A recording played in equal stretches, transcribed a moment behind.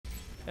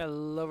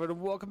Hello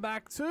and welcome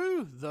back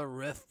to the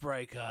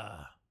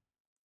Riftbreaker.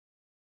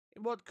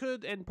 What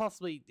could and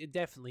possibly, it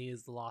definitely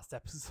is the last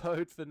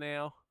episode for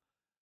now.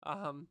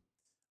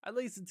 At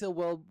least until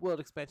World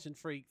Expansion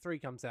 3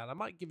 comes out. I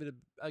might give it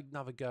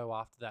another go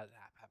after that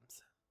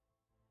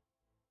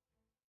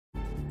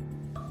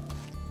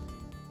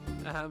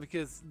happens.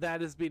 Because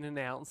that has been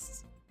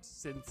announced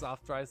since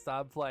after I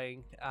started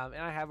playing. And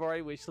I have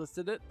already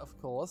wishlisted it, of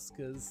course,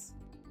 because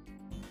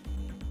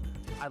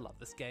I love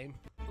this game.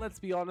 Let's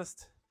be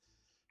honest.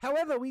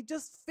 However, we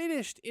just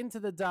finished Into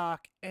the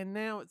Dark, and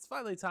now it's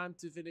finally time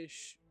to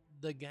finish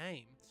the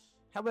game.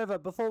 However,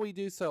 before we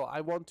do so,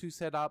 I want to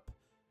set up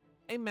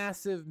a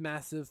massive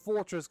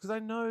fortress, because I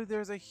know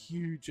there's a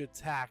huge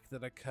attack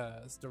that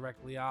occurs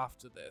directly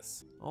after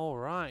this.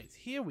 Alright,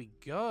 here we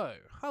go.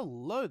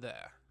 Hello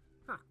there.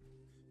 Huh.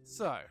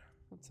 So,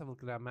 let's have a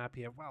look at our map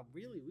here. Wow,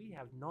 really, we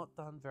have not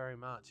done very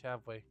much,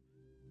 have we?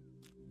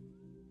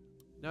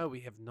 No, we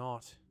have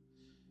not.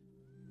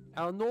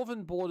 Our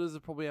northern borders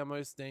are probably our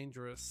most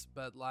dangerous,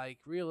 but like,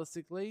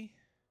 realistically...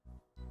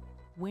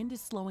 Wind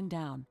is slowing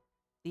down.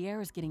 The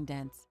air is getting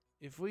dense.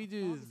 If we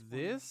do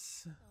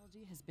this...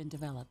 Technology has been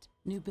developed.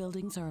 New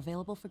buildings are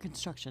available for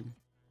construction.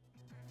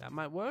 That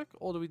might work?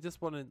 Or do we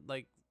just want to,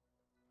 like,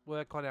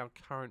 work on our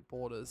current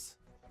borders?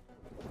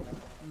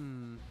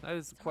 That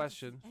is the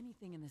question.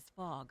 Anything in this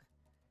fog.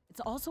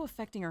 It's also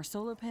affecting our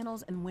solar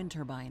panels and wind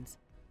turbines.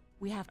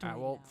 We have to...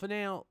 Alright, well, for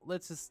now,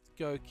 let's just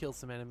go kill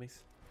some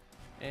enemies.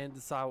 And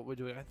decide what we're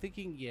doing. I'm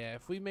thinking, yeah,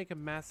 if we make a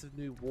massive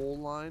new wall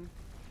line,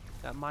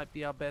 that might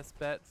be our best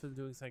bet for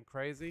doing something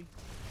crazy.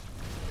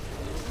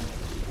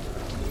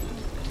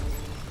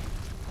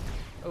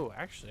 Oh,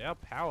 actually, our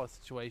power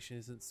situation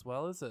isn't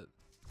swell, is it?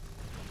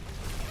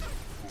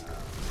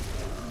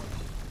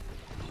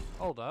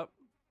 Hold up.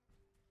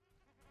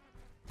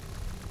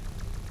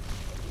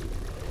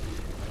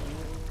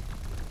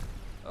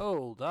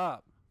 Hold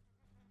up.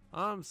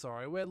 I'm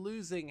sorry, we're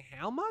losing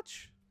how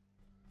much?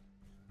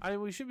 I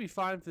mean, we should be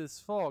fine for this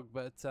fog,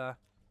 but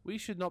we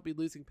should not be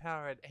losing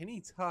power at any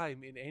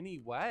time in any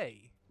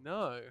way.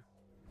 No.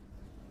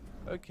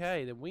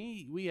 Okay, then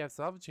we have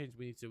some other changes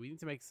we need to do. We need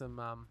to make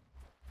some,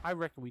 I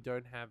reckon we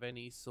don't have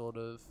any sort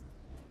of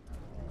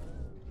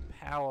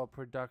power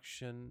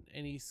production,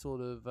 any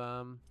sort of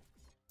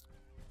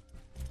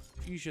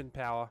fusion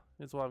power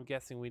is what I'm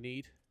guessing we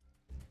need.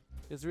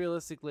 Because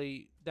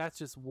realistically, that's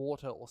just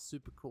water or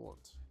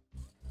supercoolant.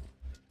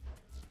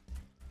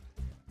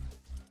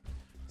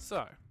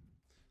 So,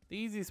 the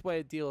easiest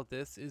way to deal with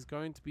this is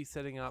going to be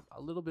setting up a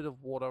little bit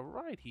of water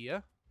right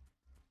here.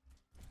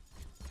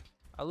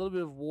 A little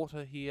bit of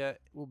water here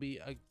will be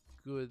a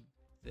good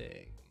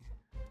thing.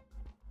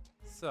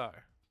 So,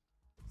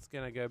 it's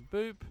gonna go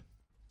boop,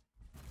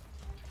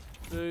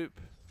 boop.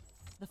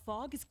 The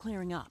fog is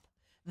clearing up.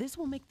 This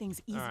will make things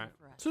easier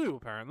for us. 2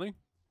 apparently.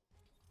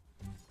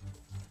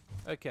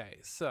 Okay,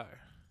 so,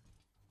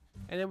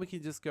 and then we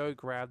can just go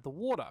grab the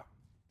water,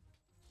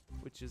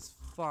 which is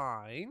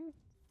fine.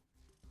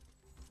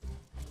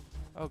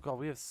 Oh god,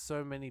 we have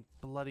so many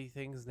bloody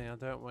things now,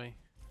 don't we?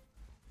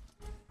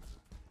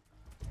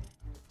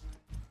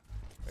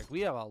 Like, we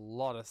have a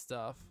lot of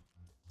stuff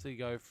to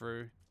go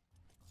through.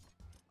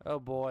 Oh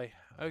boy,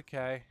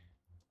 okay.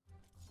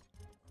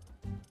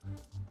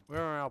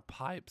 Where are our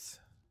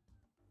pipes?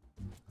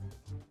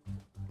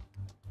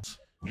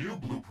 New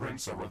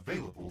blueprints are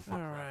available for...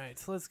 Alright,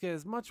 so let's get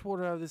as much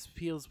water out of this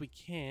peel as we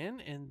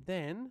can, and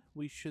then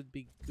we should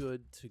be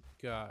good to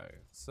go.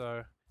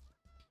 So...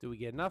 do we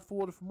get enough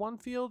water from one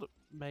field?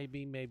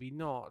 Maybe, maybe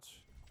not.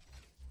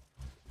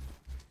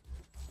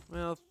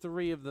 Well,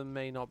 3 of them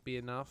may not be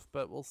enough,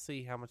 but we'll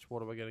see how much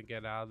water we're going to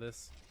get out of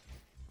this.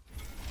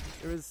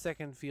 There is a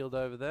second field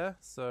over there,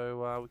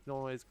 so we can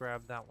always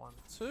grab that one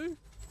too.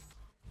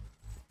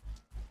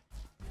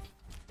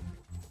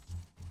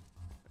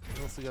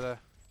 We're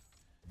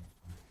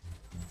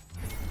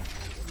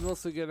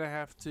also gonna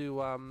have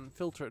to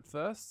filter it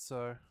first,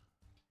 so...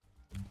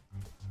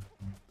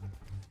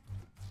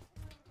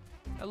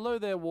 Hello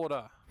there,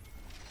 water.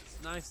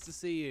 It's nice to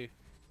see you.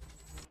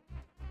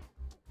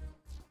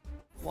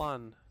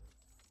 1,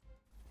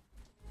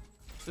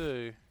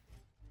 2,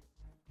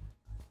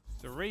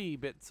 3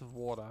 bits of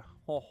water.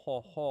 Ho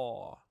ho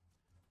ho.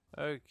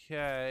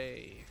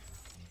 Okay.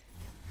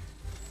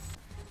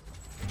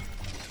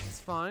 It's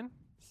fine.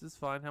 This is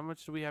fine. How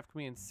much do we have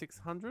coming in?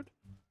 600?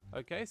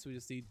 Okay, so we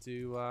just need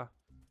to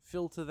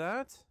filter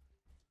that.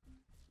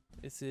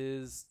 This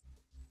is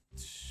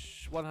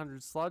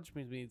 100 sludge,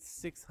 means we need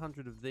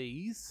 600 of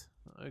these.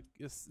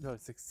 No,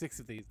 six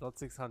of these, not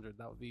 600.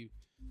 That would be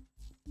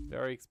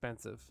very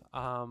expensive.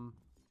 5,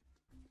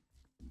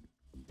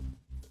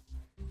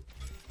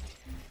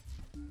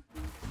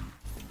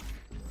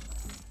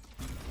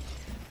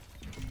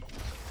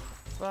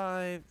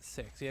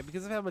 6. Yeah,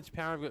 because of how much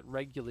power I've got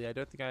regularly, I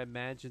don't think I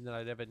imagined that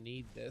I'd ever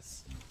need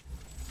this.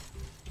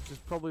 Which is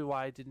probably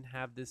why I didn't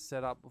have this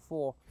set up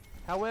before.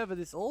 However,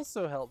 this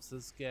also helps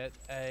us get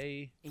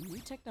a new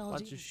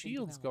technology bunch of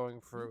shields going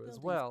through as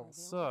well.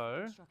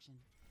 So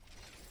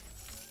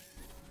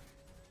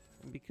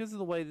And because of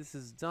the way this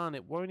is done,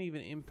 it won't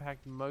even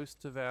impact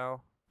most of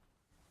our...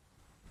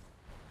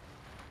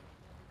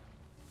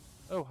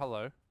 Oh,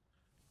 hello.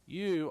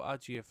 You are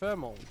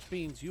geothermal, which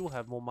means you'll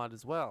have more mud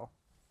as well.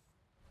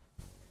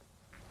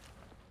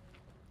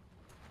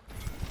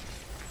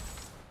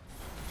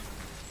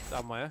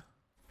 Somewhere.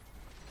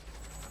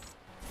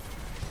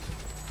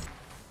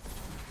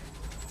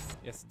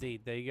 Yes,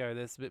 indeed. There you go.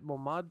 There's a bit more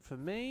mud for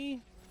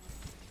me.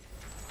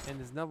 And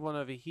there's another one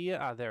over here.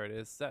 Ah, there it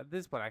is.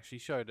 This one actually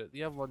showed it.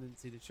 The other one didn't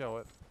seem to show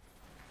it.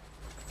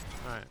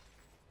 Alright.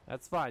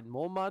 That's fine.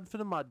 More mud for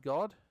the mud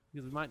god.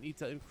 Because we might need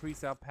to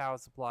increase our power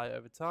supply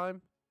over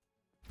time.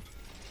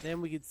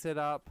 Then we could set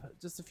up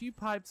just a few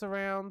pipes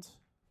around.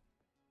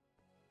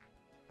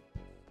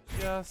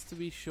 Just to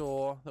be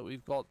sure that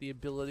we've got the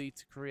ability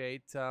to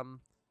create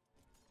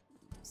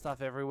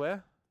stuff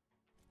everywhere.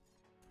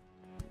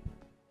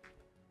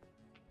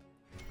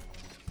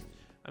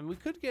 And we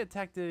could get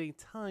attacked at any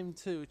time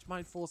too, which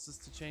might force us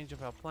to change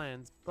up our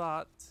plans,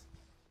 but...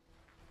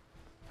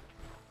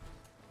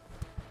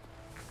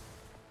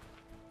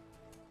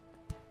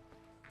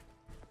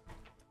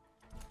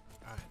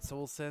 Alright, so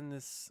we'll send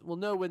this... We'll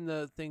know when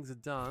the things are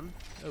done.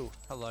 Oh,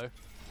 hello.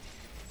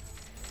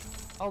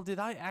 Oh, did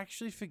I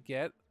actually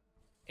forget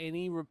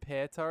any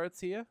repair turrets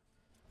here?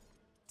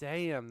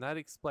 Damn, that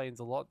explains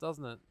a lot,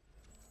 doesn't it?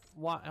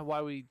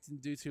 Why we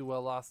didn't do too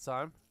well last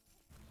time.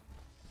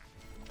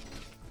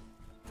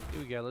 Here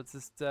we go, let's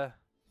just,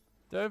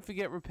 don't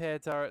forget repair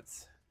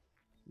turrets.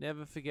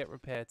 Never forget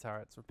repair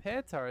turrets.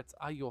 Repair turrets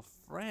are your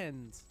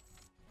friends.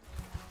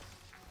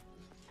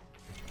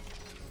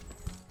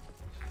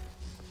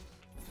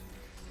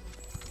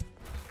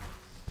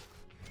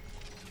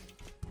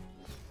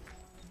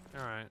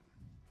 Alright.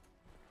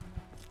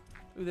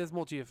 Ooh, there's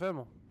more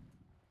geothermal.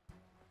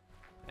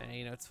 And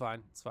you know, it's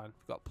fine, it's fine.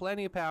 We've got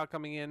plenty of power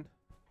coming in.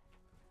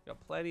 We've got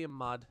plenty of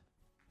mud.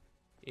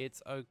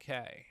 It's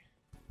okay.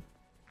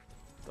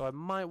 So I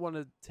might want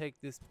to take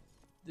this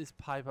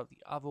pipe up the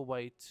other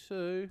way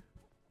too.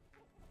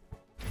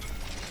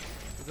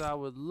 Because I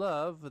would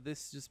love for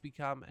this to just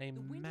become a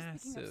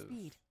massive...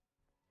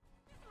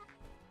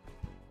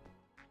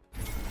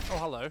 Oh,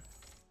 hello.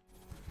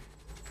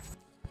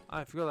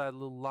 I forgot I had a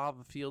little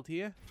lava field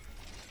here.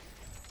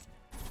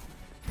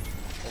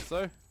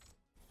 Also,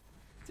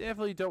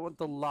 definitely don't want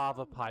the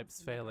lava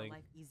pipes failing.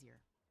 Life easier.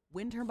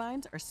 Wind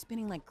turbines are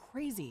spinning like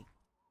crazy.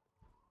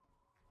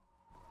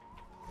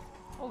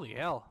 Holy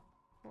hell.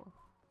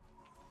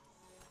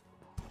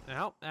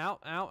 Ow, ow, ow,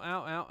 ow,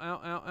 ow,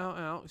 ow, ow, ow,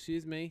 ow.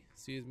 Excuse me,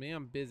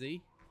 I'm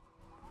busy.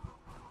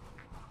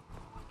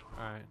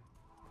 Alright.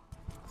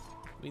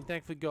 We can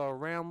thankfully go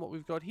around what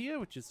we've got here,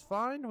 which is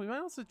fine. We might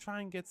also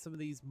try and get some of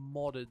these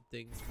modded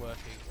things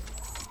working.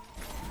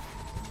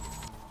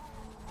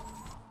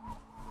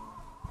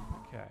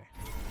 Okay.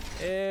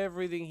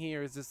 Everything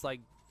here is just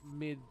like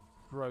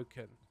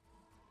mid-broken.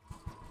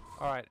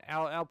 Alright,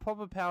 our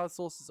proper power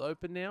source is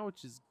open now,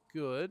 which is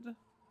good.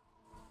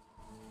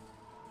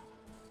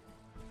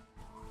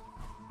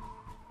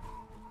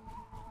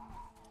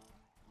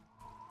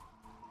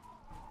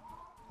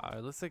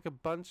 Alright, looks like a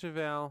bunch of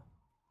our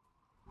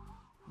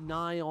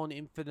nigh on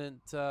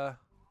infinite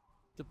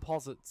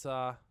deposits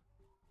are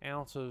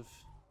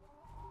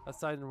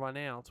starting to run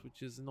out,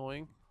 which is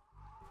annoying.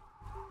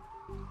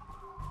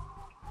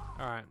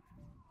 Alright.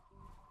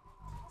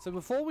 So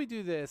before we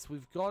do this,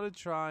 we've got to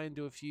try and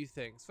do a few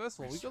things. First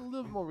of all, we've got a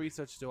little bit more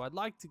research to do. I'd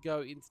like to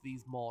go into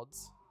these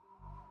mods,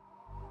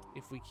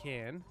 if we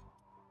can.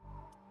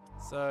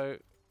 So,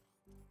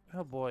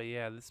 oh boy,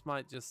 yeah, this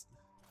might just...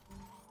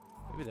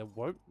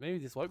 Maybe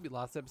this won't be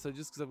last episode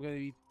just because I'm going to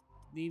be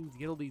needing to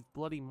get all these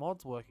bloody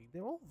mods working.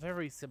 They're all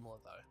very similar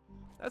though.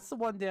 That's the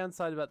one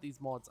downside about these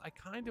mods. I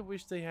kind of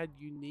wish they had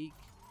unique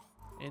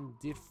and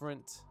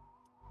different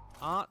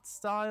art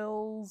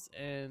styles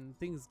and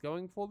things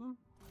going for them.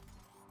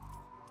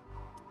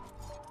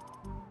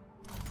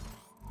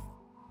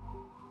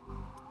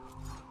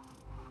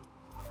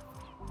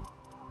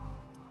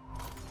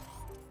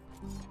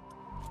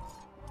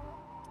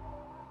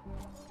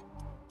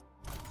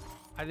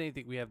 I don't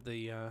think we have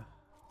the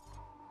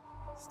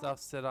stuff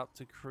set up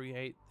to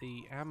create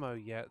the ammo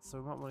yet, so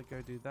we might want to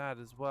go do that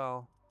as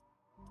well.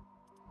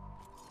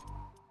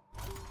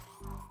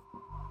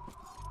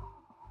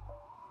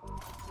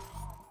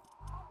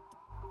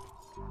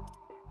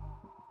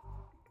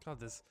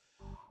 God, this...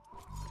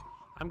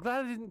 I'm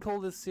glad I didn't call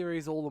this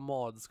series all the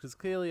mods, because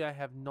clearly I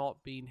have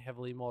not been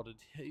heavily modded,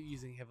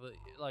 using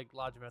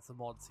large amounts of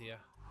mods here.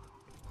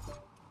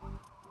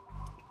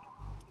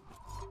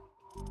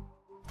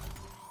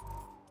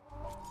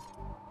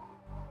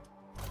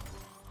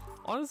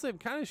 Honestly, I'm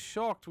kind of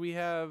shocked we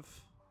have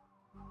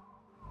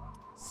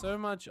so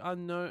much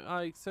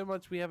unknown, so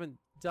much we haven't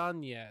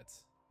done yet.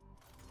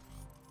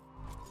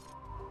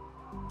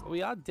 But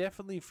we are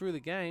definitely through the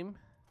game.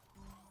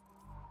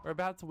 We're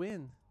about to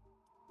win.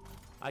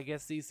 I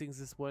guess these things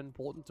just weren't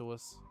important to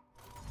us.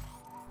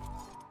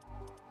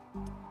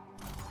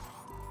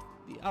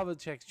 The other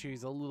texture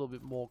is a little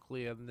bit more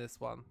clear than this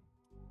one.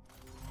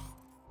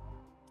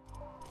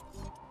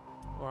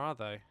 Or are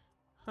they?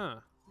 Huh.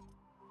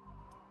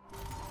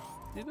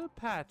 Did a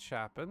patch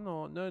happen?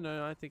 Or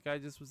no, I think I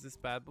just was this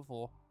bad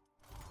before.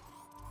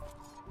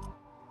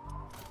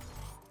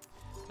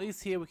 At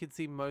least here we can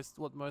see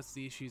what most of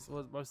the issues,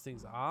 what most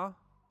things are.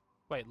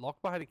 Wait,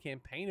 locked behind a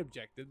campaign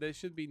objective? There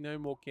should be no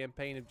more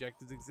campaign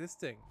objectives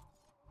existing.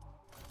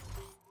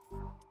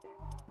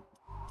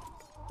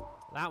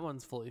 That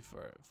one's fully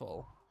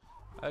full.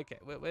 Okay,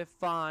 we're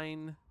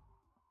fine.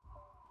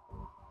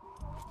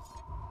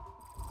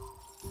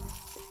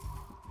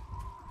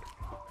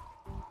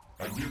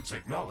 A new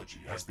technology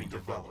has been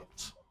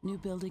developed. New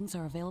buildings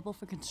are available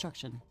for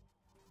construction.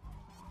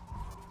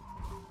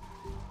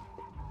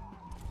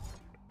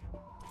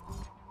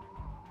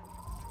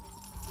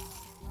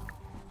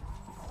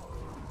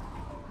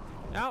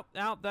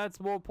 Out, that's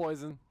more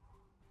poison.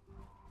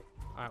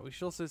 Alright, we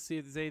should also see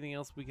if there's anything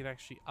else we can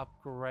actually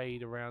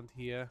upgrade around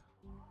here.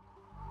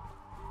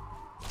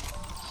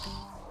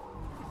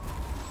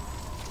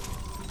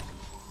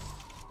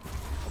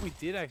 Oh, we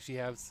did actually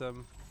have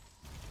some.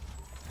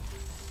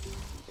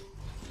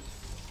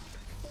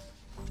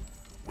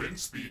 Wind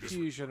speed is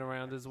Fusion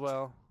around as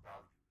well.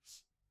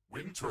 values.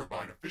 Wind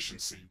turbine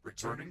efficiency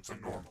returning to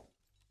normal.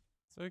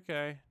 It's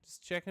okay.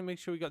 Just check and make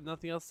sure we got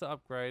nothing else to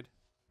upgrade.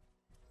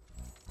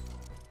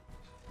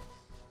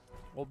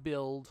 Or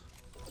build.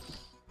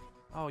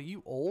 Oh,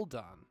 you all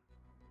done?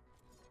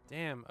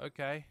 Damn,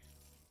 okay.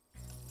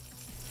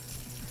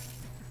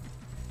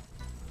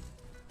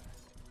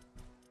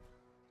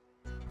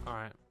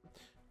 Alright.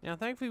 Now,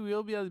 thankfully,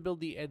 we'll be able to build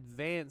the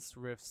advanced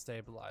rift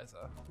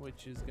stabilizer,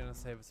 which is going to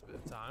save us a bit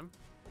of time.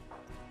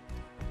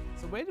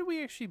 So where did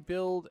we actually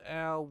build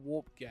our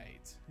warp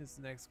gate is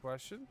the next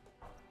question.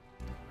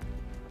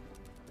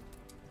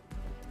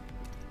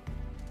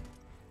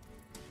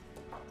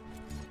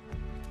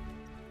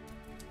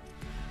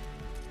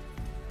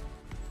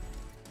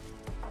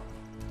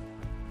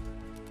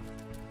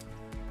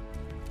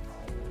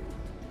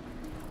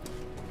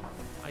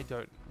 I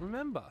don't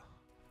remember.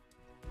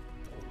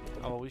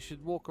 Oh, we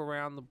should walk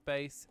around the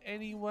base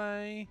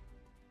anyway.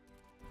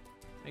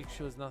 Make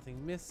sure there's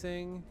nothing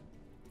missing.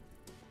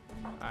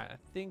 Alright, I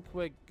think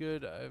we're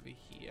good over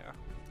here.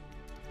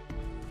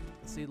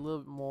 See a little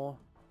bit more.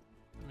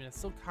 I mean, I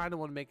still kind of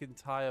want to make an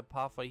entire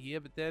pathway here,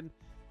 but then,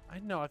 I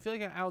don't know, I feel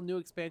like our new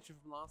expansion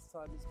from last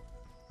time is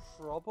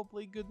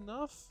probably good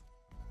enough.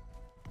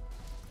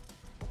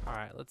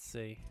 Alright, let's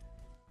see.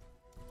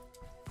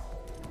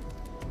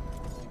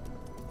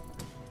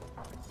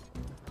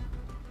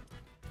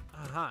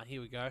 Aha,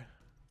 here we go.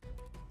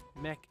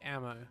 Mech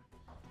ammo.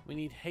 We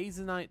need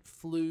Hazenite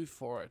Flu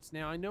for it.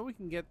 Now, I know we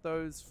can get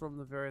those from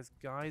the various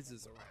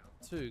geysers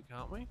around too,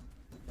 can't we?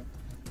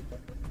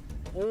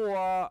 Or,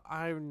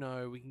 I don't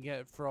know, we can get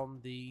it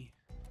from the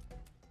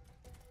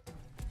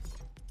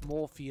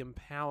Morphium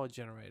power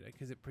generator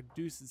because it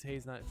produces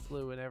Hazenite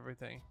Flu and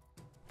everything.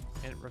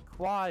 And it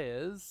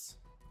requires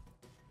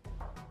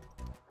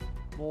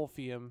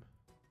Morphium.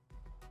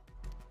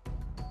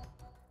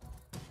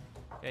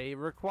 Okay, it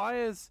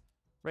requires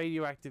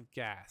radioactive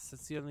gas.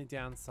 That's the only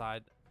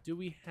downside. Do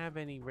we have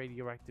any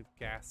radioactive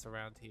gas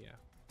around here?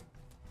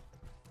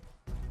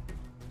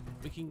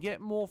 We can get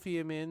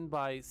Morphium in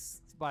by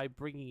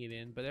bringing it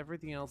in, but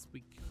everything else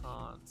we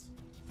can't.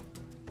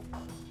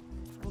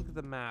 Let's look at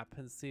the map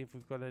and see if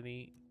we've got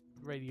any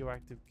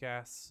radioactive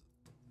gas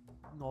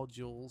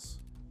nodules.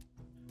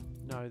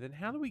 No, then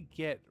how do we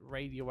get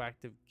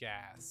radioactive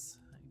gas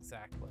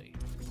exactly?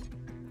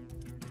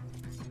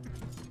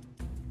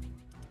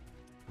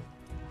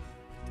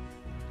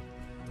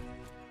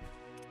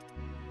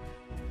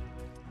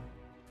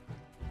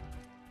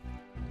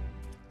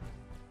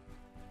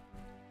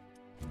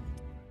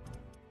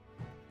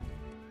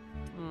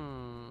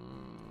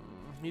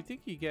 You'd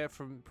think you get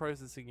from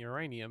processing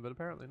uranium, but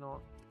apparently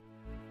not.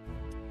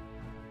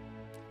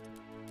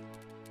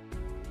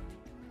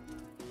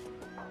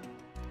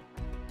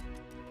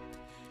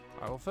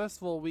 Alright, well, first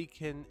of all, we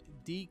can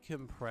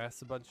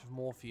decompress a bunch of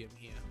Morphium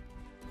here.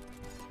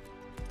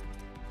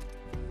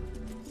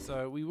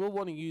 So we will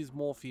want to use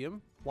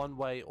Morphium one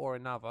way or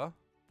another.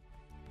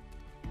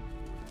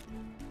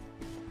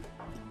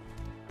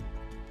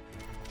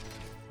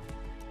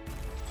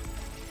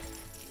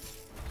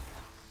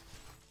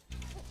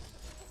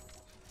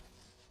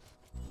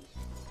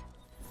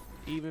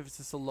 Even if it's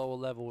just a lower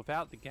level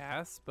without the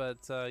gas, but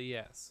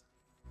yes.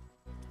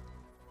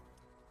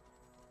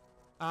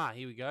 Ah,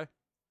 here we go.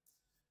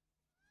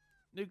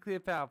 Nuclear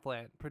power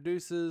plant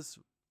produces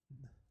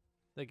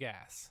the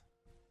gas.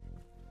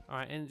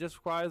 Alright, and it just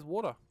requires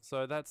water,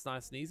 so that's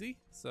nice and easy.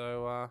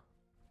 So,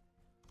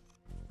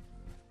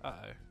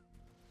 uh-oh.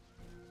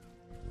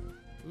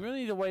 We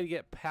really need a way to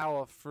get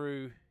power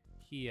through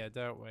here,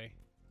 don't we?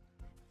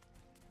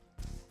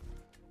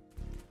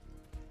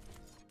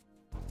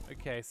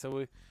 Okay,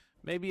 so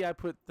maybe I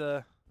put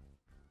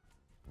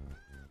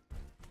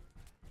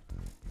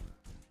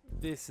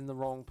this in the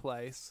wrong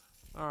place.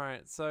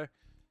 Alright, so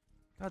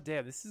god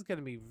damn, this is going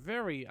to be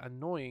very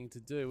annoying to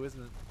do,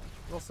 isn't it?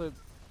 Also,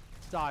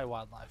 die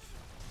wildlife.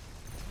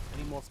 I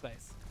need more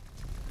space.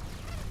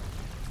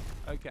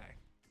 Okay.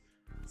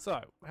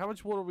 So, how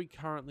much water are we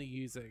currently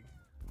using?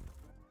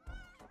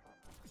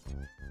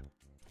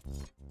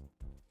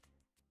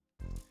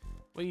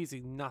 We're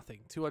using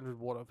nothing. 200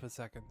 water per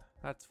second.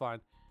 That's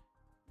fine.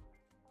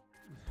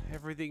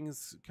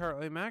 Everything's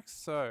currently max,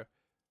 so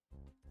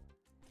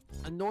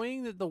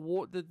annoying that the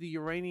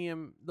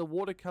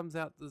water comes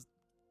out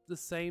the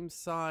same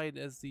side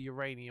as the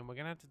uranium. We're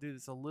gonna have to do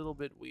this a little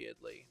bit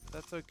weirdly.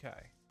 That's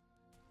okay.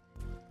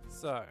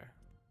 So,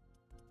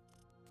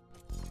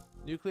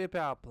 nuclear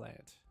power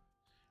plant.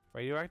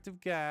 Radioactive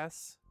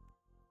gas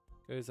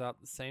goes up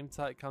the same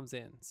time it comes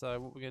in. So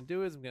what we're gonna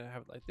do is I'm gonna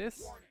have it like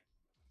this. Warning.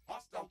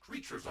 Hostile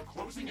creatures are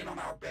closing in on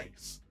our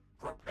base.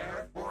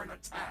 Prepare for an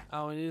attack.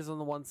 Oh, and it is on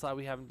the one side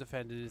we haven't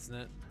defended, isn't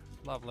it?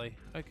 Lovely.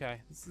 Okay,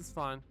 this is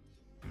fine.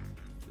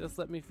 Just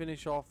let me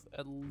finish off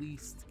at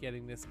least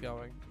getting this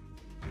going.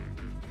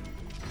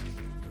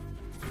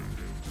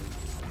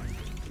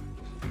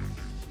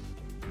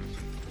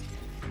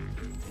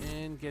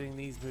 And getting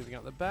these moving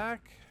up the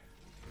back.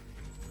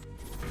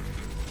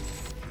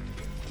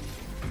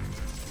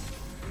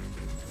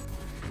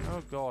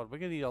 Oh god, we're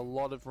gonna need a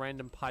lot of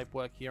random pipe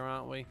work here,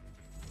 aren't we?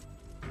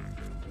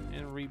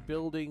 And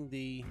rebuilding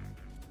the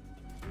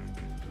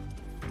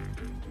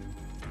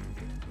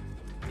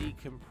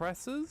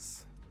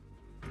decompressors.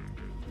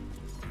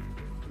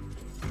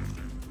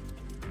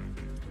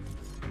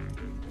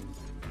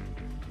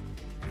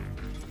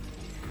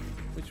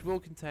 Which will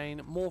contain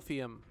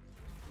morphium.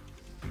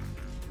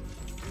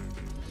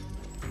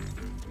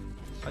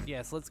 But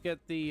yes, let's get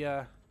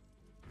the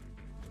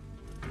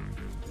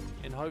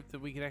and hope that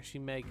we can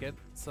actually make it.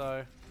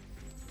 So,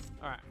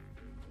 alright.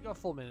 We got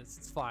 4 minutes,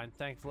 it's fine,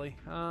 thankfully.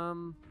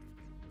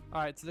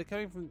 Alright, so they're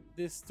coming from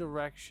this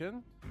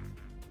direction.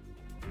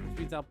 Which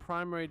means our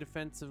primary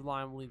defensive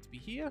line will need to be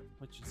here,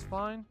 which is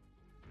fine.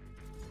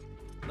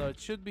 Though it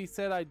should be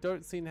said I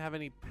don't seem to have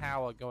any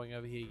power going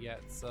over here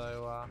yet,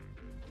 so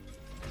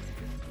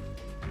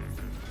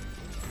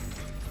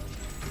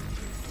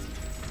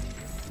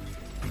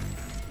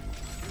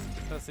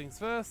first things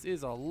first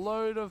is a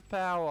load of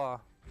power.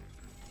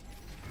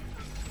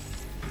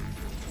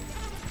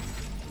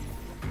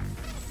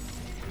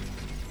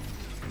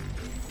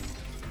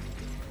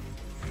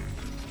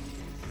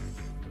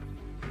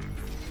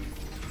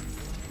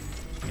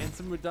 And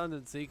some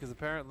redundancy, because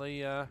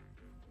apparently, alright,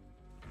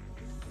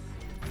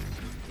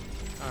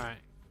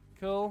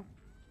 cool.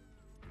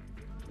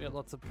 We got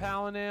lots of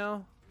power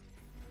now.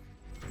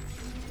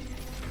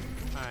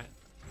 Alright,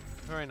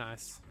 very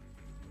nice.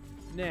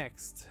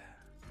 Next.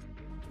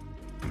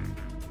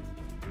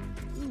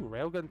 Ooh,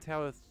 Railgun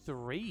Tower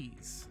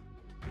 3s.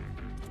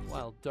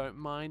 Well, don't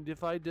mind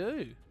if I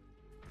do.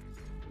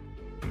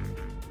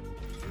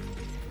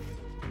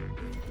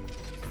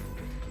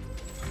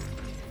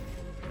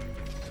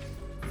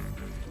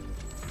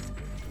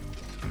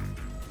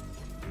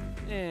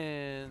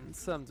 And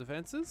some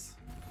defenses.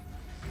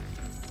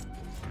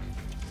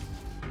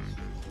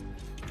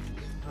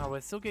 Oh,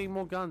 we're still getting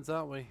more guns,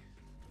 aren't we?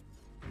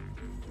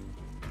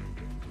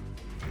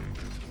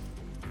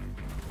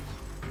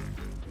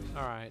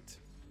 Alright.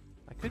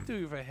 I could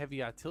do with a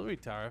heavy artillery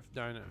tower if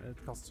no,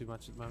 it costs too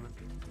much at the moment.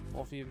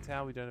 Morphium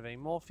tower, we don't have any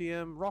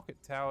morphium.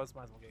 Rocket towers,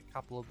 might as well get a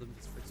couple of them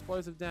just for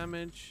explosive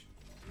damage.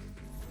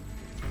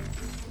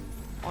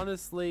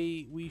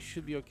 Honestly, we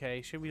should be okay.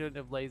 Shame we don't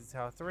have laser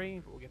tower 3,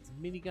 but we'll get some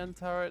minigun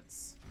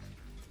turrets.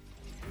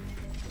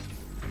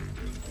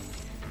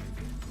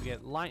 We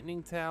get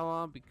lightning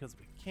tower because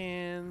we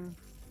can.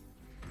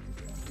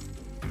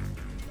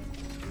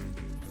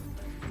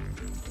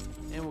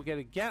 And we'll get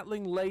a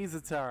Gatling laser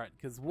turret,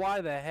 because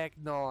why the heck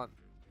not?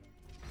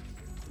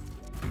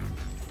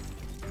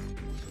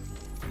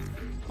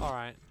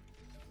 Alright.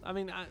 I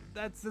mean,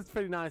 that's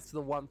pretty nice for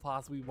the one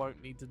pass we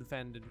won't need to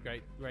defend in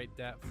great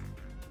depth.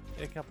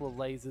 Get a couple of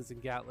lasers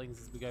and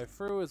Gatlings as we go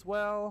through as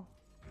well.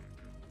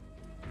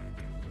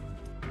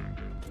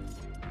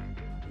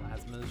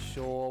 Plasmas,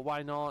 sure,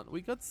 why not?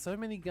 We got so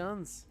many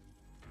guns.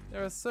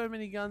 There are so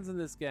many guns in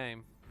this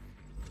game.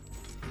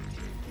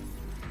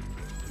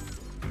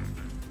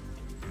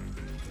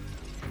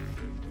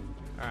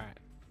 Alright,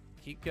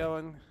 keep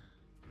going.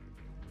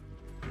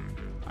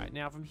 Alright,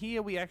 now from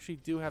here we actually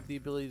do have the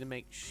ability to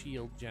make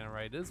shield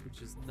generators,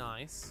 which is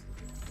nice.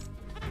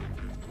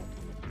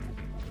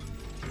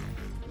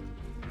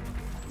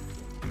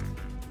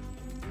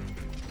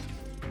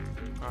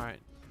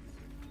 Alright,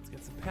 let's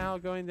get some power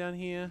going down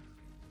here.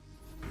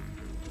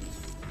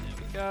 There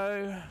we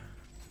go.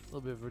 A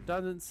little bit of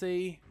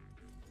redundancy.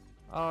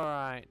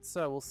 Alright,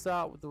 so we'll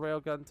start with the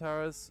railgun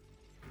turrets.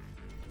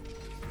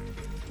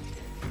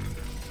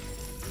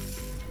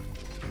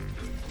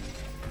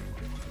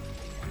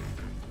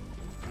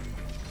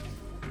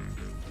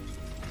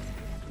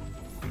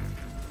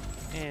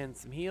 And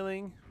some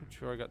healing. I'm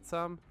sure I got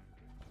some.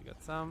 We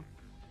got some.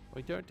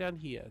 We don't down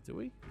here, do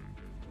we?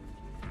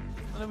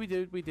 Oh, no, we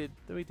did.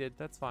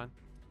 That's fine.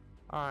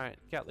 Alright,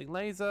 Gatling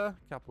laser.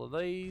 Couple of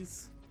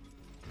these.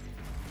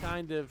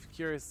 Kind of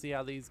curious to see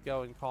how these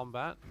go in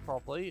combat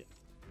properly.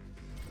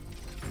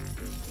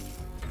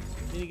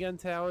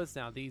 Minigun towers.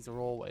 Now these are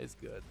always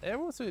good. They're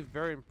also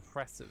very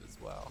impressive as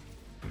well.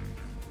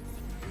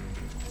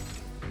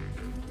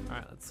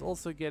 Alright, let's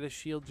also get a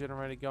shield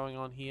generator going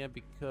on here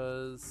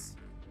because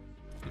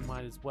we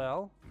might as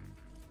well.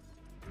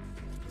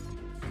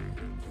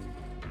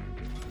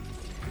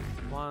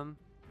 1,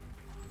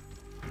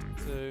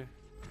 2,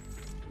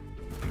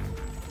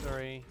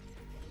 3,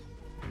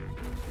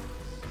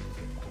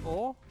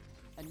 4.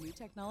 A new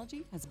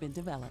technology has been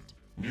developed.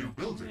 New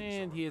buildings.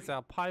 And here's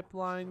our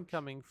pipeline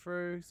coming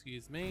through.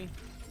 Excuse me.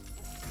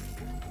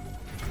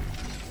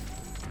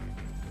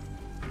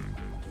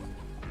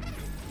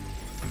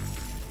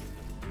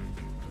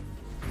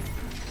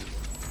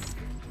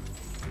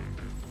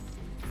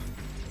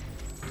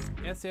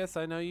 Yes, yes,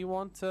 I know you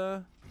want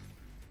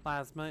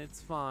plasma.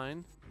 It's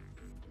fine.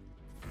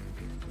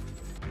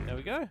 There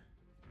we go.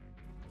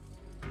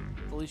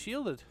 Fully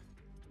shielded.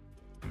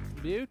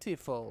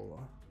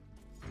 Beautiful.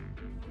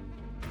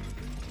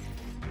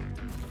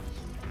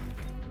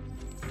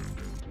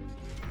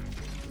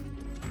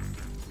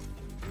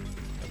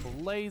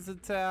 Couple laser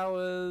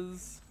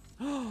towers.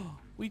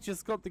 We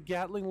just got the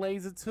Gatling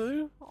laser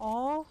too.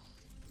 Oh,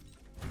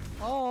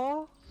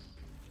 oh,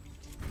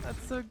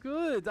 that's so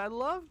good. I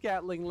love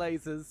Gatling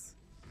lasers.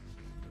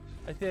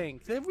 I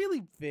think they're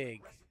really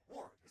big.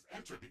 War has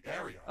entered the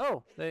area.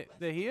 Oh, they're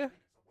here.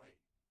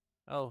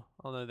 Oh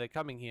no, they're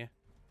coming here.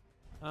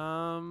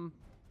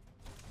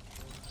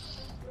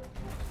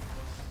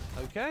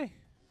 Okay.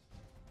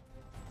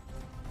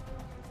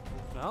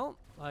 Well,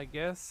 I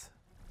guess.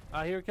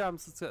 Ah, here it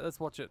comes. Let's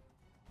watch it.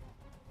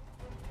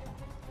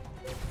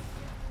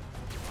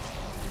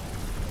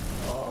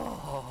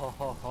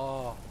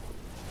 Oh,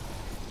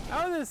 how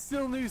are there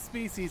still new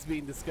species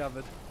being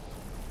discovered?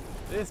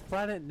 This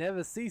planet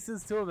never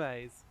ceases to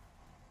amaze.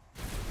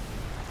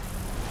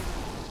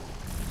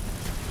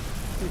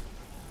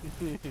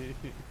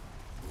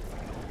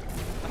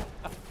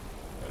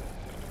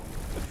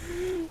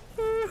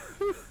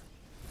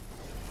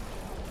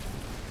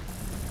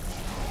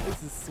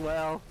 This is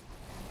swell.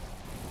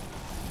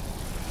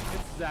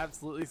 This is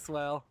absolutely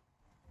swell.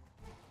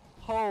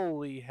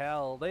 Holy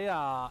hell, they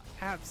are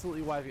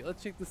absolutely wiping.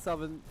 Let's check the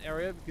southern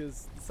area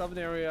because the southern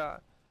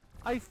area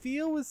I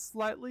feel was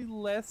slightly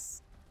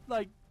less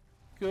like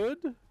good.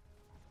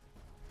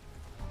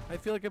 I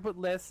feel like I put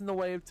less in the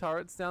way of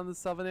turrets down the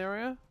southern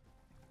area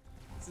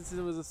since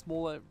it was a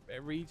smaller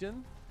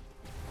region.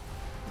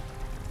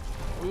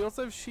 We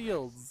also have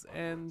shields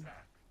and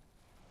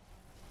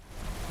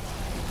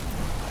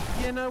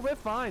yeah, no, we're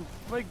fine.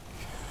 Like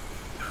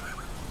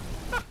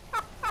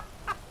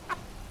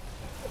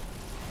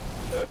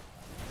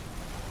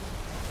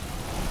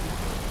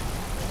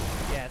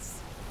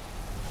yes.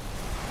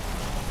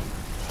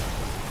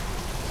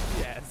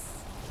 Yes.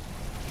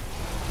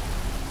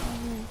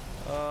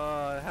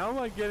 How am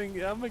I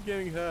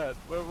getting hurt?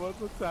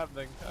 What's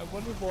happening? I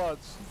want to watch.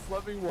 Just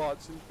let me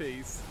watch in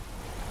peace.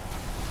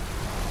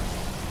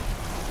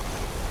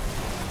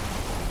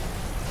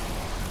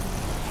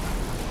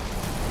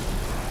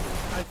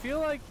 I feel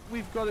like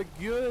we've got a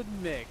good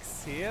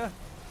mix here.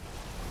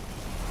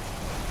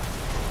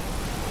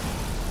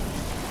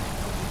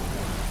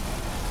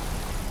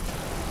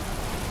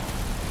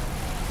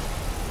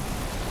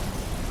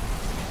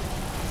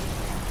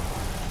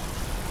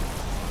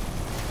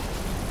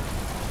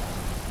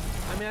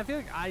 I mean, I feel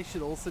like I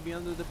should also be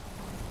under the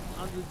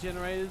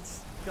generator's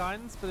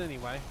guidance, but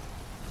anyway.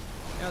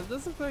 Now, it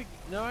doesn't look like...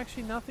 No,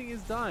 actually, nothing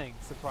is dying,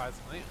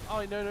 surprisingly.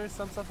 Oh, no,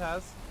 some stuff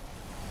has.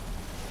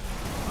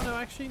 Oh, no,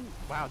 actually...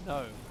 Wow,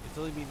 no. It's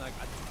only been, like,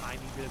 a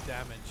tiny bit of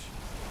damage.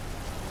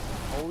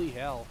 Holy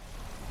hell.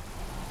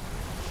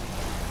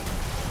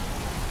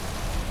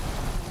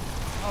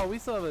 Oh, we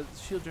still have a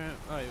shield generator.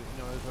 Oh, no,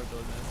 there's no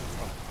building this. It's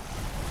fine.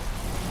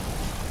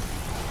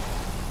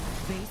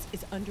 Base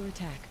is under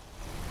attack.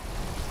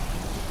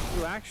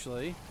 Ooh,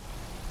 actually,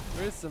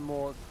 there is some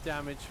more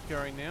damage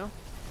occurring now.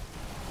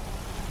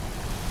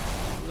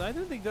 I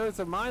don't think those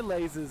are my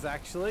lasers,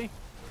 actually.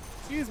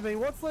 Excuse me,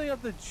 what's lighting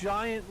up the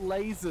giant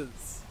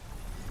lasers?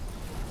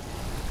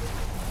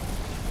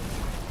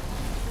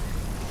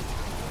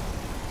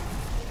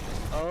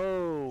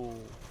 Oh.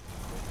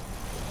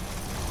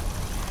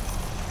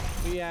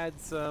 We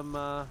had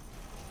some,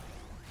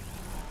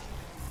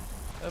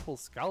 purple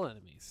skull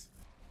enemies.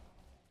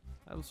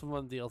 That was from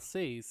one of the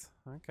DLCs.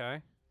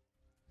 Okay.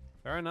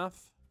 Fair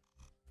enough.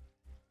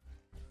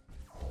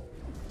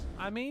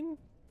 I mean,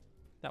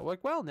 that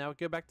worked well. Now we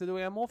go back to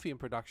doing our morphium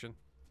production.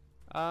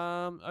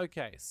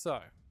 Okay, so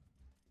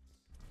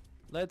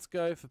let's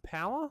go for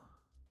power.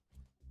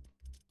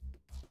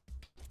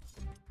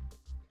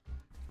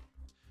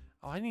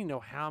 Oh, I don't even know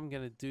how I'm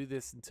gonna do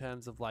this in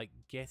terms of like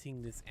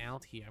getting this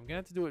out here. I'm gonna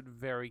have to do it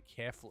very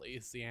carefully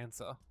is the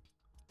answer.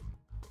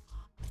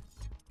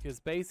 Because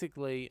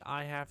basically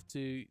I have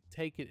to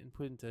take it and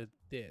put into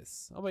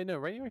this. Oh wait, no,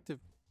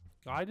 radioactive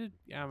guided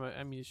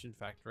ammunition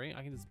factory.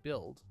 I can just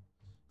build.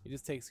 It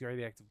just takes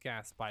radioactive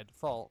gas by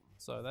default,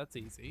 so that's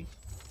easy.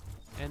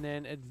 And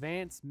then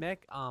advanced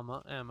mech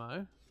armor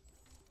ammo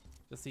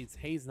just needs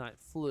Haze Knight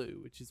Flu,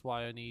 which is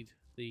why I need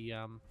the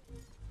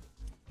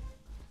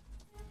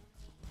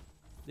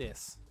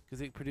this,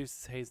 because it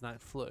produces Haze-Night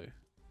Flu.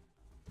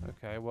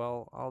 Okay,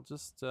 well, I'll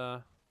just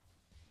ooh,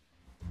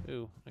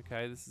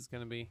 okay, this is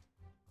gonna be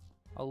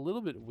a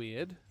little bit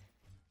weird.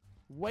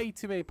 Way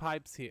too many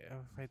pipes here.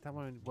 Oh, wait, that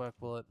won't work,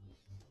 will it?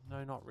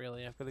 No, not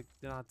really. I've got to,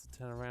 then I have to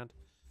turn around.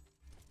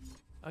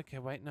 Okay,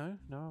 wait, no.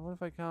 What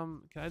if I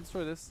come... Can I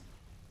destroy this?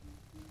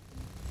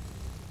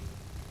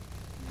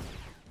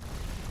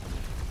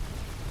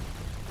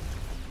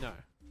 No.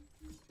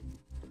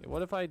 Okay,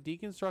 what if I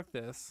deconstruct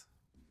this?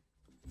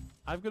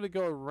 I've got to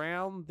go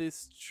around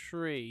this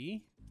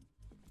tree.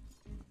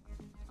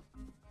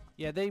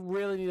 Yeah, they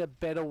really need a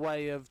better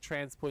way of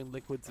transporting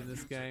liquids in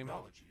this game.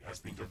 Technology has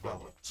been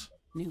developed.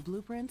 New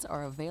blueprints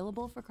are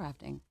available for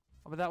crafting.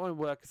 Oh, but that won't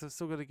work because I've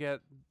still got to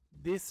get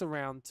this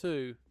around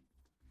too.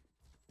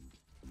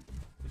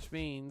 Which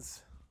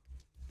means...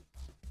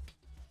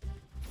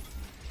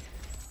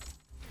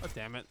 Oh,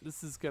 damn it.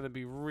 This is going to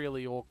be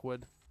really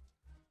awkward.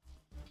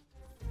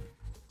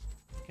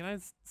 Can I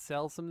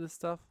sell some of this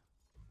stuff?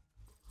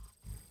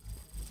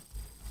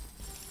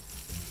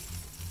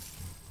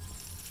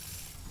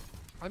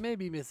 I may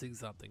be missing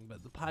something,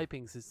 but the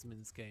piping system in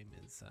this game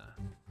is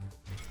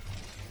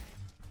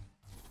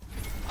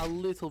a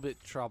little bit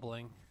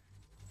troubling.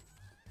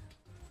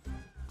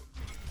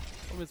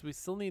 Problem is we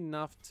still need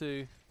enough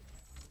to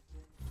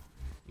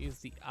use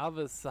the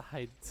other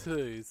side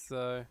too,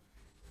 so...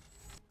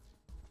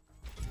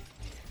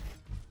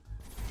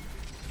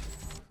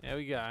 There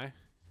we go.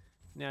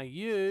 Now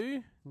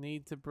you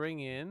need to bring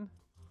in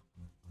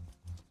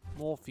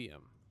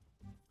Morphium.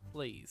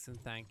 Please and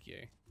thank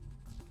you.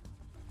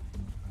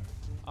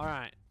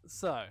 Alright,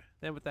 so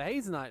then with the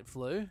Haze-Night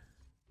Flu,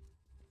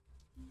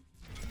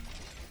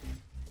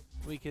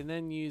 we can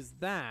then use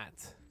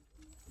that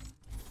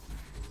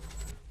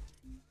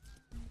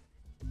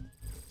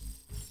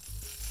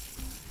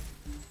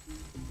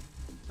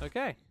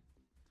okay.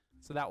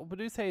 So that will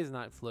produce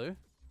Haze-Night Flu,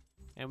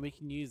 and we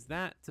can use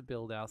that to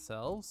build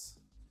ourselves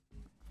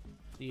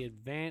the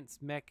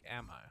advanced mech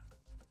ammo.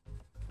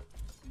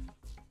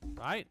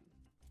 Right?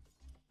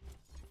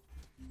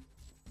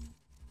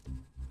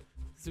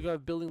 So we've got a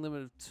building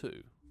limit of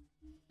 2.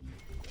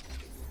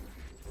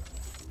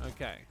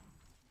 Okay.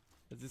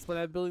 Does this one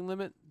have a building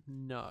limit?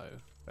 No.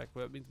 In fact,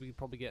 that means we can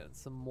probably get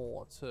some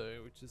more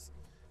too, which is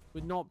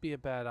would not be a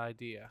bad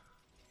idea.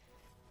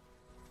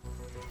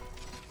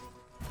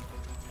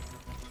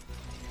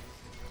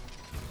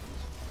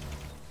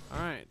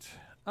 Alright.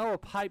 Oh, a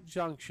pipe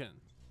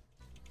junction.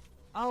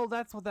 Oh,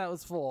 that's what that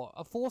was for.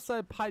 A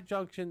 4-sided pipe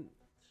junction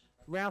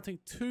routing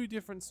 2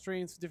 different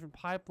streams for different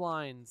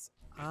pipelines.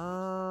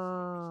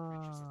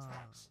 Ah.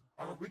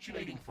 Are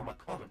originating from a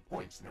common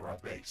point near our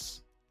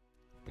base.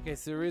 Okay,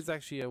 so there is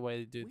actually a way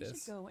to do We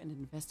this. should go and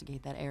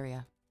investigate that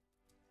area.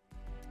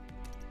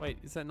 Wait,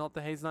 is that not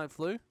the Haze-Night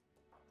Flu?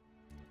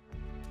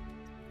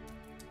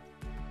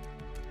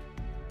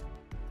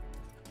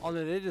 Oh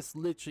no, they're just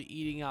literally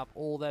eating up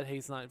all that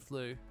Haze-Night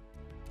Flu.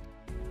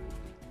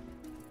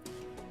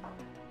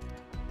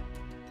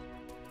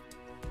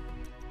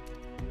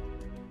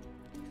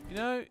 You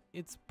know,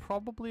 it's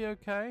probably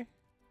okay.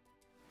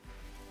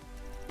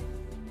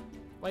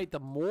 Wait,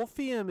 the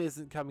Morphium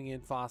isn't coming in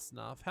fast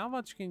enough. How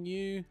much can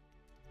you...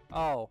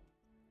 Oh.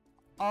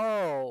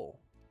 Oh.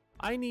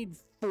 I need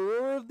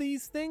 4 of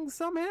these things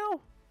somehow?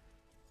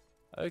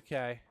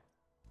 Okay.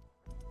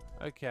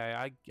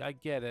 Okay, I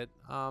get it.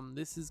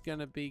 This is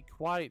gonna be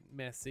quite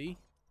messy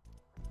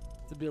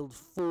to build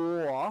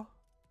 4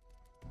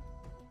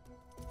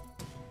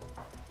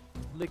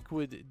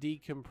 liquid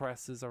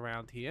decompressors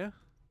around here.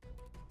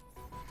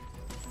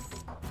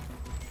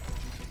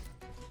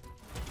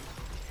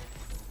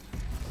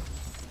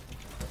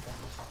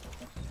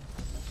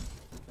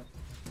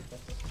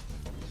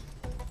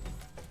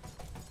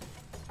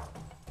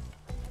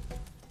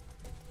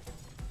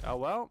 Oh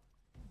well.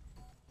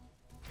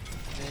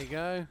 There you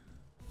go.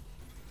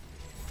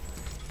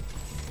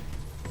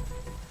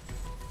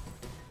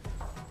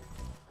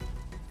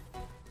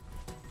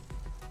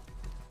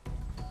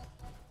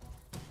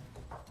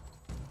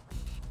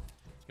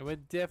 And we're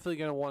definitely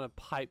going to want a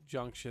pipe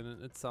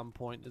junction at some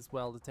point as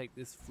well to take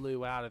this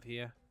flu out of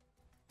here.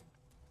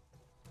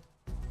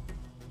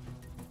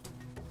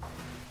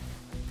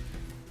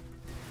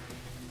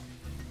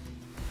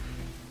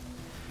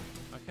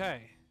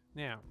 Okay.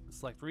 Now,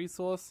 select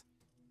resource,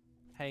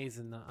 Haze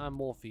and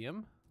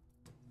Morphium.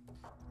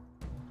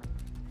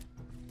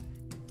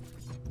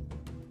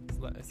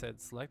 I said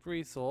select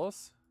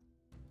resource,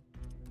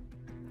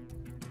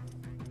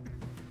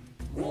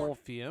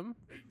 Morphium.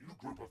 A new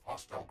group of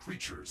hostile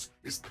creatures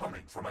is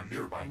coming from a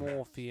nearby map.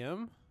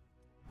 Morphium.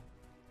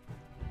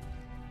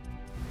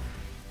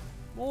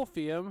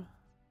 Morphium.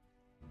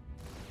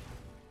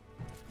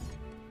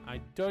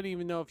 I don't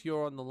even know if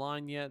you're on the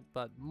line yet,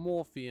 but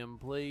Morphium,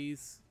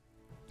 please.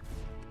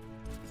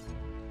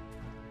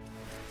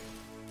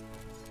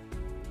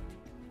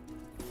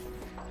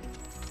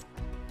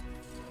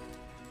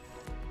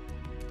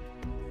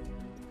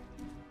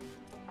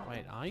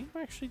 Wait, are you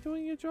actually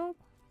doing your job?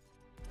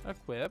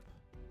 Equip.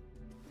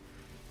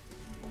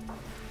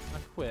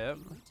 equip,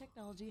 New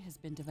technology has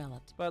been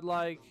developed. but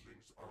like,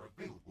 Buildings are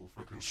available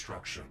for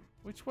construction.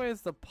 which way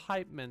is the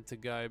pipe meant to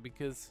go?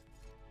 Because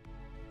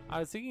I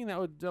was thinking that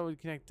would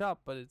connect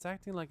up, but it's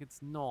acting like it's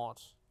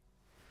not.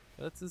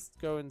 Let's just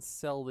go and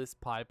sell this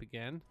pipe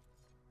again.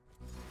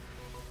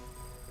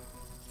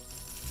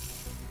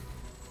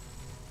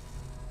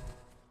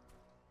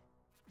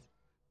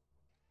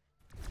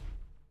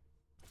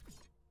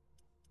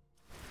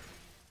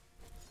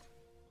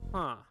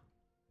 Huh.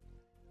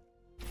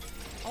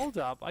 Hold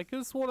up, I could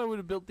have sworn I would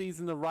have built these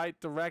in the right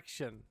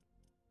direction.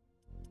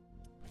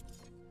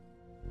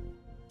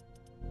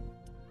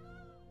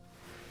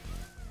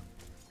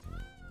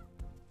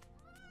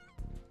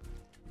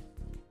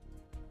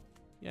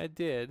 Yeah, I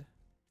did.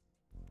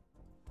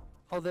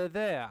 Oh, they're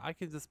there. I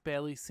can just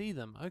barely see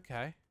them.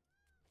 Okay.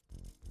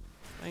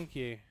 Thank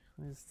you.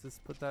 Let's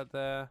just put that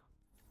there.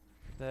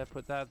 There,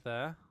 put that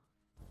there.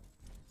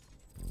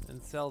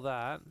 And sell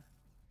that.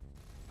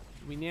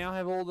 We now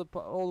have all the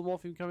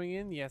morphine coming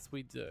in? Yes,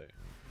 we do.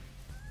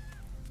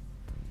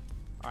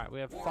 Alright,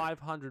 we have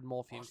 500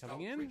 morphine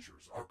coming in.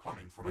 Creatures are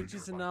coming from Which a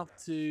is nearby enough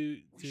nest. to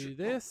We do should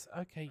this.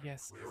 Okay,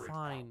 yes, clear it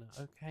fine.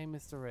 out. Okay,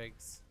 Mr.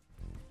 Riggs.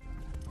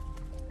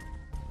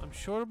 I'm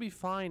sure it'll be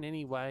fine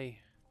anyway.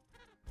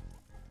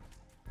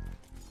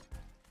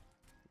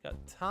 Got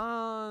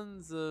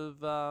tons of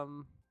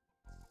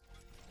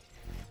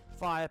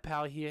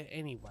firepower here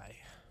anyway.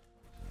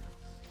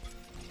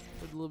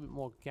 Put a little bit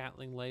more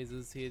Gatling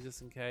lasers here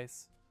just in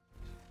case.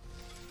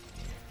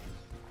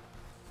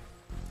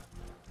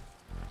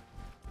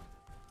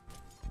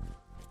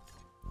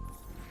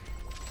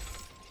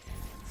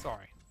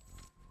 Sorry.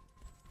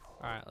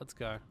 Alright, let's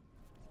go.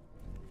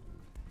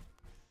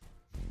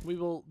 We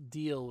will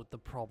deal with the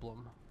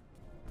problem.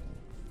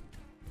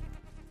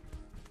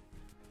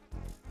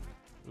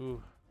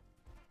 Ooh.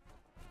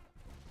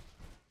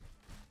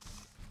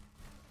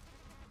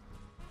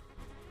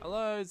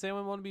 Hello, does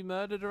anyone want to be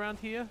murdered around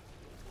here?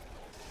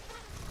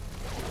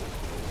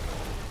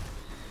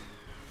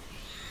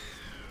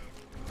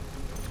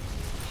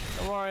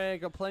 Don't worry, I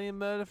got plenty of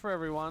murder for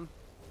everyone.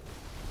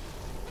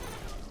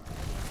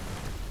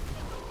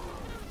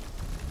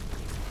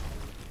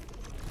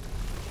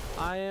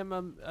 I am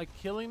a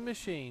killing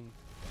machine.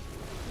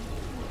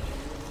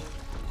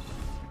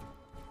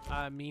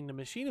 I mean, a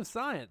machine of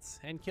science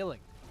and killing.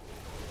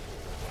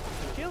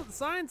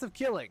 Science of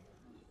killing.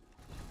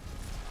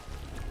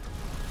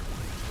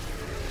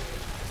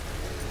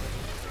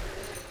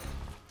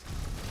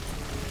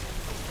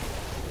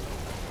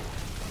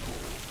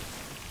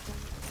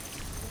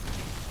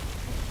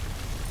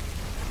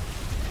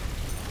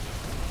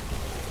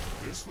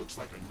 This looks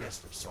like a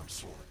nest of some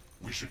sort.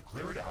 We should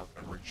clear it out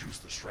and reduce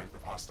the strength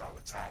of hostile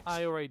attacks.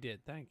 I already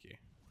did, thank you.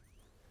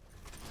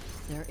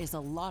 There is a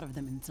lot of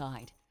them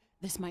inside.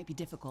 This might be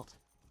difficult.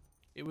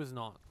 It was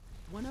not.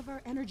 One of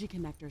our energy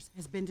connectors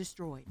has been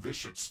destroyed. This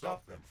should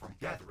stop them from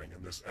gathering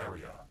in this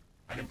area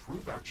and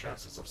improve our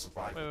chances of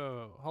survival.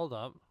 Wait, hold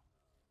up.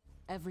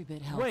 Every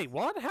bit helps. Wait,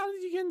 what? How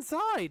did you get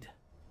inside?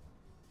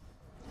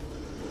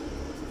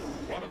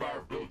 One of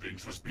our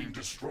buildings has been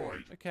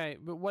destroyed. Okay,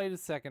 but wait a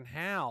second,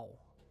 how?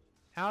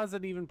 How is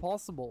it even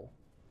possible?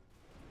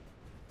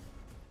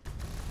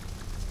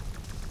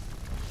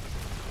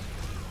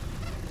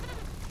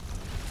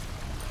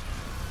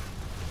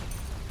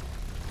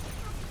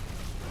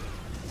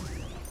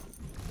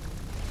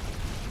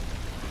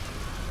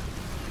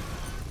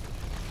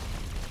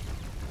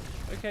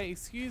 Okay,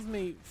 excuse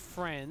me,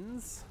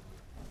 friends.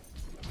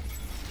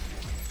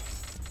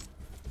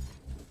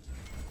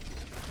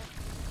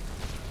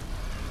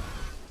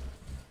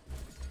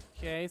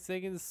 Okay, so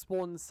they can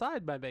spawn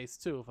inside my base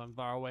too if I'm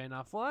far away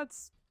enough. Well,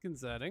 that's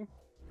concerning.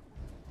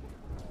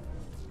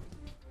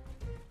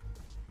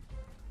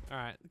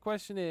 Alright, the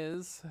question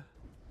is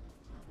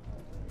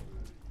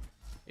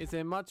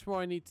there much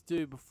more I need to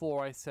do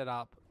before I set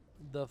up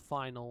the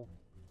final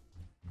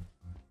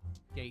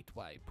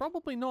gateway?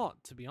 Probably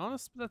not, to be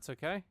honest, but that's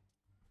okay.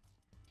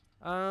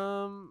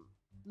 No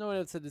one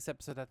ever said this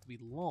episode had to be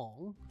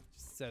long,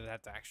 just said it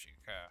had to actually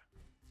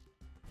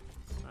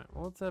occur. Alright,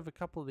 well, let's have a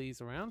couple of these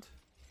around.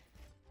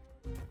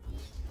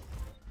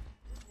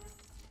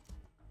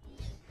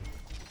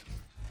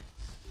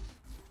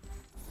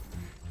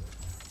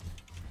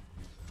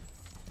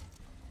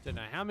 Don't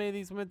know how many of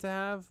these we're meant to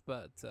have,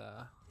 but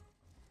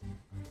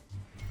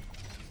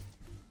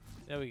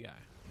there we go.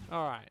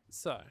 Alright,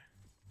 so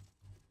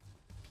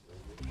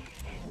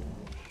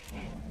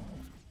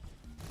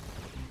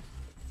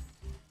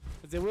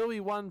there will be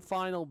one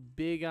final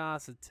big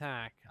ass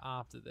attack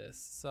after this.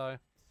 So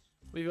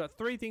we've got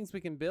 3 things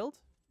we can build.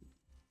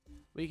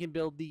 We can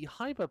build the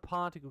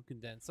hyperparticle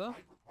condenser.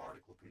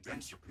 Hyperparticle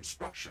condenser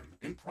construction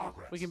in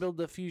progress. We can build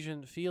the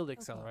fusion field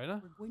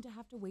accelerator. We're going to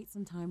have to wait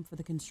some time for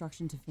the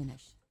construction to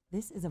finish.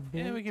 This is a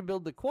very... And we can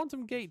build the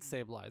quantum gate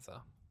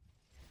stabilizer.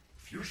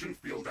 Fusion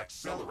field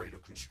accelerator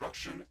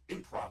construction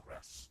in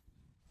progress.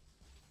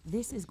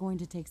 This is going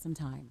to take some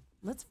time.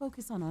 Let's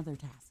focus on other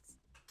tasks.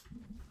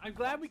 I'm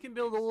glad we can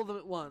build all of them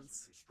at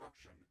once,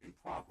 Construction in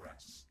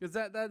progress. because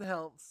that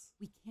helps.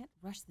 We can't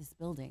rush this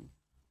building.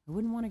 I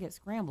wouldn't want to get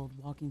scrambled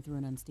walking through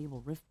an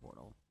unstable rift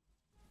portal.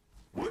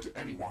 Would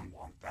anyone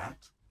want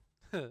that?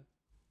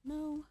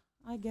 No,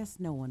 I guess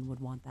no one would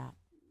want that.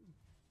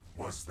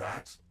 Was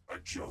that a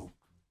joke?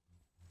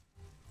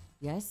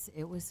 Yes,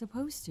 it was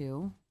supposed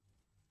to.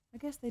 I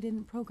guess they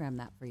didn't program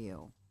that for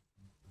you.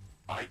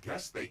 I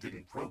guess they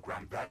didn't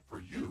program that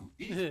for you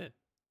either.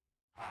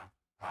 Ha,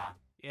 ha.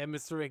 Yeah,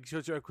 Mr. Riggs,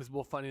 your joke was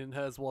more funny than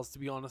hers was, to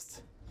be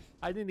honest.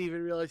 I didn't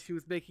even realize she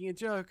was making a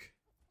joke.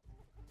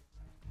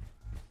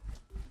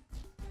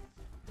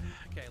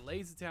 Okay,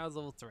 laser towers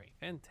level 3.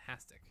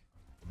 Fantastic.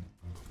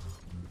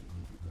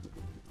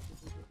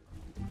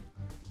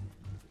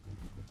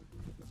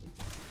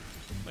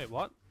 Wait,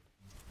 what?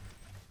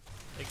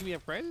 They can be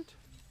upgraded?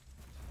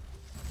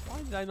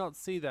 Why did I not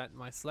see that in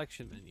my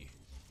selection menu?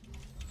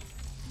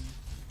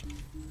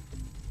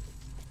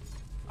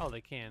 Oh,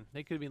 they can.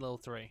 They could have been level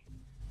 3. I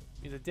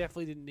mean, I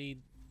definitely didn't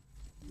need...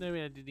 No, I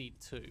mean, I did need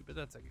 2, but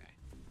that's okay.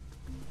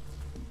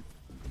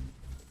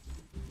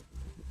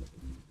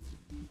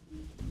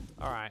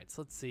 Alright,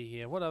 so let's see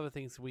here. What other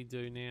things can we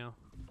do now?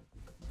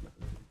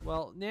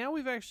 Well, now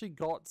we've actually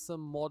got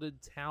some modded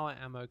tower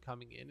ammo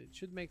coming in. It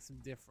should make some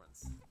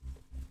difference.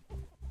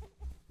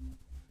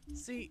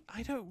 See,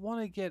 I don't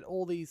want to get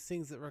all these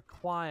things that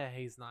require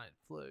Haze Knight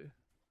Flu.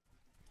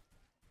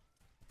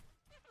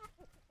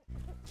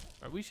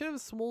 Right, we should have a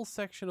small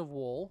section of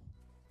wall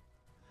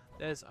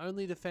that is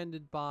only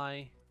defended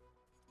by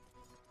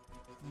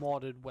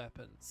modded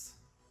weapons.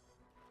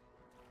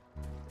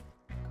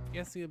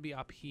 Guessing it'll be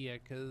up here,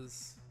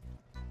 because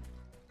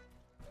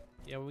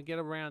yeah, when we get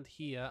around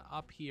here,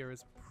 up here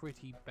is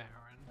pretty barren.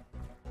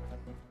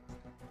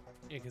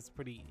 Yeah, 'cause it's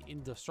pretty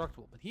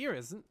indestructible, but here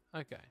isn't.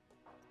 Okay.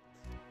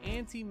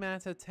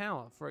 Antimatter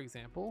tower, for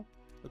example,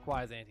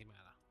 requires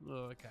antimatter.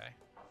 Oh, okay.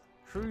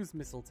 Cruise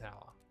missile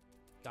tower,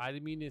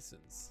 guided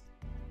munitions.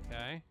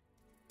 Okay.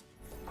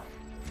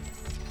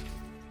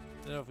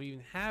 I don't know if we even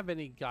have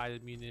any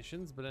guided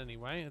munitions, but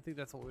anyway, I think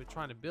that's what we're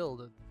trying to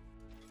build.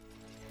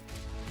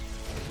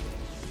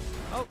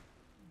 Oh!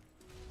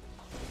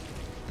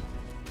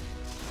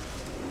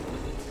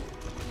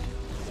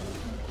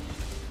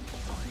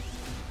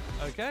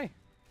 Okay.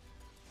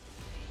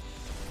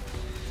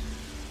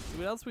 So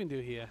what else we can do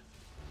here?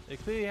 They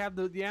clearly have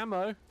the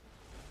ammo.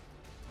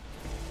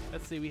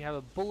 Let's see, we have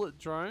a bullet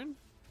drone.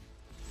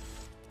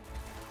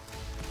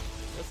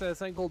 Let's say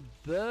something called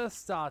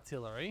burst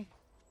artillery.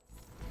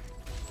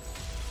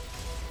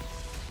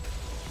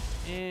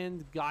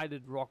 And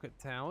guided rocket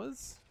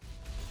towers.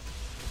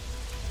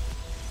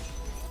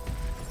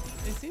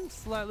 They seem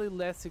slightly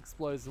less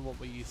explosive than what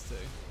we're used to.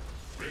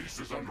 Base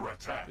is under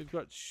attack. We've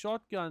got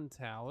shotgun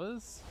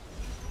towers.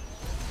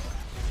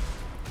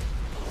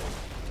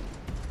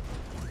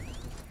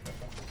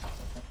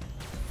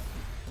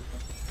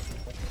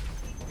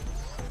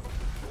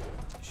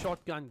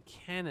 Shotgun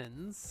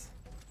cannons.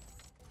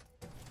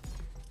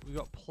 We've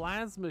got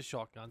plasma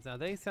shotguns. Now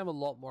they sound a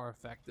lot more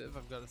effective,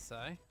 I've got to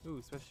say. Ooh,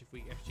 especially if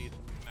we actually get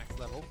to max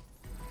level.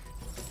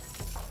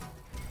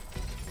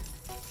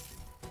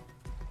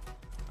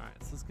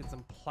 Alright, so let's get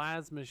some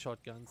plasma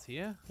shotguns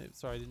here. Oops,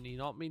 sorry, did you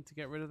not mean to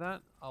get rid of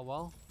that? Oh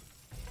well.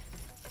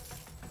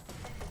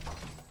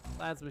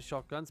 Plasma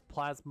shotguns,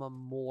 plasma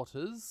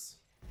mortars.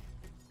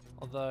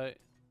 Although,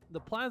 the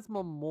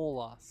plasma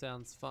mauler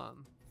sounds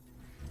fun.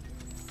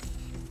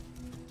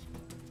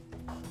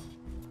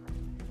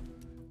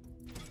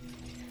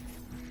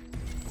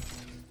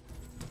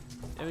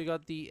 And we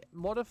got the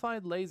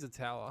modified laser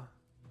tower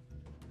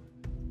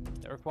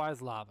that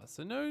requires lava.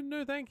 So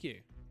no thank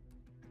you.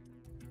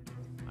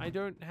 I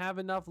don't have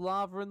enough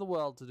lava in the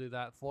world to do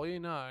that for you,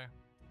 no.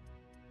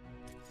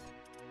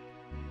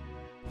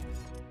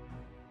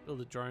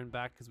 Build a drone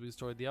back because we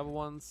destroyed the other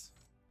ones.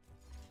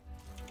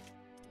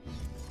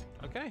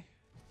 Okay.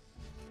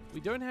 We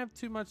don't have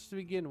too much to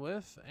begin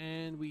with,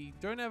 and we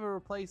don't have a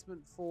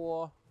replacement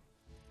for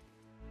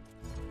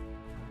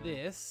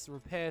this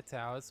repair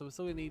tower, so we're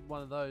still gonna need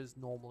one of those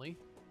normally.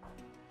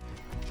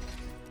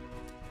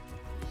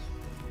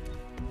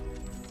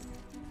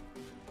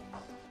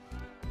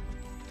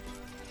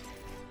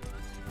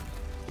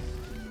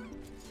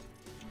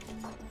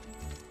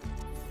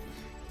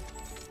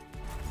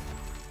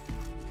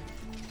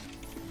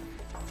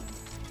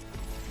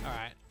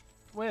 Alright,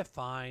 we're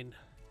fine.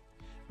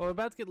 Well, we're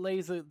about to get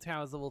laser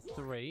towers level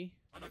 3.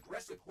 An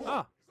aggressive horde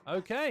Ah, is on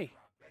okay.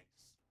 our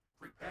base.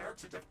 Prepare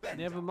to defend.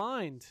 Never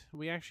mind.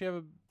 We actually have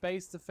a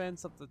base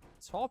defense up the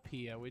top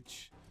here,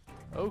 which...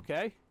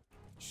 Okay.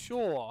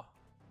 Sure.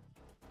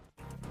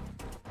 I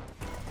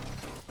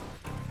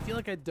feel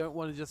like I don't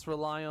want to just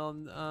rely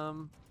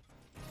on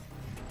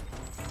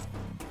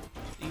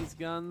these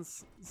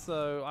guns,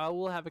 so I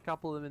will have a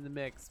couple of them in the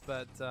mix,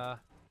 but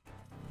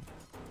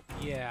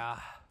yeah.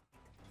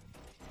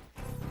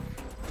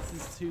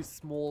 This is too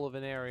small of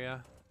an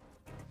area.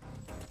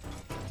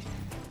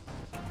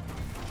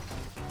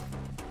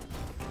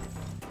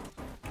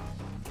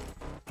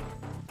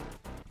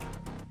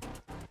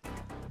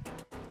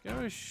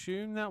 Gonna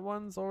assume that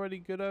one's already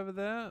good over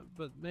there,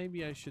 but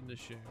maybe I shouldn't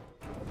assume.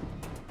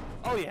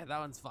 Oh yeah, that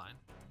one's fine.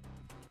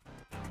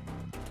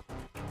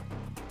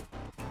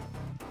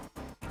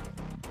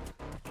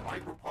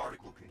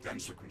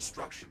 condenser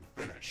construction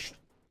finished.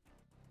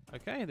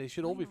 Okay, they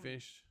should all be Wow.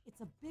 finished.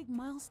 It's a big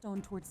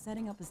milestone towards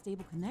setting up a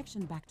stable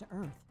connection back to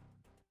Earth.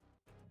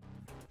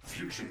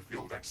 Fusion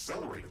field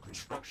accelerator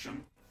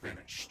construction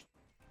finished.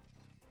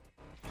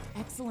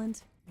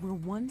 Excellent. We're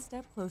one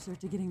step closer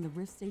to getting the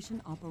Rift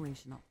Station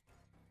operational.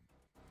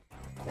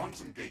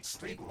 Quantum gate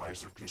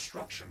stabilizer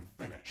construction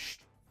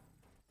finished.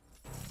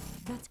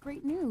 That's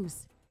great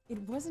news. It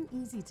wasn't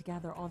easy to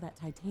gather all that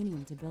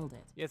titanium to build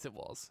it. Yes, it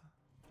was.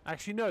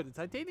 Actually, no, the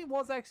titanium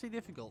was actually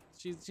difficult.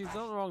 She's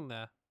not wrong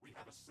there. We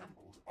have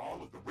assembled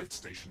all of the Rift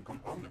Station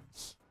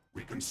components.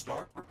 We can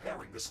start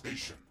preparing the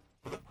station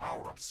for the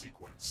power-up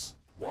sequence.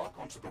 Walk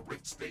onto the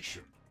Rift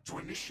Station to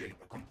initiate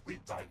a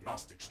complete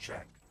diagnostics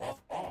check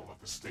of all of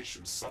the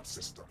station's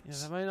subsystems. Yeah,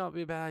 that might not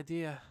be a bad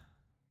idea.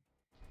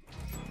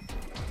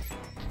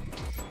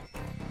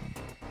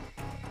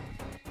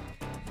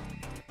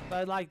 But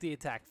I'd like the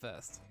attack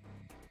first.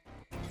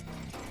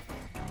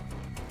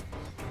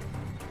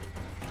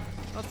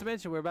 Not to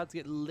mention, we're about to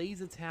get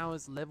laser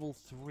towers level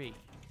 3.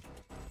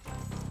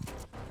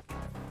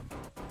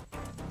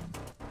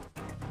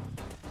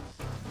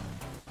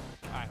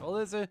 Alright, well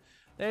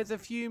there's a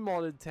few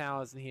modded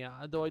towers in here,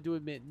 although I do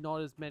admit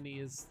not as many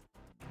as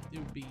it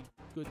would be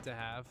good to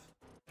have.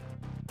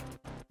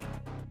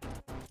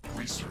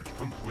 Research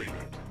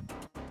completed.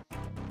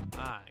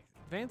 Ah,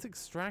 advanced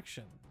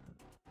extraction.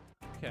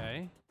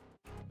 Okay.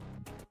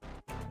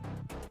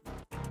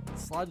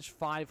 Sludge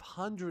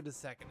 500 a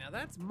second. Now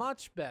that's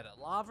much better.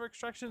 Lava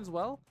extraction as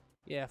well?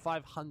 Yeah,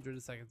 500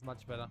 a second is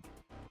much better.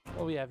 What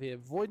do we have here?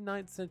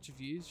 Voidnite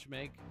centrifuge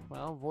make,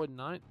 well,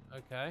 Voidnite.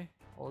 Okay.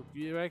 Or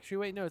you actually,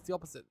 wait, no, it's the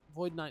opposite.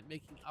 Voidnite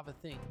making other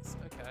things.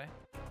 Okay.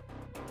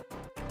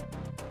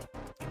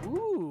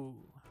 Ooh.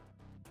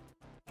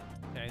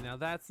 Okay, now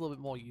that's a little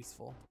bit more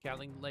useful.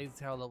 Gatling laser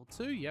tower level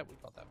 2. Yep, we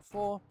got that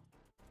before.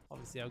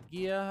 Obviously our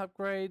gear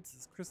upgrades.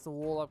 There's crystal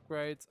wall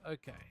upgrades.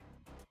 Okay.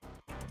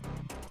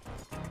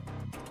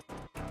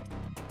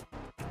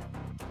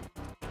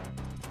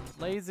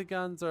 Laser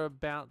guns are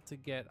about to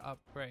get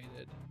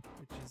upgraded,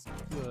 which is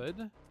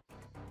good.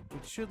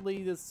 Which should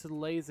lead us to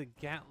laser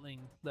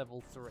Gatling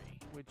level 3,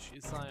 which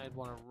is something I'd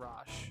want to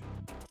rush.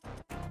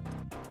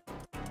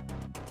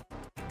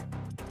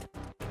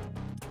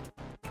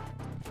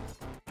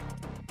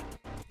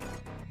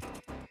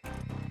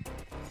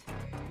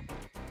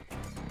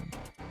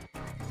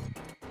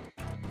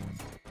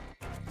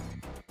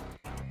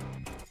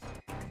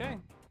 Okay.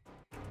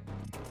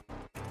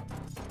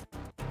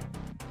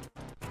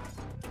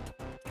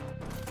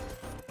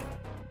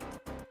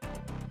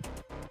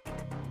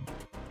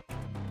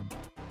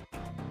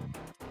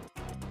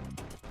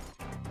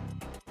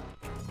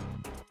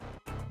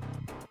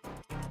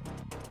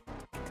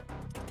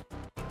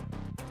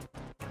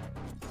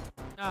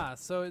 Ah,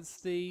 so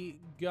it's the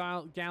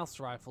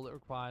Gauss rifle that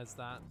requires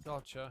that.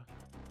 Gotcha.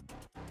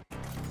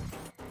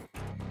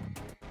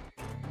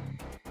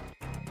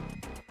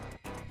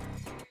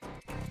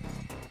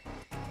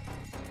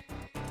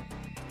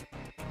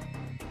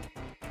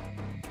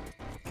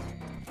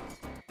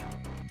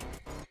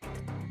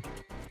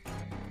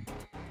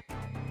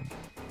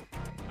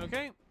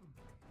 Okay.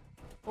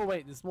 Oh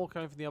wait, there's more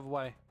coming from the other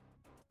way.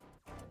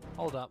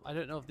 Hold up, I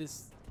don't know if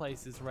this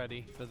place is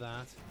ready for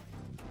that.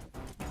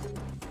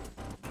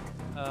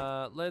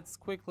 Let's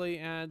quickly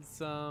add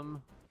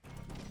some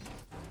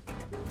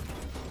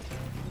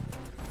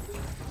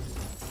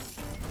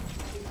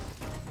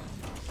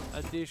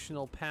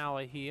additional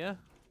power here.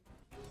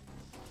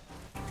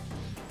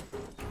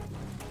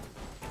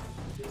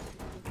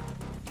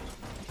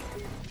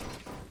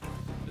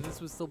 But this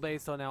was still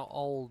based on our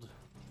old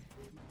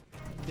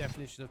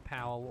definition of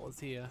power, what was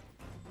here.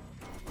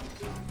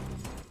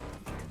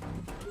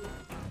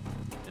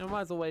 And I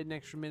might as well wait an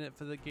extra minute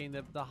for getting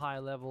the high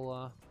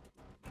level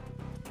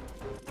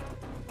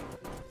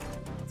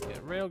let's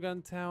get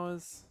railgun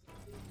towers.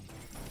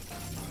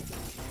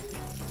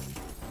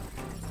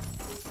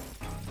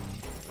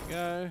 There we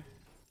go.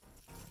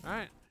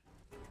 Alright.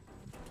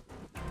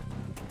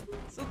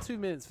 Still 2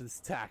 minutes for this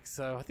attack,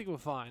 so I think we're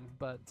fine,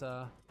 but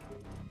oh,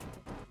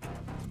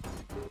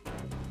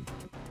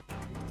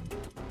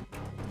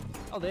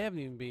 they haven't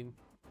even been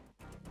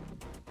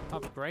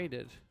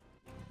upgraded.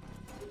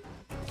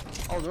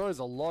 Oh, there is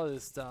a lot of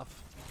this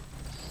stuff.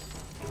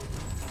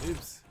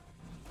 Oops.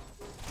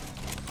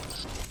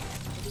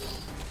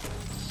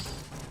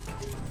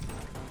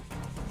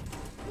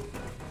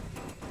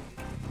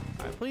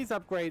 Alright, please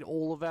upgrade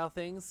all of our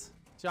things.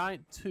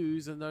 Giant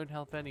 2s and don't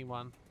help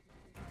anyone.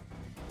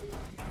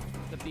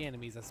 Except the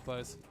enemies, I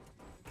suppose.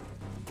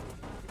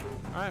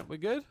 Alright, we're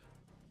good.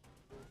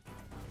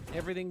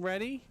 Everything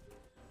ready.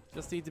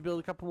 Just need to build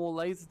a couple more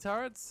laser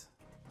turrets.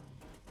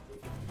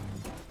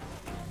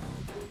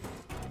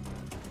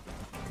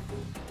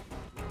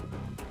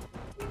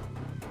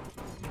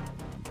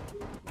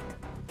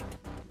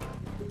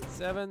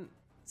 Seven,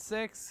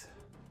 6,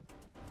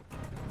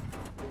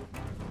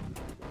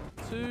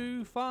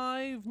 2,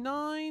 5,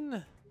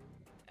 9,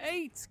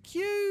 8.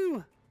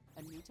 Q.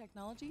 A new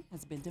technology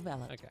has been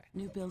developed. Okay.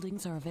 New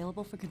buildings are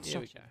available for Here we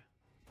construction. go.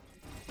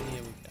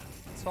 Here we go.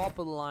 Top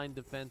of the line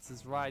defense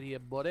is right here,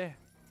 buddy.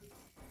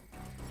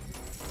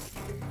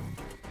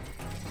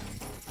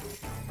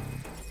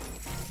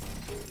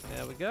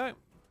 There we go.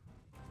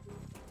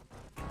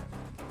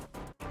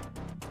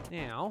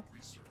 Now,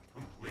 Research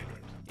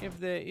completed. if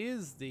there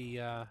is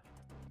the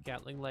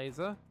Gatling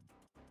laser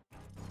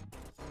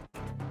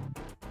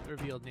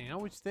revealed now,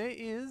 which there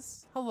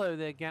is. Hello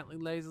there, Gatling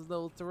lasers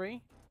level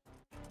 3.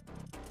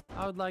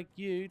 I would like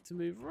you to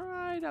move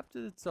right up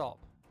to the top.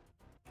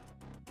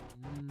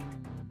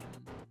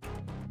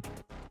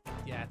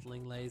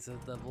 Gatling laser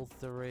level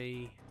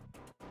 3.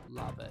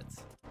 Love it.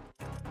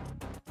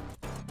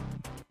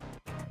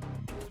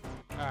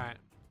 Alright.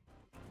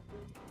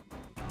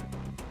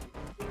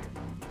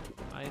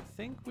 I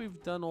think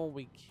we've done all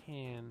we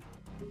can.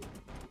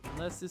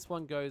 Unless this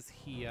one goes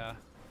here.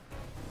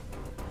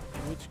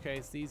 In which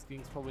case, these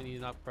things probably need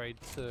an upgrade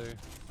too.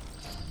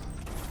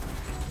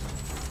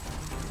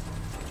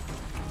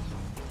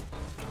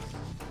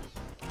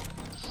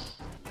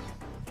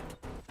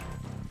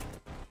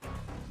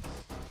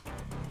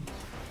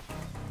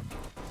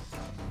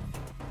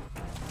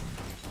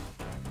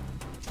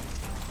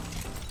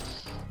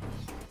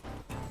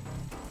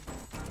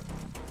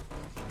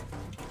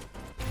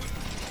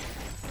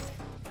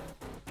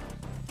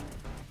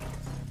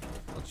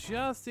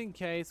 Just in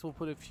case, we'll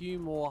put a few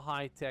more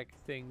high-tech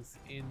things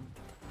in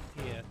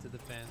here to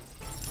defend.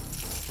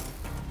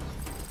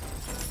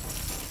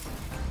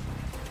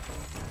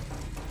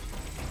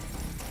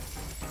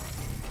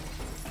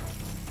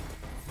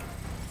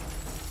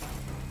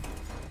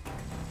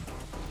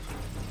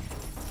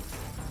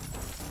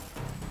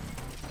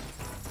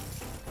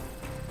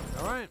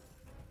 Alright.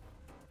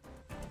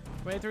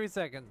 23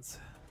 seconds.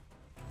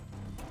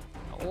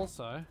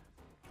 Also,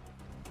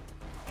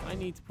 I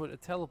need to put a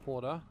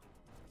teleporter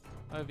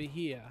over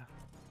here.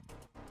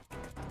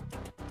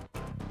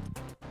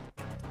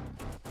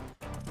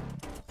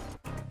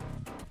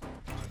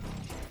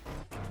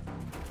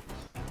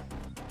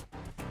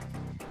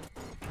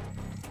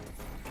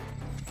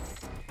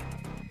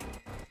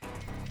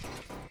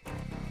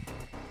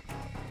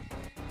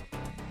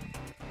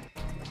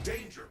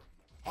 Danger!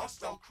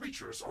 Hostile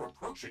creatures are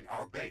approaching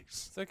our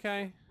base. It's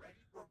okay. Ready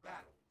for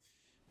battle.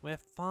 We're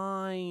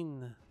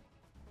fine.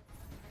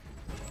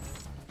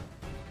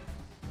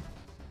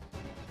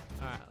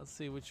 Alright, let's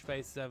see which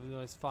faces have the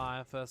most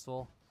fire first of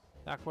all.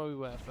 Back where we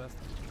were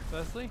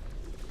firstly.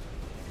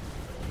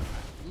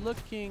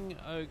 Looking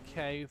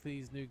okay for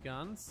these new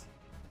guns.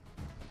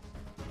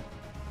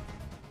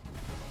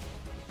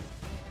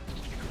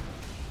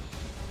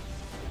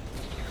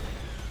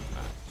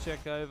 Alright,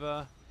 check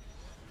over.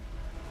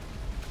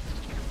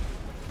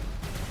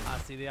 Ah,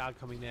 see, they are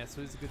coming there,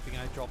 so it's a good thing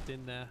I dropped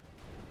in there.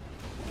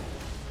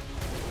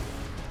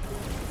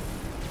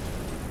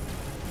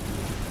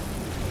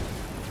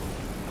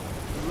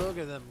 Look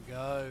at them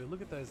go.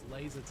 Look at those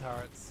laser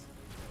turrets.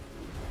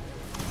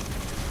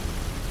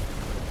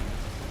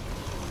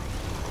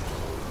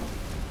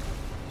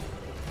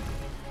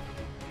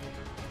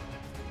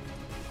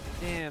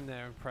 Damn,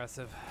 they're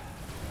impressive.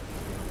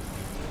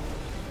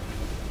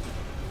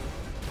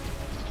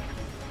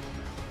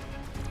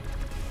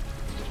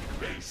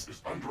 Base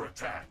is under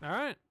attack.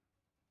 Alright.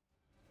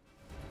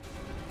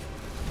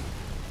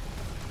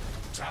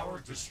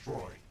 Tower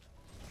destroyed.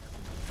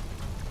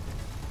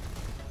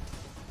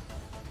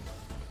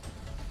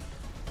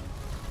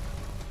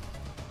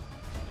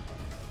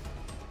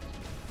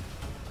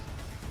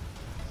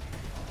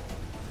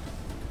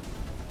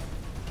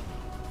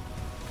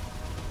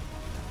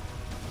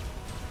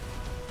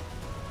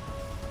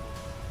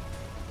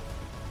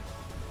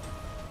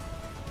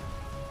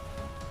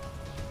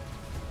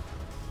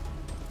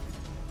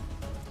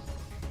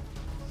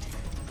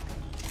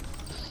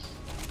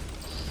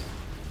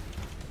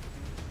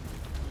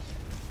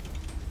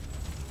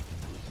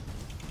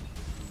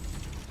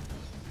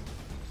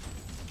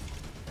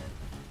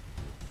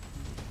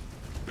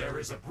 There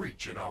is a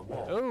breach in our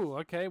wall. Oh,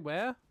 okay,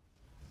 where?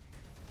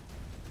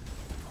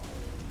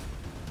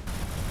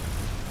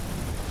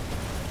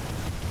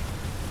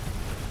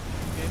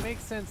 Okay, it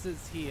makes sense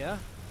it's here.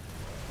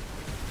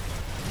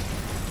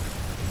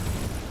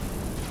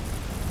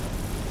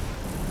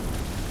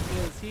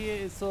 Because here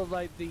is sort of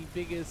like the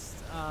biggest,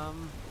 yeah,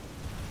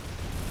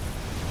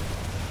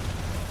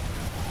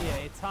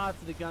 it's hard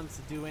for the guns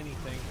to do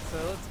anything. So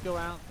let's go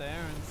out there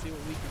and see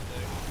what we can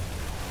do.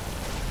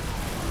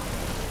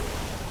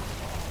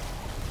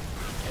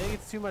 I think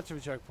it's too much of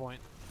a choke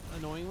point,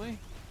 annoyingly.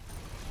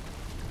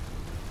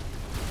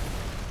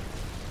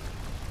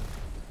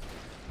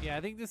 Yeah,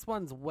 I think this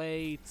one's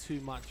way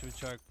too much of a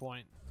choke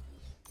point.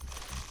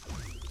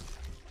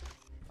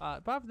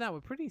 Apart from that,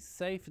 we're pretty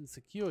safe and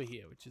secure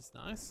here, which is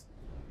nice.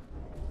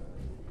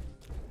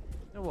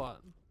 You know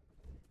what?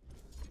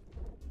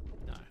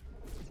 No.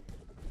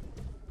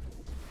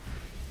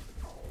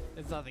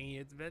 There's nothing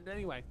here to defend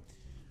anyway.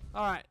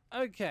 Alright,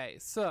 okay,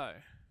 so...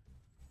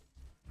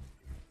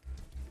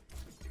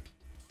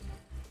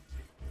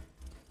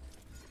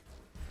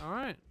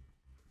 Alright.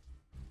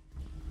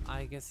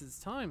 I guess it's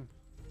time.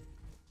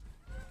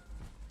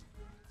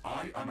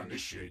 I am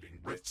initiating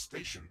Rift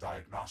Station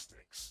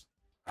diagnostics.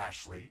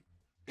 Ashley,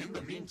 in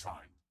the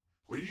meantime,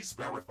 please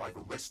verify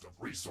the list of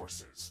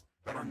resources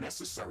that are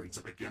necessary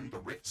to begin the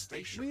Rift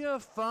Station. We are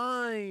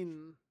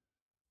fine.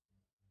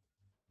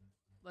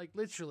 Like,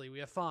 literally,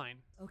 we are fine.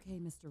 Okay,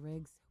 Mr.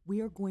 Riggs.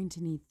 We are going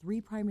to need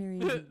 3 primary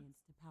ingredients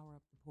to power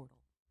up the portal.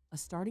 A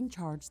starting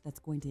charge that's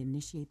going to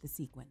initiate the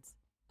sequence,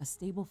 a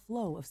stable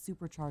flow of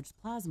supercharged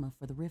plasma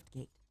for the rift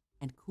gate,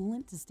 and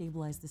coolant to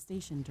stabilize the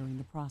station during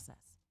the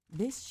process.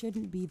 This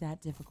shouldn't be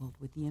that difficult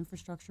with the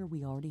infrastructure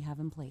we already have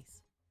in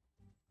place.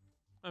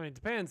 I mean, it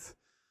depends.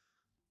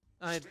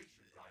 Station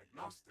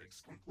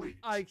diagnostics complete.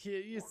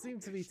 You seem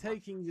to be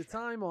taking your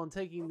time on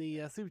taking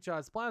the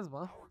supercharged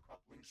plasma. Power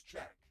couplings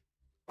check.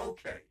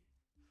 Okay.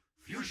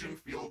 Fusion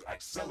field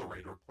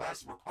accelerator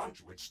plasma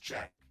conduits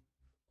check.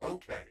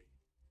 Okay.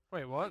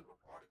 Wait, what?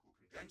 Particle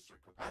condenser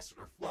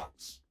capacitor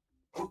flux.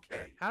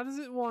 Okay. How does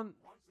it want...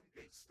 Quantum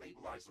gate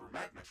stabilizer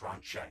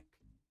magnetron check.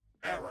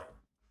 Error.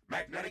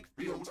 Magnetic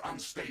field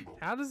unstable.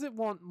 How does it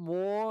want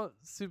more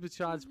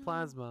supercharged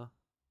plasma?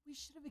 We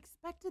should have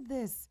expected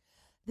this.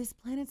 This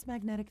planet's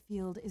magnetic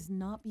field is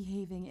not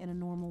behaving in a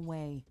normal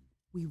way.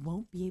 We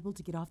won't be able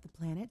to get off the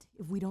planet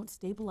if we don't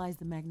stabilize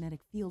the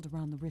magnetic field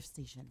around the rift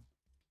station.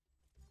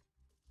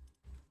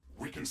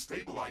 We can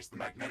stabilize the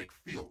magnetic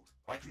field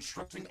by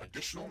constructing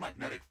additional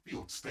magnetic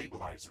field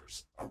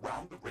stabilizers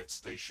around the Rift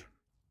Station.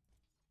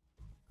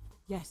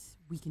 Yes,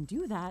 we can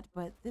do that,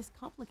 but this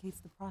complicates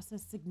the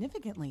process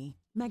significantly.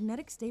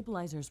 Magnetic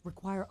stabilizers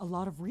require a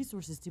lot of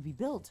resources to be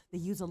built. They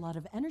use a lot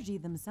of energy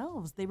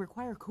themselves. They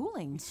require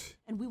cooling.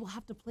 And we will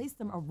have to place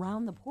them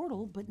around the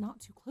portal, but not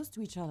too close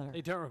to each other.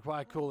 They don't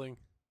require cooling.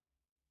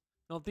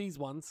 Not these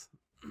ones.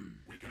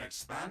 We can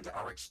expand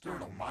our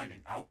external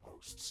mining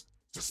outposts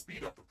to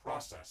speed up the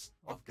process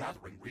of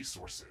gathering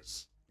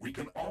resources. We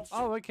can also...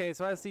 Oh, okay,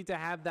 so I just need to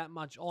have that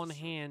much on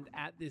hand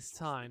at this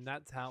time.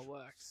 That's how it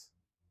works.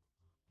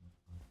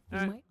 We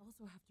might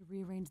also have to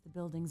rearrange the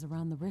buildings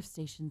around the rift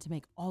station to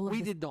make all of We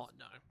this... did not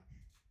know.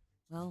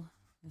 Well,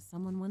 as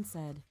someone once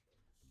said,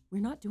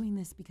 we're not doing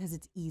this because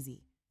it's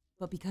easy,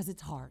 but because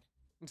it's hard.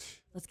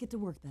 Let's get to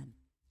work then.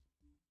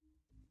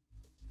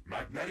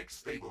 Magnetic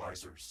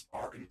stabilizers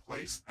are in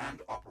place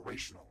and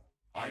operational.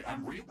 I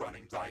am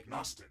rerunning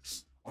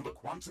diagnostics on the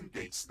quantum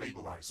gate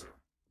stabilizer.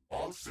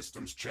 All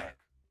systems check.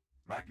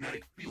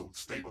 Magnetic field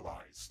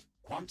stabilized.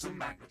 Quantum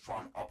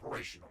magnetron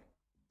operational.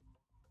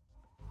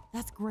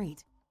 That's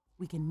great.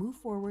 We can move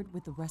forward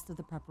with the rest of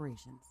the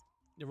preparations.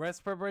 The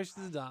rest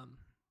preparations are done.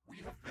 We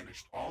have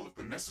finished all of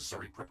the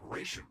necessary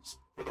preparations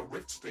for the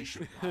Rift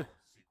Station power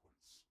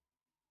sequence.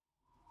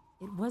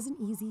 It wasn't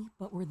easy,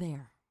 but we're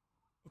there.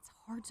 It's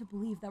hard to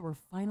believe that we're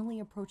finally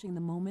approaching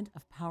the moment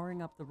of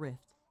powering up the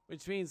rift.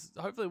 Which means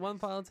hopefully one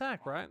final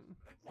attack, right?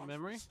 From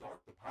memory? Once we start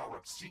the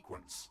power-up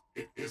sequence,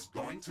 it is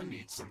going to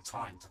need some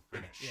time to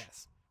finish.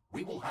 Yes.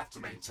 We will have to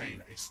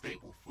maintain a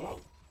stable flow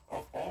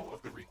of all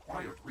of the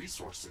required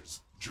resources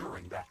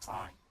during that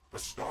time. The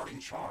starting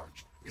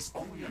charge is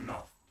only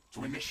enough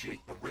to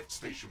initiate the Rift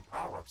Station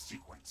power-up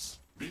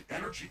sequence. The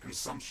energy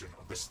consumption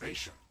of the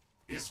station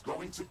is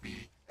going to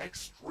be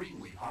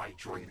extremely high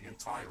during the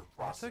entire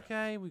process. It's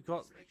okay, we got...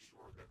 Let's make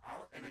sure that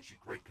our energy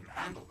grid can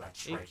handle that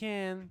strain. It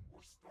can.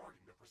 We're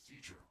starting the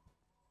procedure.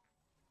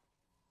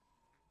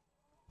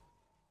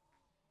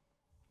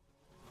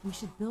 We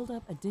should build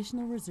up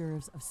additional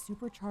reserves of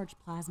supercharged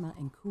plasma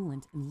and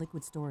coolant in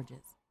liquid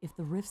storages. If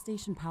the rift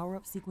station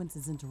power-up sequence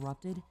is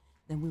interrupted,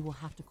 then we will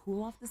have to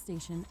cool off the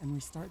station and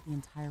restart the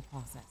entire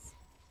process.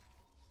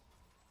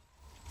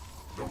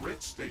 The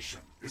Rift Station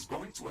is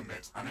going to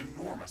emit an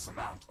enormous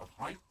amount of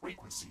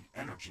high-frequency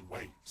energy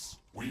waves.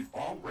 We've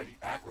already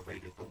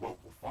aggravated the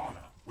local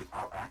fauna with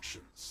our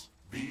actions.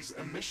 These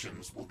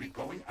emissions will be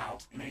going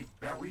out in a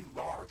very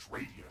large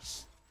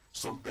radius,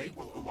 so they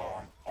will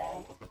alarm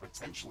all of the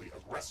potentially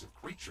aggressive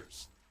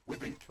creatures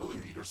within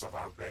kilometers of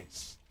our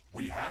base.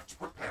 We have to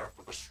prepare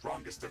for the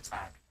strongest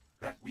attack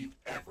that we've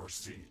ever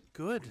seen.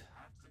 Good. We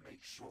have to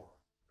make sure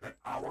that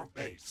our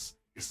base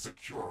is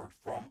secured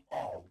from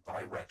all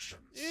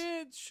directions.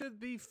 It should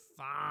be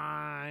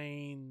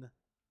fine.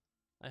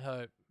 I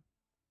hope.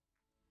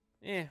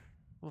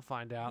 We'll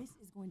find out. This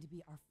is going to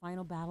be our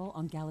final battle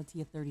on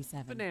Galatea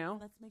 37. For now.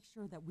 Let's make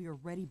sure that we are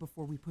ready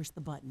before we push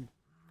the button.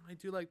 I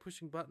do like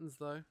pushing buttons,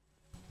 though.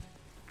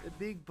 They're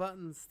big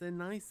buttons. They're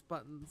nice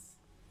buttons.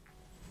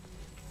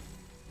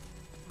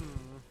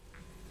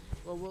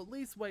 Well, we'll at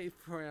least wait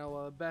for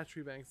our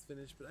battery banks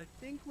finish, but I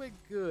think we're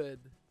good.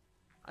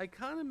 I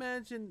can't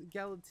imagine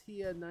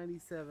Galatea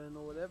 97,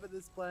 or whatever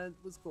this planet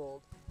was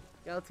called,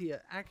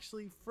 Galatea,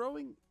 actually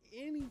throwing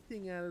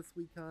anything at us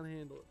we can't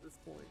handle at this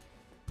point.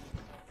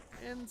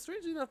 And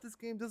strangely enough, this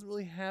game doesn't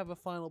really have a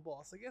final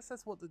boss. I guess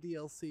that's what the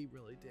DLC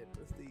really did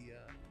with the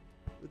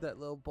with that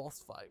little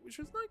boss fight, which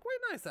was quite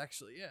nice,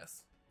 actually.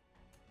 Yes.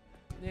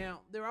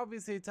 Now, there are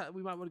obviously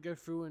we might want to go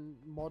through and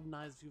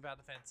modernize a few of our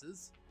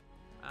defenses.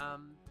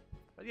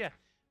 But yeah,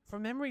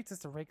 from memory, it's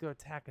just a regular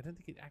attack. I don't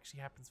think it actually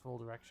happens for all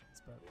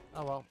directions, but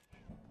oh well.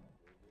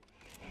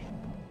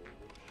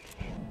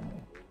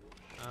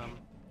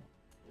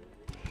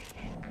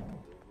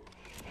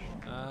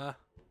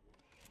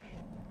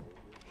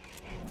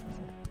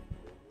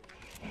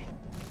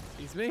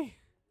 Excuse me?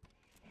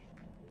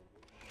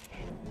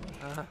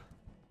 How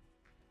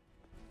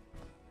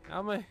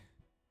am I?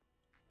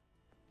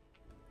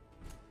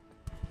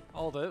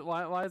 Hold it.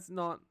 Why is it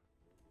not?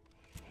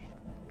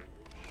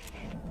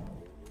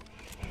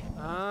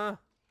 I'm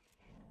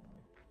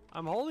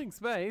holding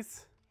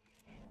space.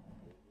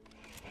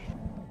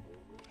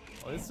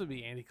 Well, this would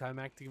be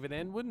anticlimactic of an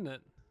end, wouldn't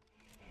it?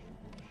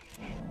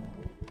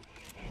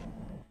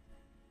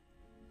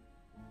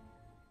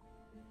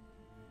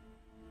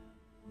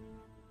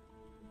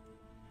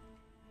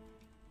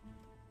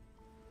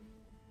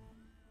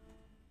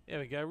 There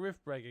we go,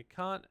 Riftbreaker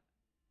can't.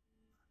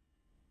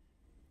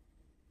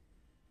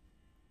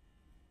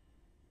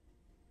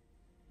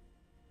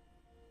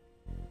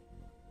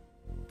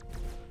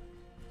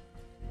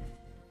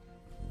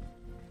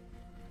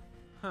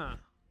 Huh.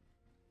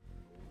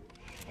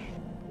 Okay,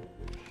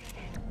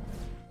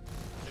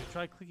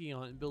 try clicking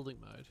on it in building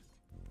mode.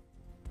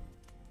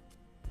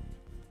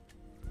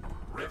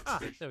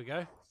 There we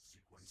go.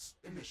 Sequence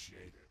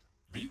initiated.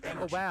 The Oh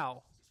energy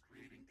wow. is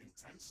creating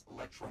intense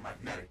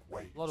electromagnetic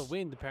waves. A lot of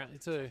wind apparently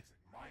too.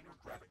 Minor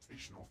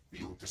gravitational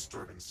field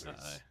disturbances.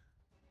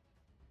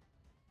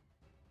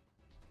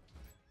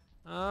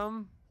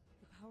 Uh-oh.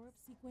 The power-up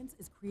sequence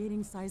is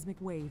creating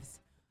seismic waves.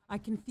 I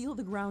can feel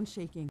the ground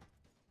shaking.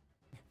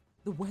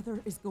 The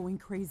weather is going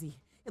crazy.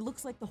 It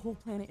looks like the whole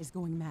planet is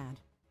going mad.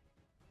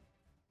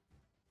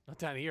 Not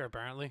down here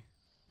apparently.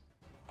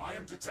 I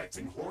am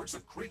detecting hordes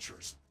of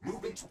creatures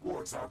moving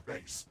towards our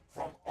base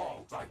from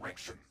all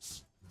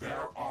directions.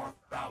 There are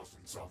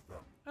thousands of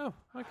them. Oh,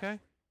 okay.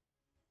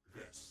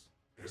 This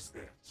is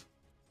it.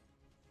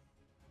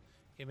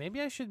 Okay,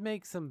 maybe I should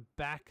make some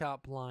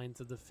backup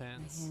lines of My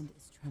defense. hand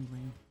is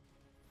trembling.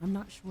 I'm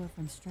not sure if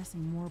I'm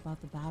stressing more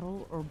about the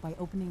battle or by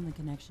opening the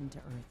connection to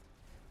Earth.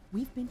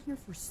 We've been here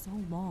for so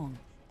long,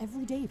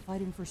 every day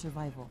fighting for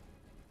survival.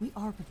 We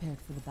are prepared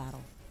for the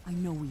battle. I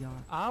know we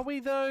are. Are we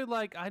though?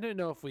 Like, I don't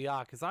know if we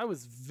are, because I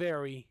was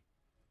very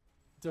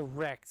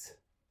direct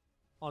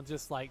on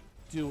just like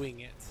doing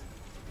it.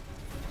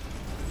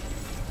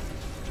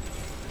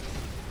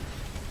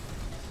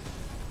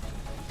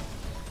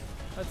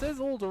 It says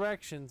all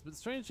directions, but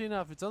strangely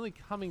enough, it's only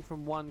coming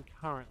from one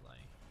currently.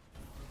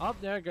 Oh,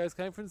 there it goes,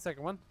 coming from the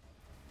second one.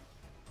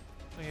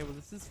 Okay, well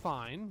this is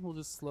fine. We'll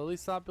just slowly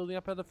start building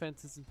up our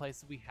defenses in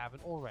places we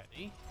haven't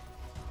already.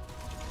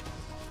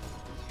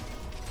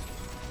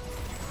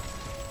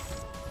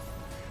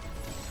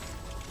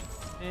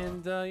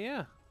 And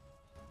yeah,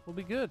 we'll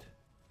be good.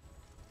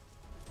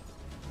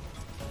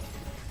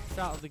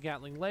 Start with the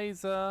Gatling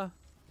laser,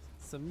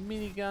 some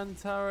minigun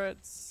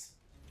turrets,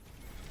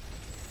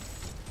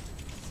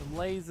 some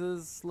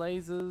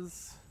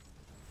lasers.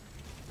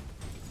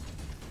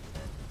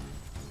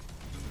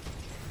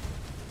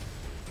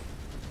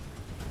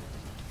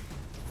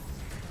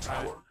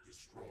 Tower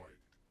destroyed.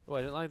 Oh,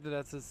 I don't like that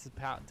that says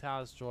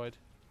tower destroyed.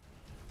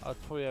 Oh, it's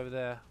probably over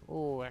there.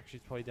 Oh, actually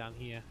it's probably down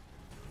here.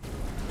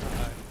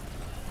 Uh-oh.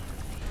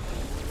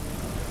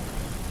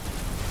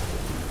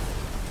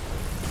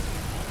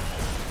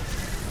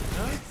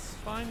 No, it's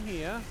fine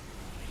here.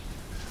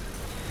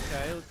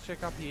 Okay, let's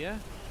check up here.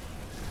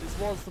 This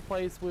was the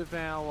place with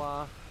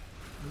our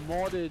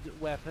modded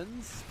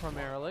weapons,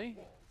 primarily.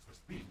 Walls has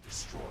been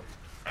destroyed.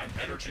 An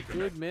energy I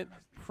do admit,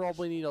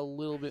 probably need a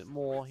little bit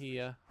more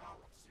here.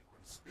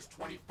 sequence is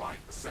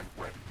 25%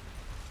 ready.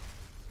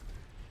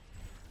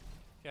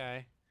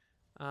 Okay.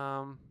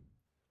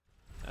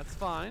 That's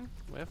fine.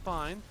 We're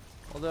fine.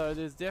 Although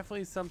there's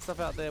definitely some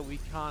stuff out there we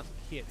can't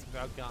hit with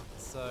our guns,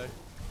 so...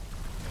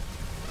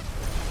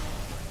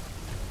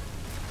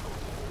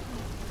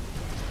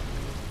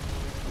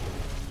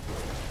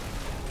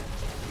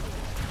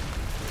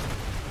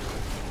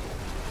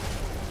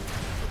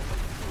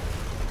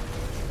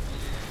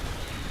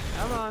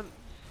 Come on.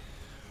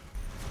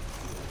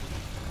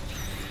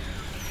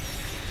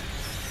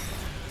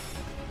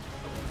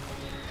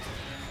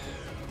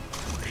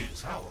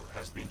 A tower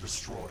has been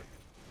destroyed.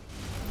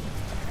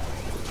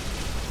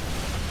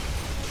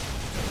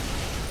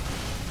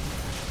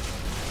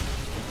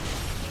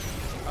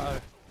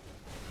 Uh-oh.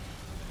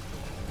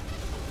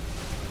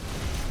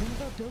 One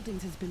of our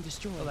buildings has been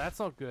destroyed. Well, that's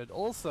not good.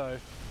 Also,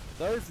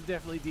 those are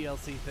definitely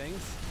DLC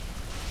things.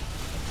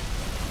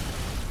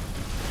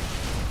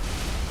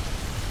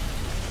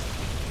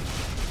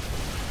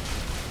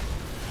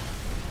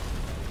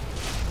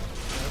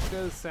 Let's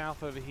go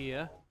south over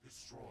here,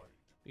 Destroyed.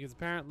 because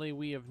apparently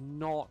we have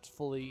not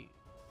fully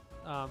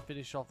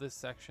finished off this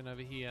section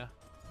over here.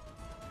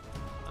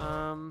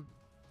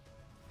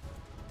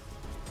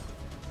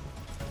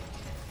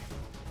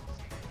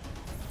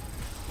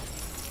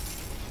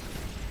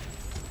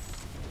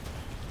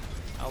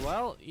 Oh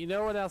well, you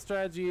know what our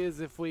strategy is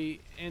if we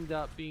end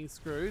up being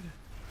screwed.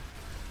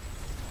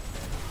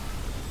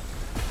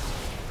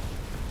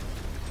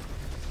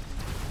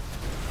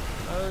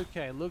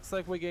 Okay, looks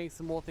like we're getting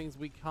some more things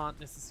we can't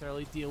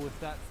necessarily deal with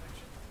that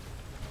section.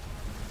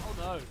 Oh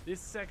no, this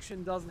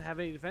section doesn't have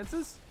any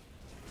defenses?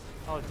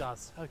 Oh, it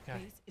does. Okay.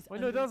 Base is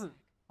Wait, no, it under doesn't.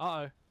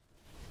 Uh-oh.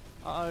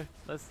 Uh-oh.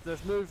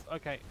 Let's move.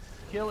 Okay.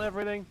 Kill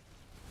everything.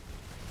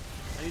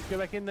 I need to go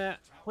back in there.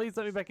 Please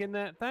let me back in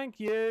there. Thank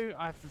you.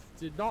 I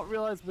did not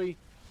realize we...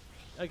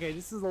 Okay,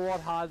 this is a lot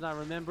harder than I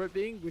remember it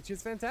being, which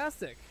is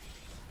fantastic.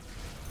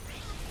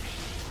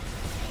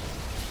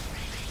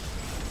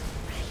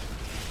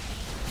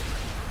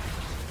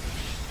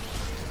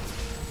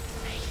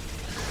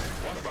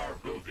 One of our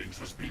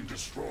buildings was being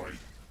destroyed.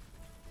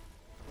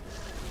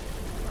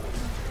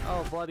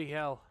 Oh, bloody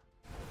hell.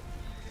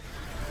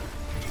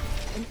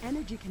 An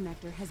energy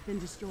connector has been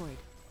destroyed.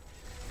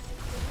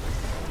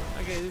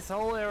 Okay, this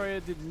whole area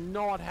did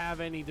not have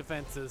any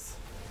defenses.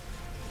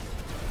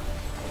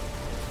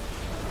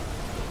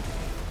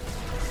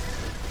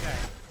 Okay.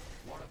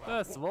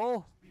 First of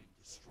all.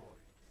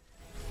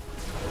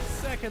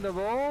 Second of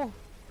all.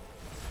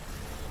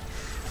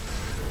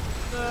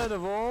 Third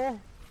of all.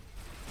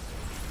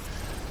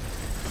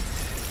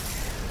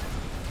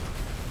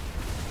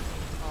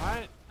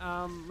 Alright,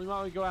 we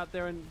might go out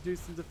there and do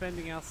some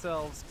defending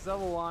ourselves, because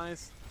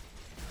otherwise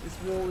this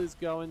wall is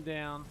going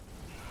down.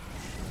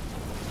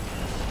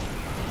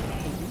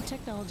 A new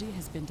technology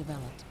has been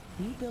developed.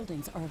 New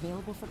buildings are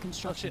available for Oh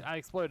construction. shit, I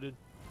exploded.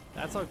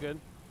 That's not good.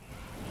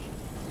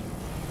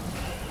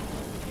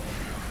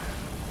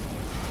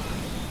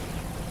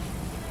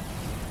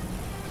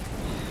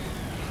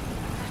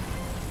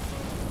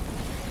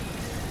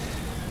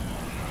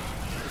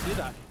 Did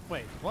I?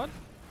 Wait, what?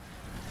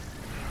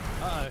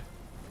 Uh-oh.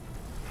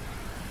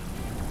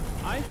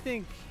 I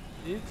think...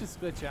 Did it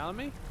just glitch out on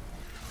me?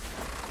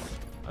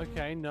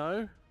 Okay,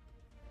 no.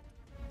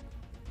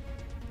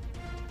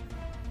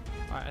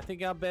 Alright, I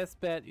think our best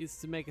bet is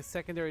to make a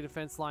secondary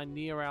defense line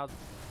near our...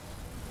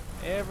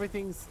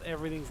 Everything's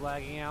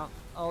lagging out.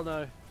 Oh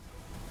no.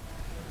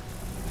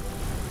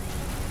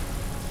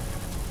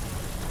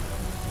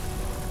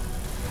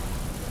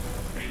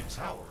 A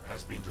tower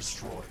has been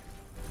destroyed.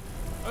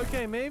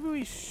 Okay, maybe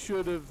we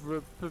should have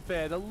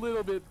prepared a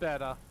little bit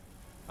better.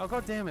 Oh,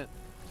 god damn it.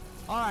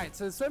 Alright,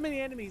 so many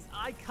enemies,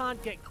 I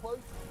can't get close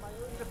to my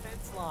own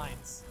defense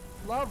lines.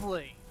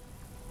 Lovely.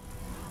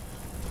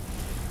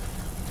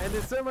 And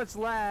there's so much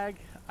lag,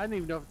 I don't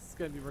even know if it's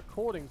going to be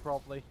recording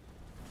properly.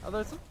 Although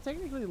it's not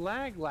technically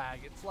lag.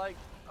 It's like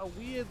a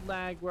weird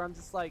lag where I'm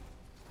just like,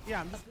 yeah,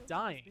 I'm just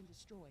dying.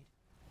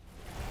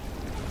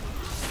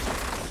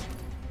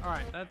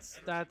 Alright,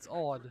 that's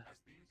odd.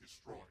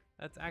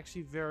 That's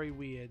actually very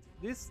weird.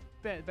 This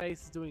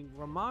base is doing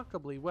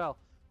remarkably well.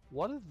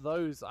 What are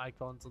those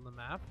icons on the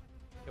map?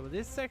 Okay, well,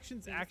 this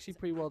section's actually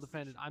pretty well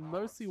defended. I'm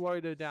mostly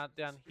worried about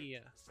down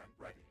here.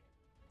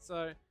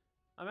 So,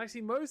 I'm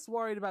actually most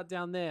worried about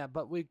down there,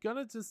 but we're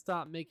gonna just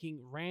start making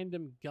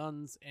random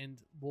guns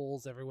and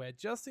walls everywhere,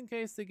 just in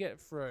case they get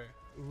through.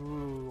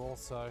 Ooh,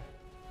 also.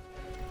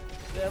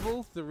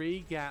 Level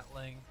 3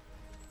 Gatling.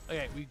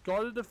 Okay, we've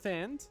got to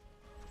defend.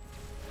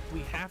 We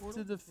have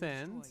to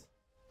defend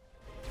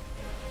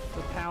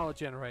the power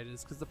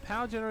generators, because the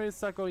power generators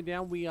start going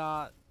down, we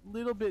are a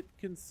little bit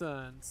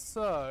concerned.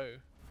 So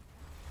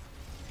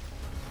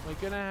we're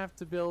gonna have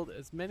to build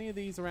as many of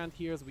these around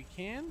here as we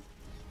can.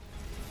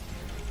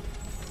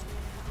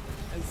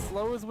 As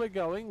slow as we're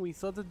going, we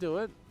still have to do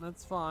it.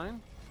 That's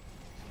fine.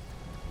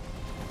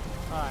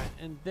 Alright,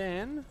 and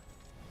then...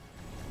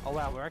 Oh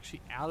wow, we're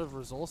actually out of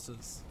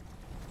resources.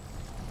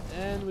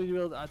 And we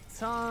build a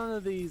ton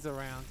of these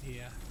around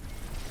here.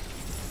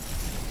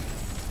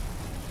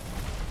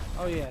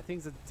 Oh yeah,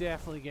 things are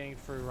definitely getting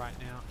through right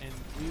now, and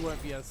we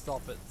won't be able to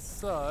stop it.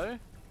 So...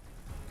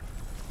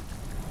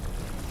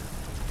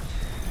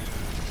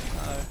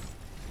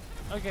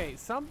 Okay,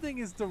 something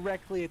is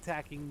directly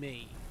attacking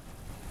me.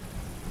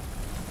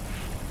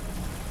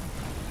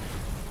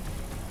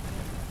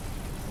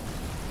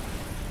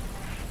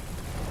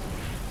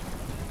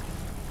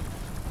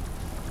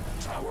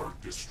 Tower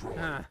destroyed.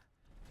 Huh.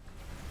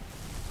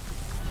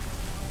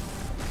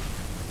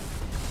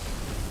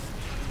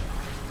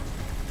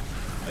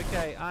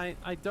 Okay,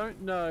 I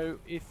don't know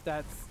if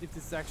this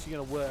is actually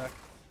gonna work.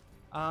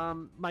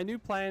 My new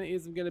plan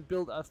is I'm gonna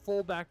build a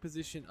fallback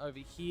position over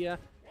here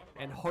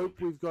and hope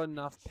we've got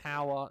enough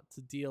power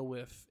to deal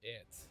with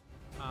it.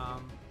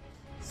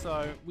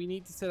 So we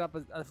need to set up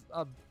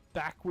a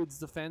backwards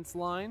defense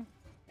line,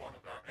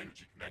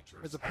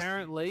 because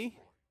apparently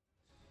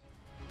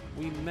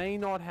we may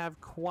not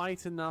have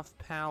quite enough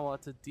power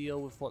to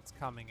deal with what's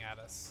coming at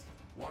us.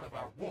 One of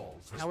our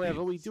walls has However,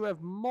 been we do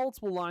have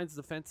multiple lines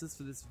of defenses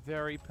for this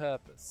very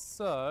purpose.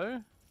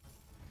 So,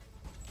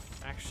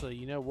 actually,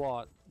 you know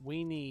what?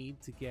 We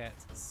need to get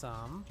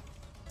some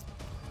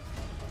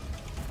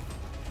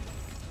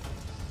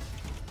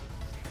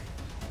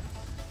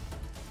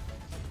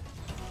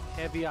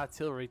heavy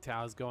artillery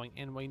towers going,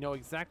 and we know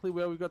exactly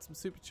where we've got some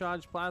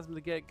supercharged plasma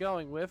to get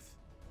going with.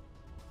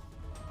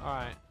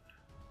 Alright.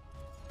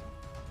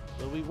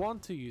 Will we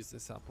want to use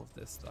this up with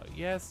this though?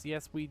 Yes,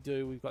 yes we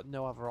do. We've got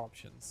no other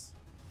options.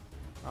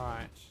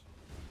 Alright.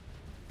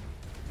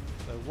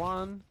 So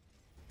 1,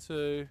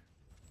 2,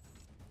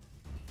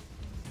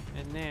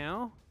 and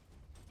now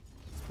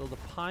let's build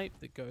a pipe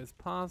that goes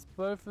past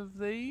both of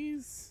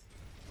these.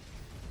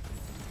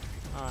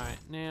 Alright,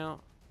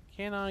 now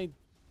can I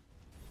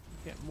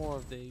get more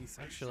of these,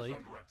 actually.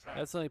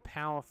 That's only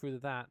power through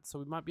that, so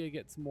we might be able to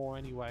get some more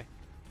anyway.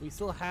 We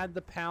still had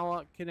the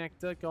power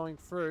connector going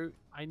through.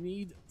 I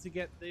need to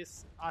get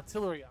this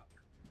artillery up.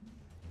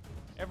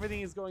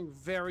 Everything is going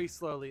very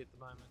slowly at the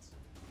moment.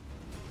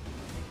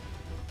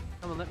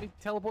 Come on, let me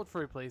teleport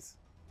through, please.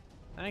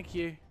 Thank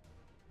you.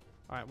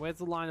 Alright, where's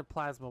the line of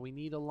plasma? We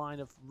need a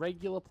line of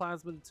regular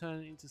plasma to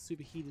turn into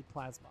superheated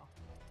plasma.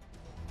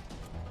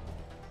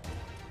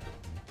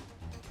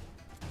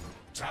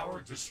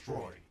 Tower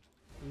destroyed.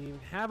 We even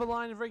have a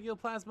line of regular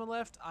plasma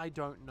left? I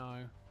don't know.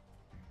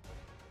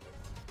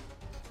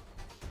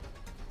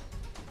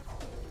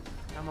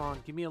 Come on,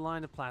 give me a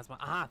line of plasma.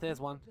 Aha,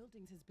 there's one.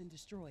 Buildings has been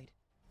destroyed.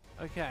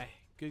 Okay,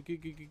 good,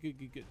 good, good, good, good,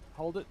 good, good.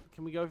 Hold it.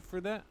 Can we go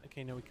through that?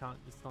 Okay, no, we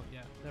can't. Just not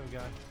yet. There we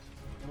go.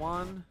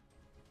 1,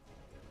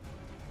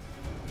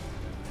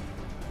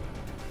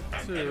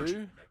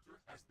 2.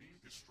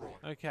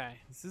 Okay,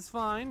 this is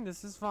fine.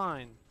 This is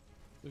fine.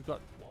 We've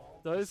got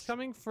those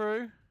coming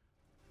through.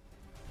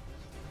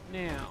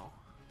 Now,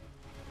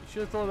 we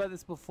should have thought about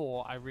this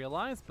before, I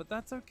realized, but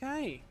that's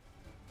okay.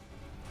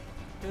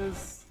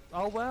 Because,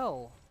 oh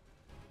well.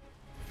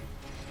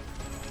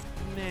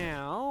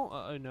 Now,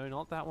 oh no,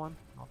 not that one.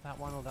 Not that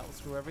one, or that will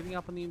screw everything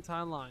up on the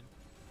entire line.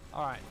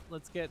 Alright,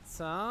 let's get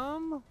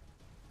some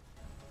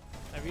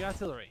heavy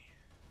artillery.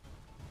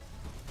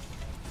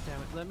 Damn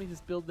it, let me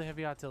just build the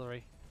heavy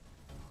artillery.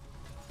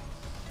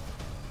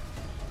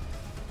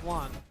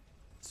 1,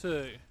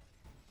 2,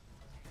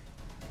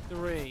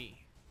 3,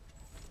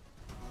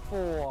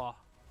 4,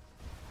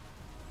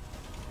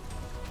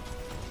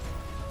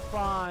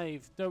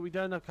 5. No, we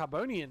don't have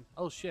Carbonian.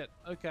 Oh shit,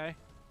 okay.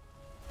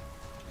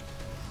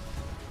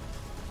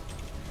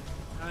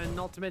 And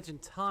not to mention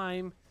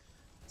time.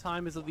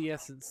 Time is of the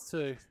essence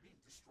too.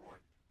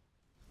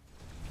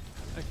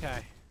 Okay.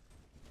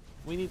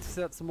 We need to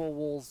set up some more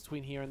walls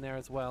between here and there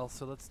as well,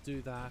 so let's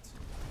do that.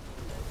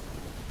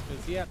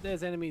 Because, yep,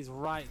 there's enemies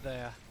right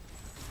there.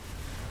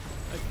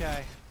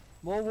 Okay.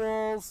 More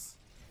walls.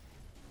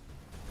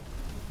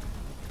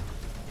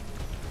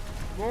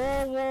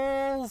 More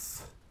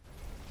walls.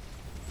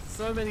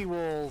 So many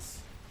walls.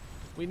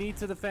 We need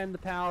to defend the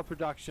power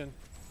production.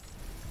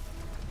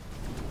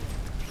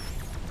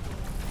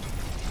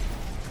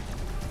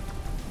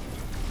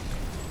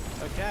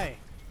 Okay.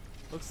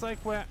 Looks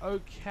like we're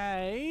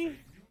okay.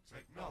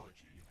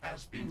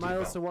 Might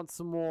also want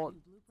some more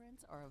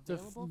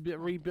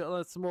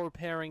rebuild, some more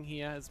repairing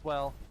here as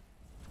well,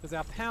 because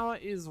our power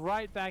is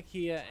right back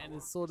here and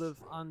is sort of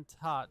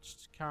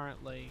untouched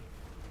currently.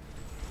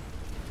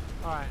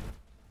 All right,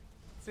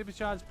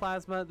 supercharged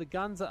plasma. The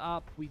guns are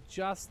up. We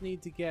just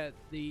need to get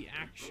the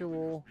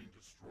actual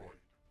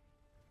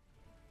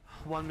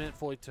 1 minute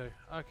 42.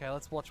 Okay,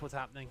 let's watch what's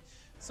happening.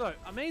 So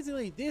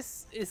amazingly,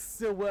 this is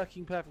still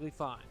working perfectly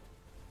fine.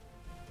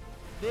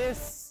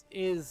 This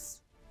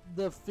is...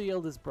 the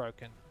field is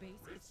broken.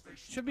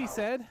 Should be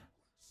said,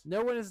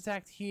 no one has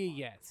attacked here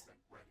yet,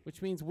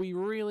 which means we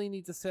really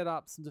need to set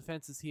up some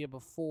defenses here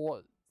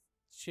before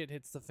shit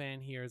hits the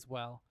fan here as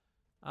well.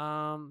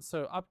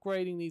 So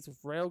upgrading these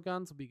with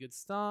railguns will be a good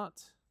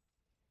start.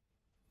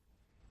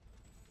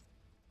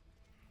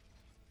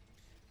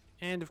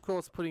 And of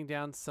course putting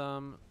down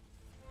some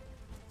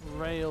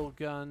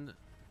railgun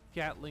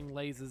Gatling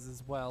lasers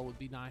as well would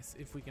be nice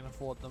if we can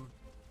afford them.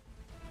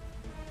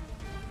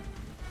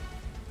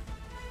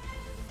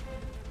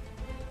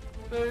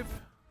 Boop.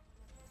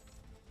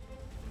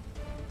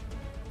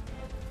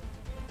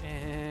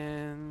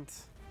 And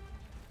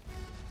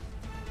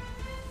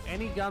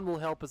any gun will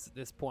help us at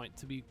this point,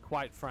 to be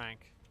quite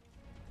frank.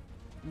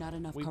 Not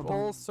enough We've carbon.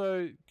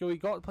 also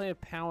got plenty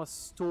of power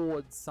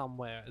stored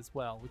somewhere as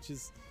well, which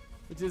is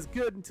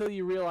good until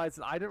you realize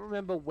that I don't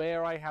remember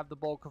where I have the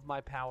bulk of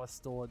my power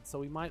stored. So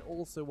we might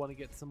also want to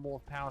get some more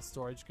power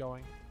storage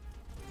going.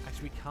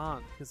 Actually, we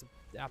can't because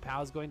our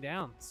power's going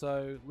down.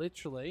 So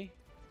literally.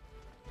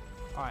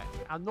 Alright,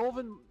 our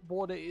northern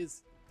border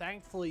is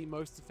thankfully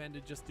most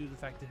defended just due to the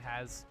fact it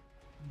has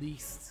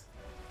least,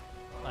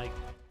 like,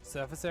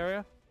 surface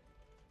area.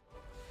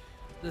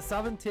 The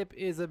southern tip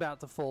is about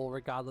to fall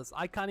regardless.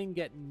 I can't even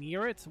get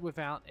near it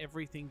without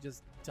everything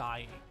just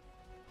dying.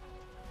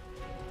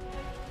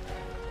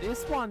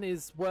 This one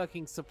is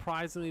working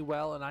surprisingly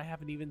well and I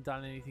haven't even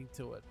done anything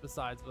to it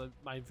besides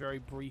my very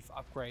brief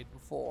upgrade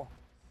before.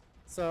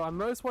 So I'm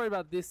most worried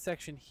about this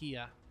section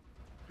here.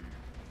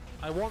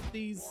 I want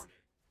these...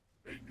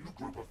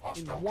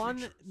 in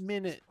 1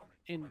 minute,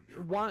 in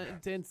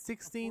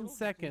 16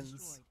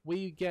 seconds,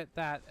 we get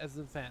that as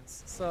a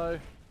defense. So,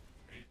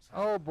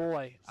 oh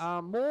boy,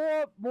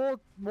 more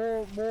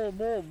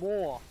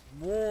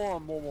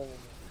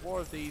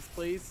of these,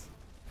 please.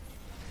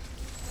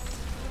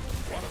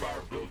 One of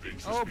our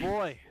buildings Oh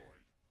boy.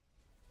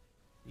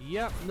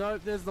 Yep, no,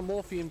 there's the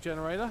morphium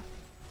generator.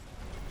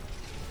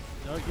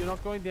 No, you're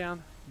not going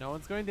down. No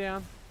one's going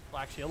down.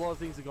 Well, actually, a lot of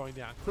things are going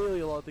down. Clearly,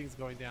 a lot of things are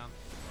going down.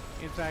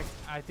 In fact,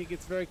 I think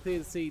it's very clear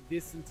to see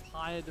this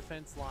entire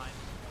defense line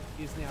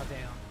is now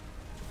down.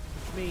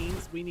 Which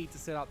means we need to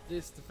set up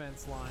this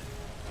defense line.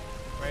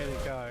 Ready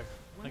to go.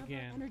 One of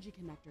Again. our energy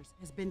connectors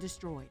has been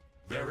destroyed.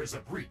 There is a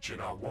breach in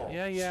our walls.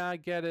 Yeah, I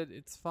get it.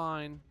 It's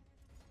fine.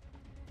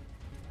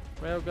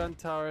 Railgun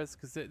turrets,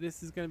 because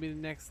this is going to be the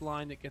next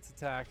line that gets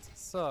attacked.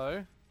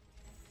 So,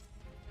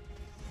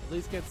 at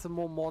least get some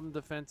more modern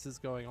defenses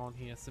going on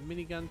here. Some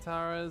minigun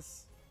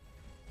turrets.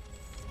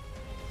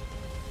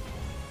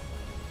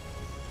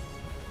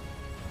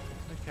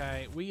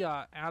 Okay, we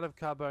are out of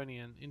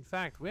Carbonian. In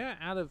fact, we're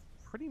out of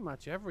pretty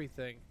much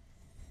everything.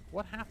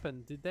 What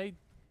happened? Did they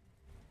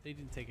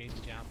didn't take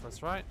anything down for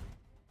us, right?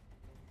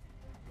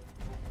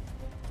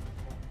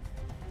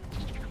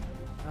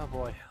 Oh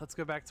boy, let's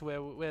go back to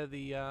where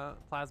the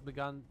plasma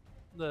gun,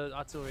 the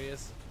artillery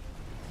is.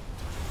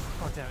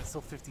 Oh damn, it's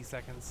still 50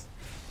 seconds.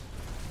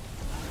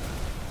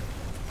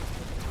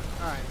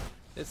 Alright,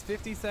 there's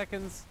 50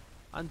 seconds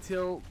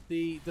until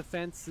the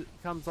defense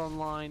comes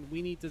online.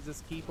 We need to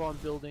just keep on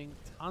building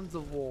tons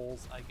of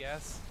walls, I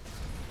guess.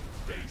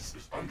 Base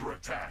is under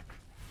attack.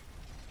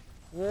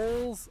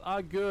 Walls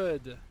are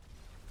good.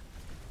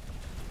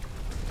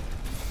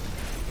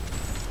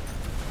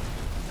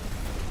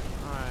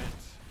 Alright.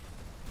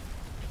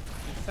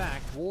 In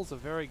fact, walls are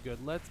very good.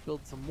 Let's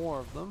build some more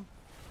of them.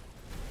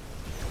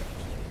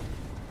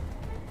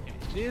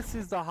 Okay, this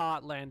is the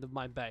heartland of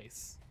my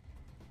base.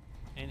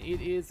 And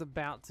it is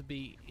about to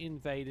be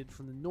invaded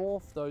from the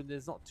north, though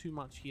there's not too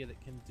much here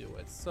that can do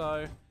it.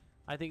 So,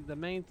 I think the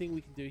main thing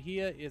we can do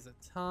here is a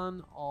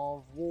ton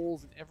of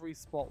walls in every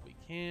spot we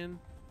can.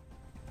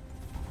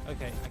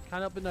 Okay, I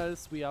can't help but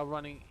notice we are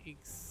running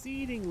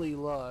exceedingly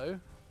low.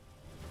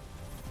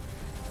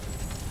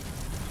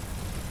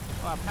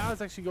 Oh, our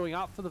power's actually going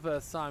up for the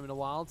first time in a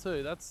while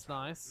too. That's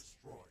nice.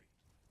 Destroyed.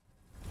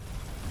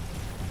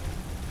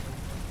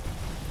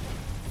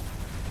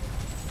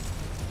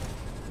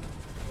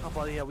 Oh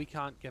bloody hell, we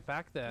can't get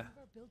back there. One of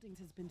our buildings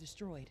has been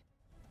destroyed.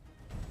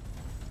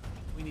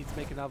 We need to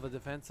make another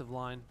defensive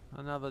line.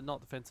 Another,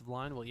 not defensive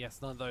line, well yes,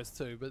 none of those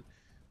two, but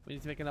we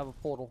need to make another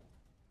portal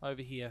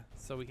over here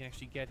so we can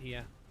actually get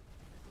here.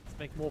 Let's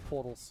make more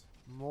portals.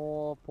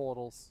 More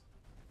portals.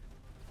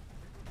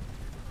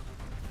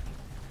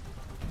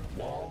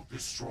 Wall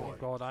destroyed. Oh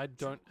god, I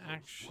don't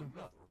actually...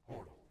 Another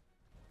portal.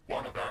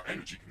 One of our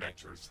energy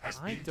connectors has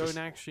I been don't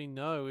destroyed. actually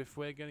know if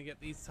we're going to get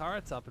these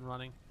turrets up and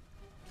running.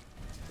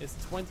 It's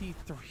 28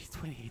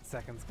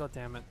 seconds, god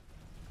damn it.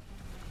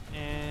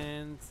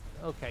 And,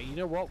 okay, you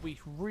know what? We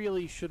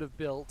really should have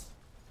built.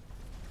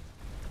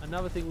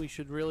 Another thing we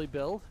should really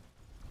build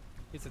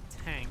is a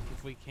tank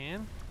if we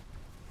can.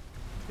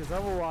 Because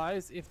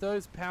otherwise, if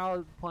those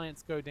power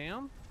plants go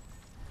down,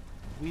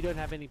 we don't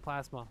have any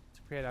plasma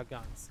to create our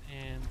guns.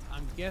 And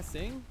I'm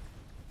guessing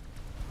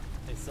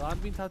they still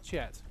haven't been touched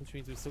yet, which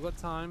means we've still got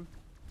time.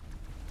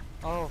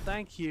 Oh,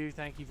 thank you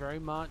very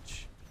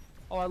much.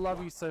 Oh, I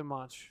love you so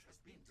much. Has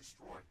been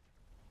destroyed.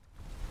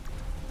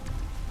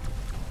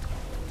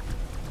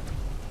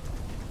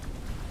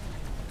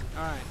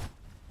 Alright.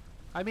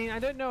 I mean, I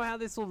don't know how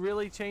this will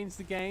really change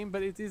the game,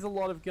 but it is a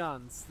lot of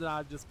guns that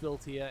I've just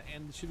built here,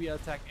 and should be able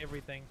to attack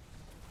everything.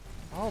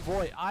 Oh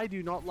boy, I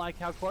do not like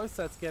how close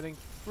that's getting.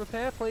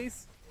 Repair,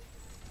 please.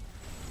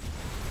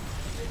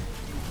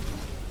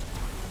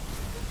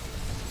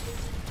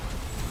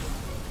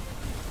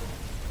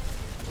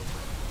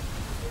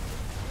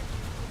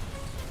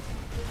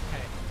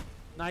 Okay,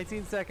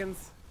 19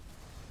 seconds.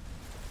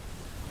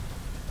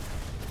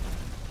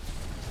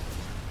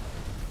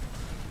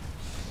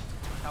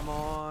 Come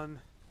on.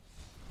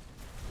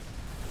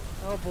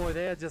 Oh boy,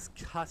 they're just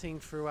cutting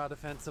through our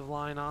defensive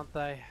line, aren't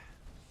they?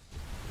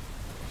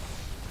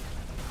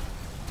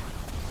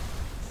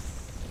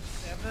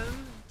 7,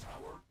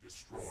 Tower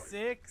destroyed.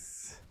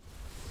 6.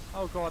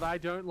 Oh god, I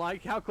don't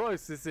like how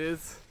close this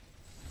is.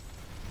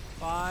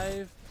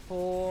 5,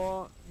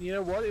 4. You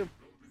know what? It'll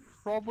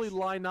probably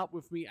line up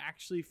with me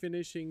actually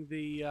finishing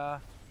the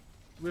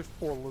rift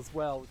portal as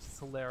well, which is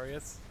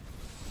hilarious.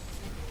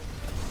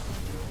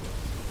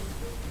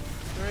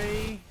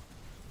 3,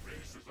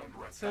 Base is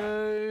under attack.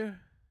 2.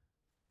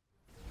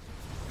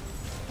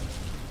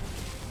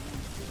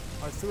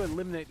 I still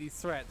eliminate these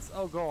threats.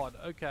 Oh god,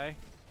 okay.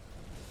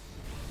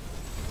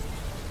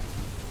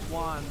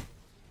 1.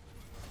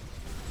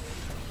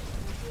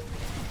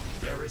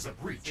 There is a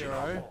breach in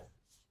our 0. walls.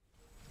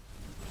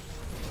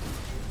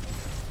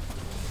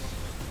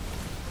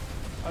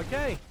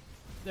 Okay,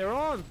 they're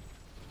on.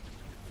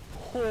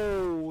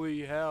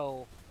 Holy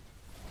hell.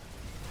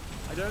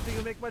 I don't think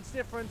it'll make much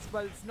difference,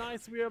 but it's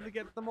nice to be able to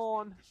get them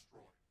on.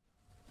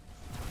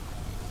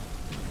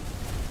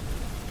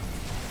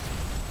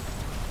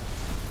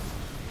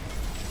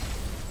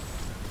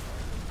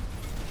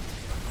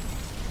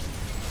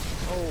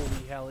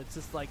 Holy hell, it's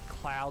just like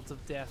clouds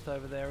of death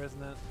over there,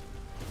 isn't it?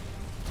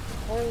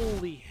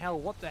 Holy hell,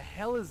 what the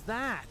hell is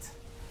that?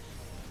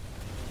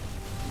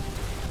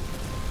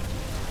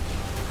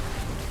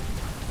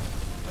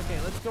 Okay,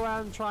 let's go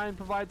out and try and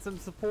provide some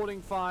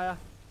supporting fire.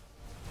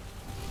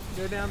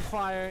 Go down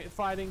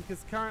fighting,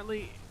 because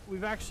currently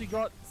we've actually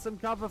got some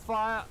cover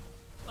fire.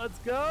 Let's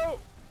go!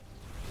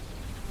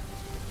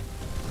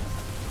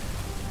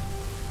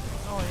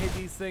 Oh, I hate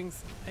these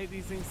things. I hate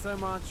these things so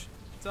much.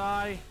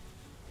 Die.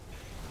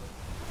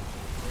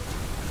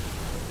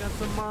 Got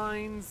some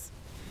mines.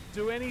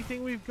 Do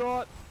anything we've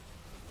got.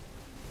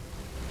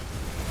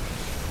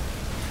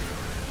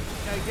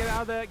 Okay, get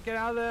out of there. Get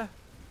out of there.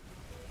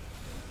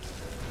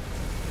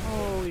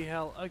 Holy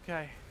hell.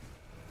 Okay.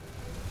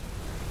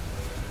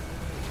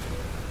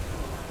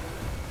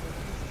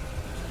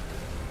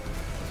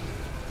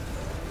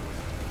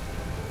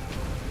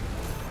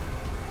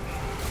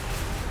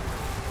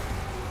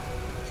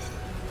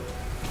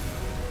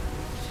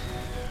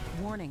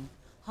 Warning.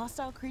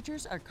 Hostile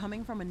creatures are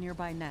coming from a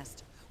nearby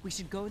nest. We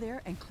should go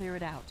there and clear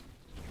it out.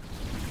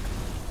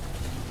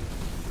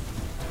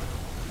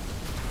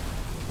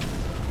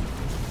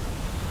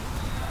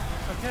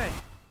 Okay.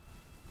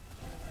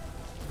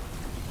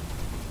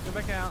 Go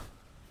back out.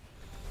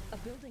 A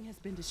building has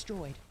been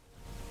destroyed.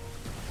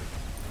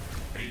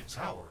 A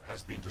tower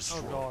has been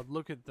destroyed. Oh god,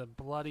 look at the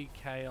bloody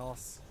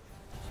chaos.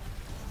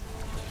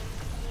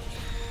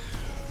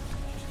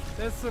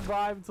 Let's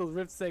survive until the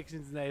rift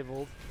section's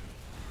enabled.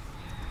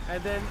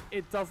 And then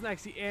it doesn't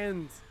actually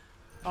end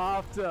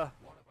after.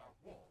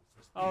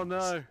 Oh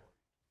no.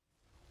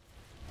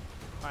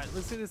 Alright,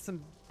 let's see, there's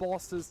some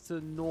bosses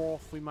to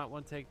north we might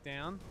want to take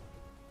down.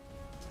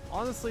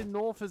 Honestly,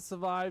 north has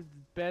survived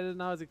better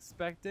than I was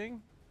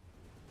expecting.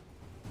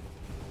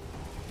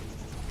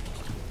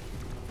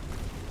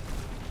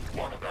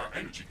 One of our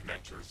energy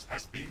connectors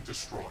has been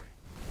destroyed.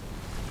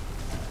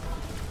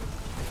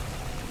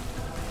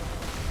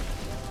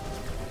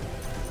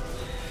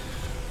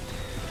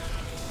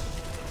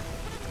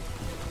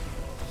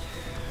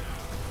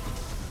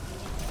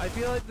 I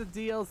feel like the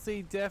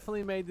DLC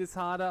definitely made this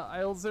harder.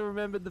 I also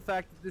remembered the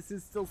fact that this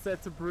is still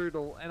set to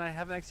brutal, and I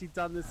haven't actually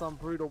done this on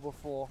brutal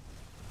before.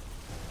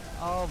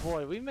 Oh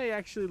boy, we may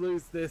actually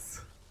lose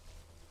this.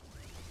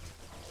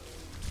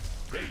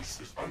 Base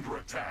is under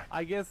attack.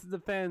 I guess it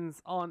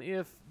depends on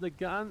if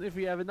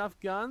we have enough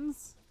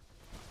guns.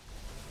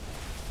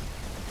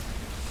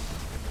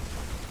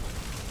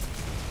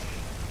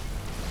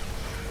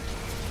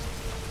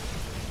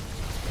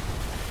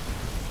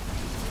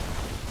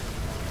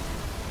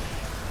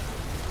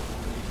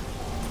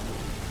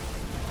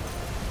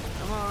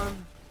 Come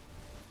on.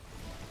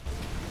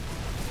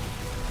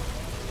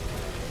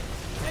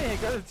 Hey, I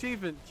got an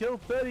achievement. Kill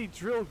 30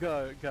 drill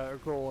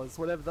crawlers,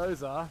 whatever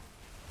those are.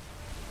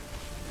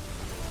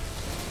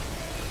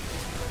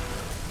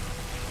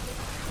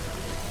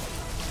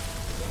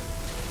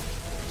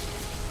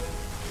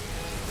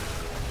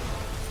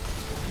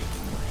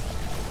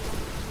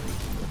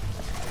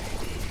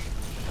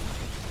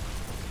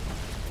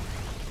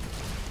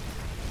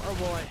 Oh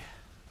boy.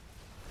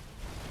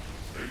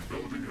 A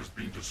building has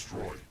been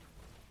destroyed.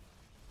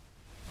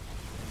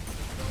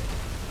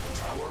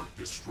 Tower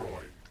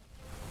destroyed.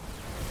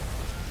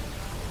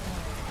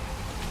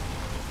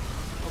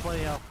 Oh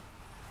bloody hell.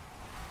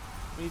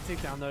 We need to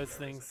take down those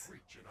things.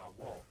 Breach in our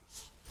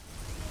walls.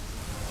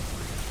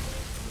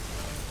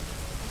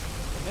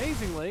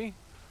 Amazingly.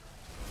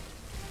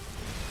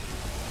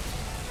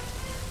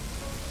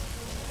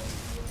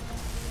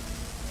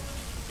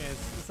 Okay,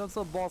 there's some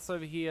sort of boss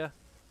over here.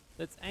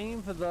 Let's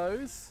aim for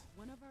those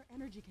One of our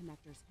energy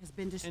connectors has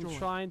been destroyed. and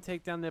try and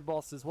take down their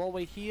bosses. While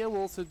we're here,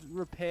 we'll also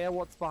repair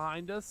what's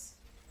behind us.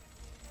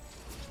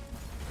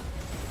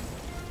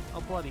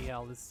 Oh bloody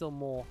hell, there's still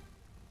more.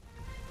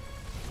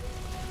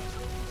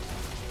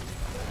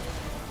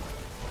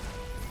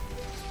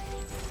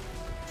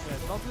 Yeah,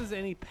 not that there's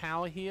any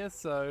power here,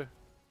 so...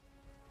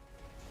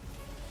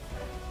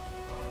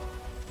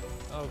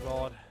 Oh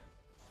god.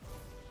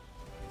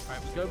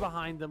 Alright, we go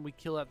behind them, we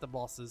kill out the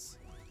bosses.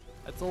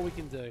 That's all we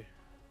can do.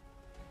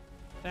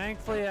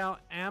 Thankfully our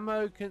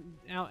ammo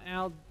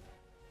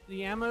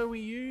the ammo we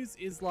use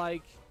is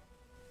like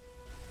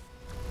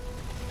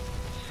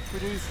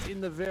produced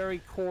in the very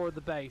core of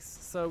the base.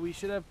 So we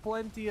should have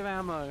plenty of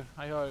ammo,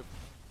 I hope.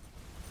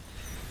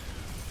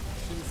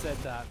 Shouldn't have said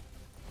that.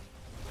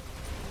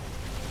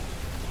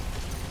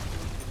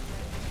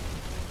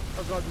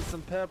 Oh god, there's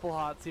some purple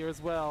hearts here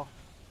as well.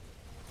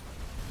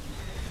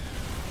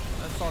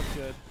 That's not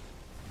good.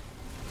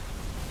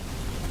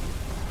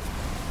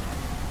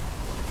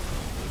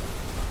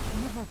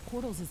 One of our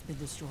portals has been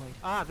destroyed.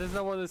 Ah, there's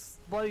no one of those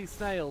bloody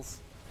snails.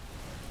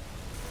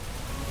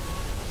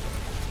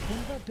 One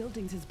of our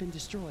buildings has been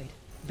destroyed.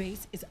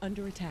 Base is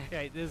under attack.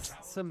 Okay, there's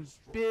some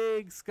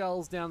big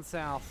skulls down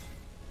south.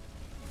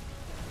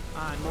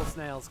 Ah, and more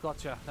snails.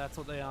 Gotcha. That's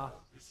what they are.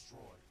 Destroyed.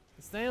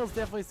 The snails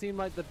definitely seem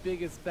like the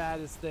biggest,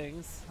 baddest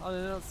things. Oh,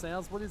 they're not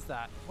snails. What is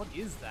that? What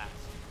is that?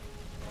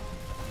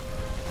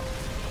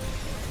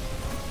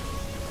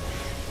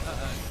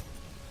 Uh-oh.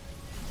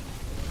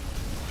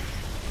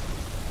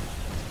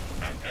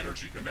 An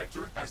energy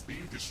connector has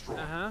been destroyed.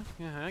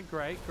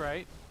 Great,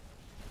 great.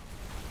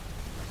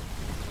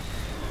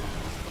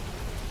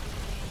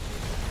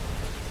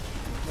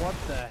 What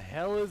the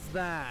hell is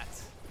that?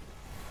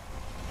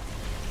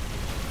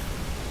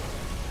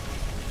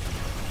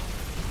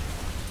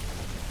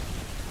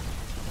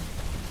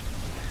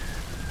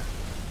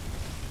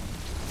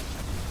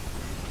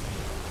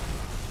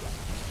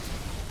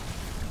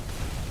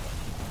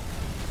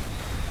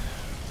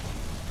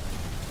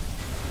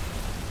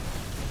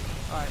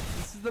 Alright,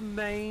 this is the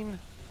main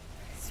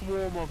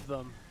swarm of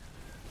them.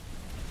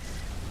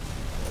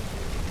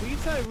 We can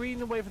start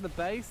reading away from the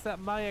base. That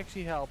might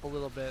actually help a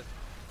little bit.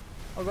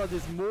 Oh god,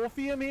 there's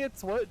morphium here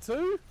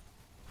too?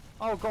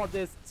 Oh god,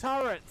 there's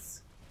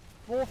turrets.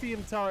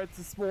 Morphium turrets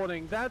this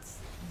morning. That's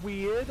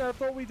weird. I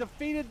thought we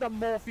defeated the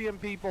morphium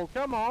people.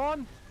 Come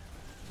on.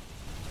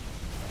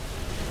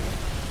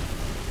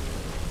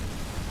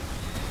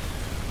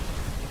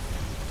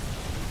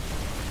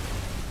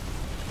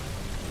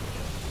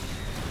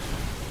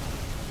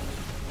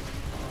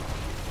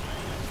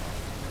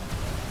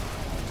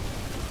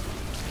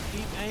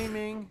 Keep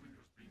aiming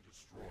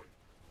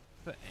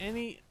for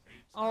any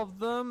of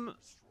them.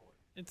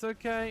 It's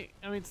okay.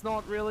 I mean, it's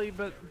not really,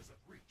 but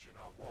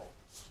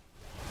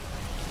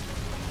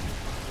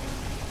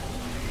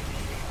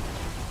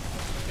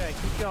okay,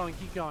 keep going,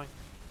 keep going.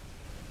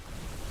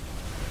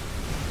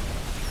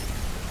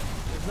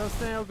 There's no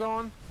snail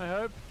gone, I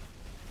hope.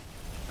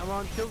 Come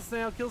on, kill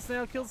snail, kill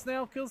snail, kill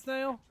snail, kill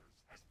snail.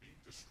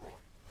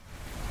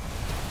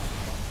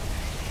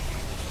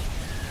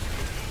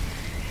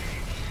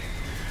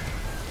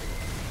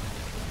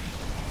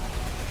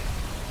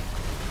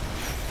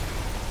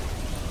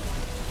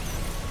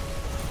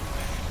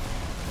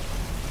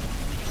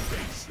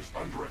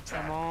 Under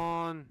attack. Come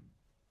on.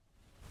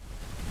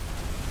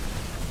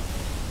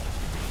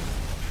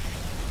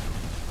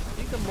 I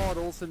think the mod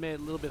also made it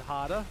a little bit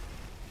harder.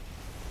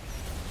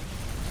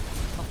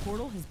 A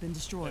portal has been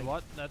destroyed. Wait,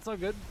 what? That's not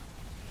good.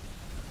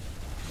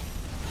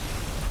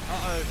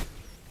 Uh-oh.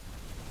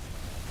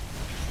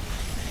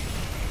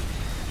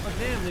 Oh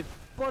damn, they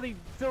bloody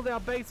filled our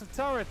base with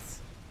turrets.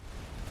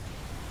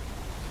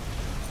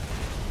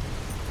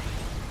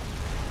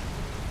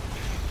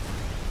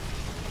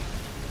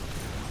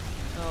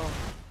 Oh,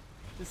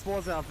 this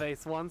was our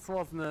base once,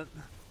 wasn't it?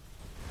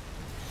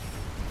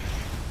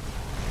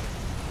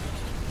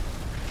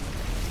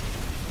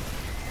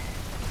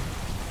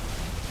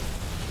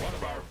 One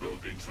of our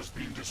buildings was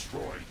being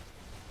destroyed.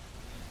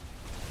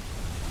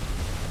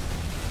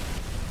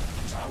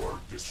 Tower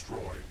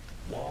destroyed.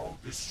 Wall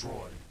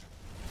destroyed.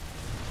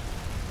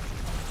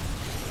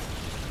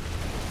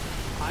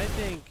 I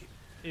think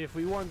if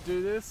we want to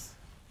do this,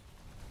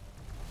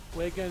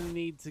 we're going to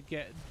need to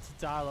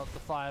dial up the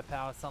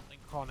firepower something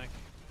chronic.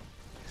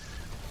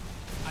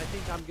 I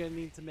think I'm going to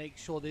need to make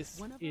sure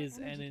this is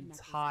an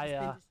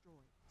entire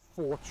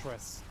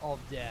fortress of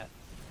death.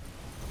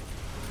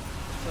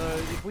 So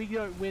if we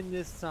don't win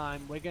this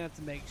time, we're going to have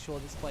to make sure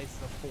this place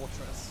is a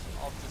fortress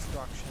of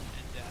destruction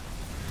and death.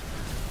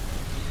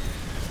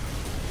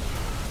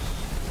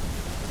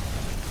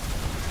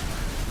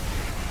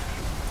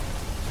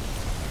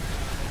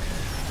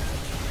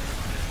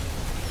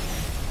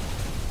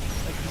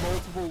 Like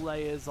multiple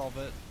layers of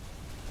it.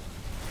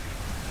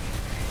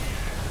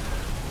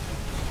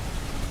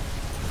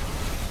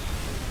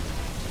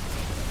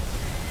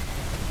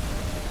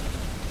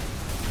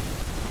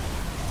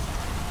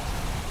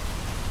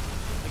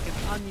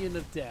 Onion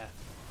of death.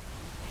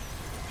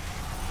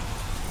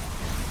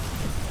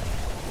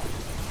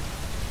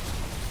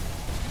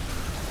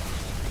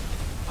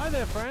 Hi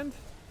there, friend.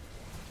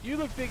 You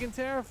look big and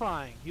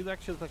terrifying. You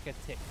actually look like a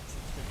tick.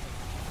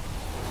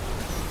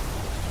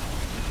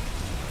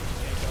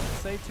 Okay, don't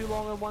stay too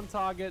long on one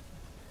target.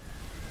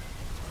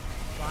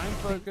 Try and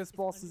focus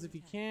bosses if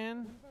you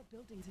can. One of our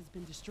buildings has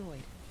been destroyed.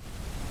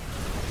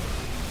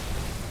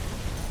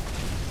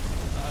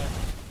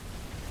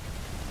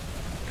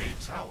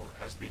 A tower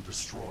has been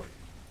destroyed.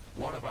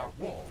 One of our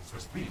walls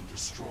has been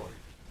destroyed.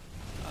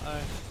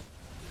 Uh-oh.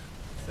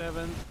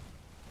 7.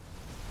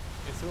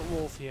 Okay, so what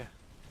walls here?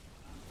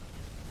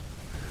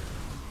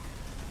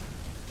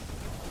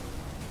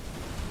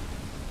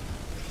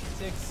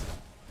 Six,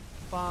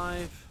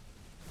 5,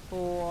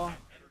 4. Energy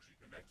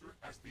connector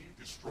has been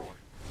destroyed.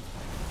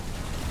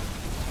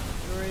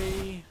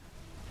 3,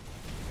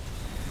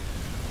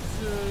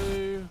 2. One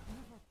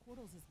of our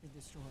portals has been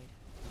destroyed.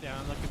 Yeah,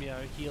 I'm not gonna be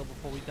able to heal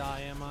before we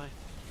die, am I?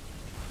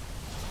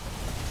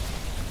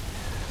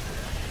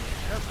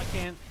 Nope, I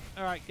can't.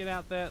 Alright, get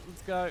out there.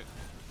 Let's go.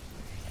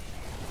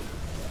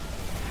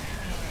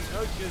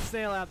 Oh, there's a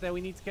snail out there.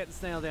 We need to get the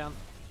snail down.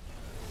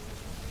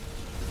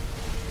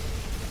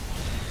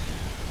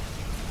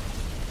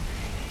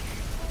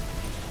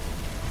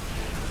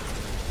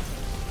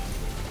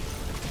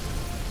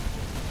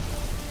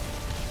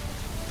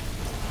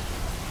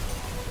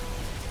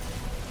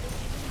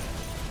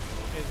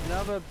 There's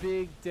another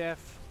big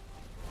death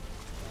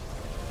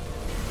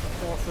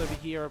force over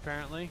here,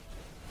 apparently.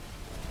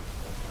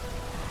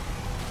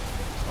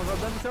 Oh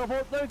god, let me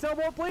teleport! Let me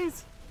teleport,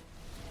 please!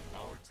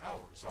 Our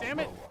towers are Damn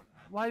it! low on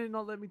Why did it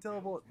not let me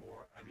teleport?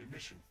 more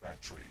ammunition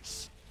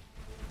factories.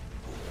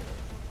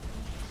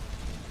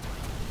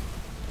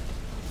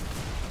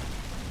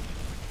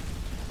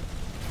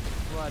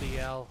 Bloody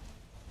hell.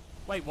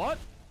 Wait, what?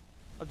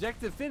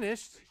 Objective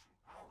finished?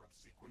 Power-up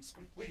sequence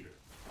completed.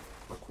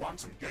 The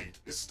quantum gate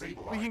is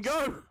stabilized. We can go!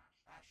 Ashley,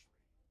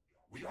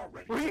 we are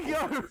ready. We can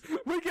go!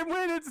 We can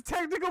win! It's a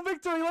technical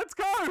victory! Let's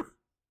go!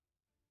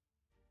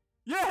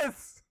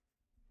 Yes!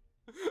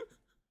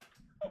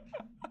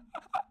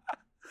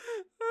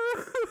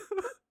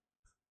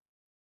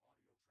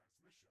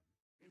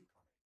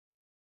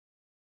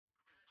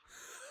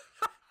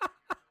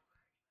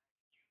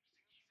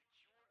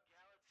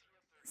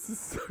 is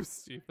so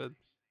stupid.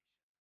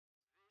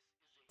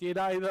 Did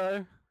I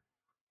though?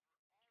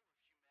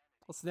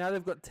 Well, so now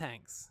they've got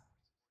tanks.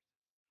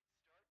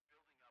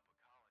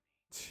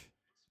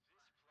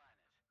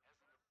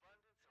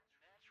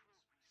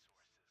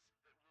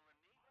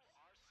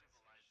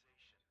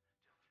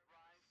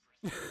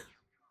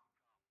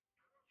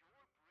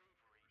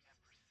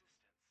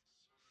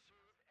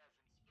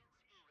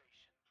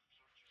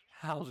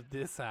 How did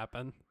this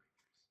happen?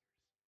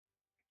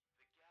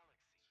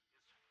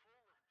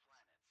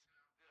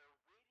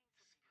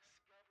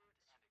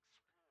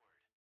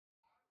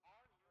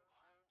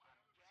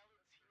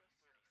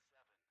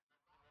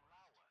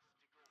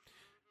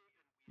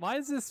 Why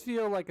does this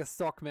feel like a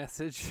stock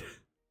message?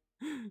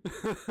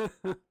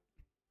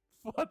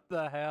 What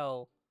the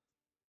hell?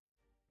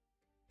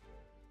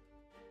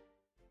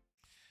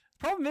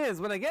 Problem is,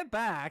 when I get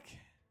back...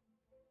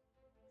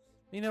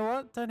 You know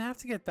what? Don't have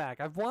to get back.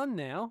 I've won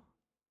now.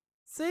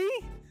 See?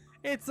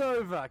 It's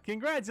over.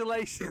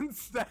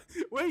 Congratulations.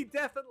 We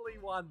definitely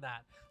won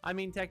that. I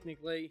mean,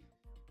 technically,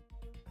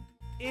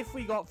 if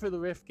we got through the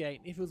Rift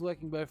Gate, if it was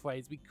working both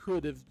ways, we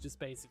could have just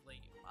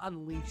basically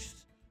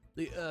unleashed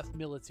the Earth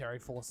military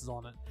forces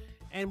on it.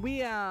 And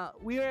we were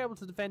able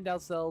to defend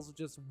ourselves with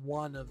just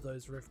one of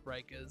those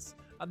Riftbreakers.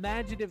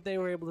 Imagine if they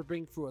were able to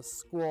bring through a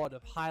squad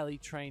of highly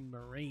trained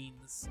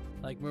Marines,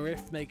 like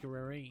Riftmaker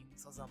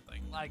Marines or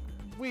something. Like,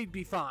 we'd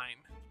be fine.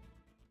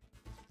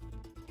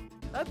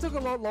 That took a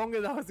lot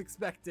longer than I was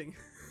expecting.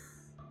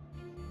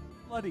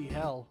 Bloody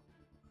hell.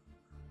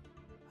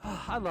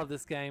 I love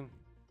this game.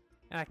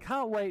 And I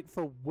can't wait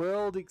for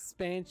World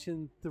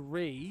Expansion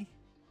 3.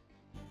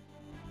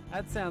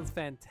 That sounds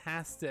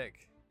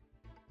fantastic.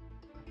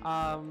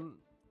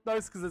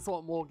 Those because it's a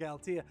lot more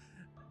Galtia.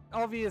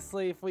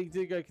 Obviously, if we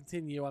do go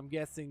continue, I'm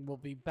guessing we'll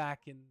be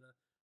back in the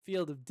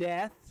field of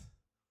death.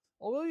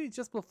 Or will it be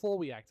just before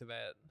we activate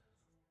it?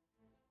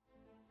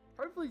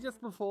 Hopefully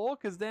just before,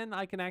 because then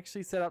I can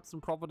actually set up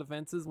some proper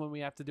defenses when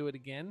we have to do it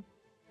again.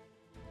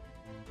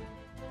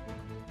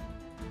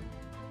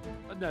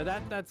 But no,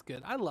 that's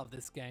good. I love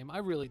this game. I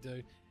really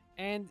do.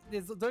 And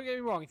don't get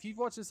me wrong, if you've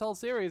watched this whole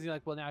series, you're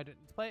like, well, now I don't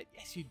need to play it.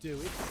 Yes, you do.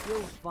 It's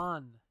still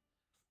fun.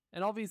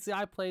 And obviously,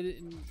 I played it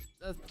in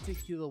a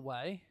particular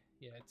way.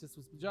 Yeah, it just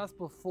was just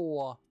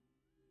before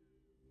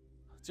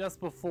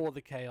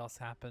the chaos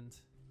happened.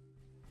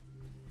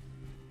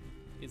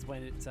 Is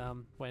when it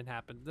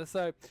happened.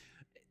 So,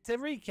 to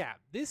recap,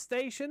 this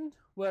station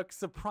works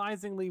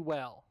surprisingly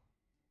well.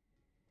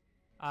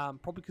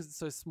 Probably because it's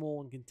so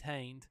small and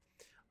contained.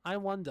 I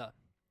wonder.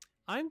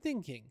 I'm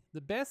thinking the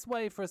best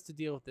way for us to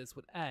deal with this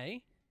would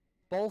A,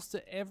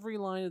 bolster every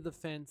line of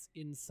defense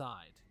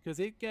inside, because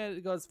it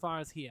goes as far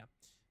as here.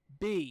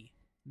 B,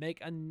 make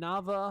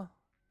another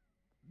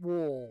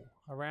wall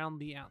around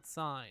the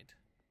outside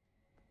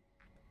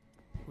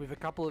with a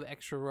couple of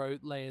extra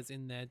road layers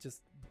in there,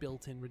 just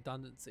built-in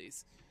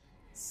redundancies.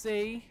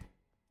 C,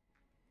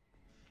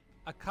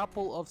 a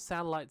couple of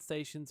satellite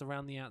stations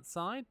around the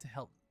outside to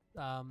help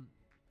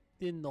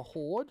thin the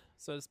horde,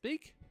 so to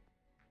speak.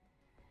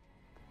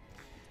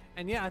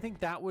 And yeah, I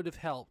think that would have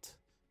helped.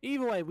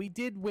 Either way, we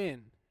did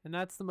win, and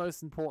that's the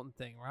most important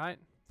thing, right?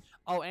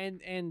 Oh,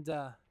 and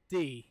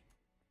D,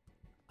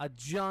 a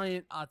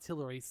giant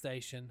artillery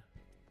station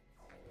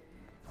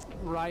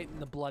right in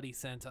the bloody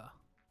center.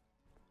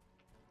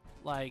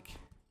 Like,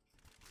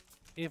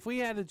 if we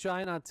had a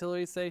giant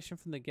artillery station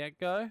from the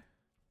get-go,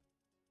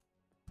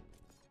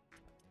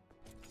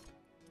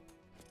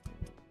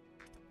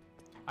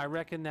 I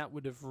reckon that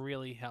would have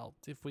really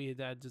helped if we had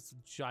had just a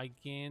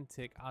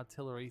gigantic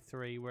artillery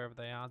 3 wherever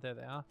they are. There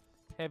they are.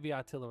 Heavy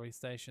artillery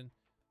station.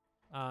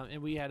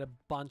 And we had a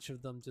bunch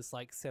of them just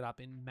like set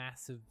up in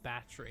massive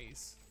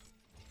batteries.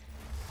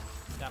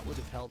 That would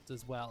have helped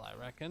as well, I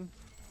reckon.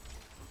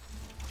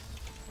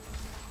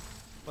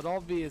 But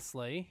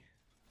obviously,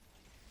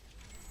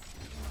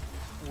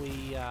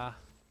 we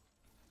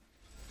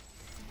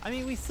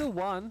still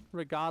won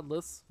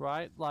regardless,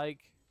 right? Like,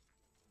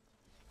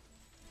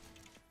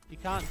 you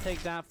can't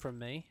take that from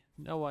me.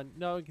 No one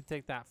can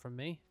take that from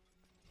me,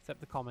 except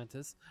the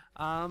commenters.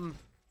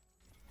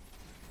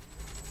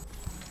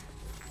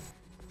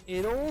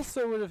 It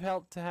also would have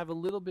helped to have a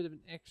little bit of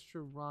an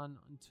extra run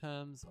in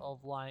terms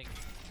of like,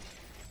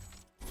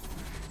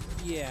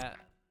 yeah,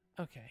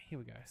 okay, here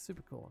we go,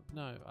 super cool.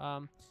 No,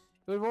 it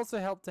would have also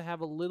helped to have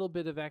a little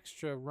bit of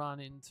extra run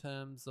in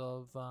terms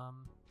of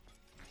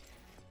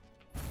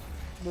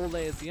more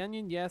layers of the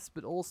onion, yes,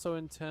 but also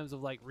in terms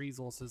of like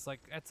resources. Like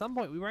at some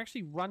point we were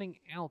actually running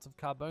out of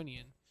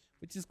carbonium,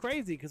 which is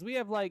crazy because we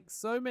have like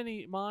so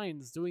many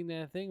mines doing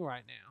their thing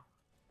right now.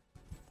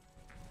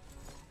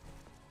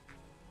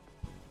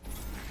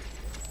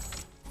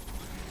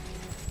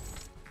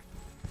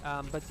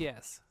 But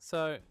yes,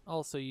 so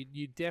also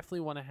you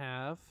definitely want to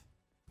have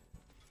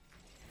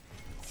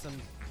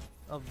some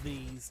of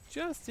these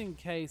just in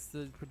case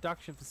the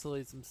production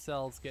facilities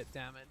themselves get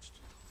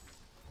damaged.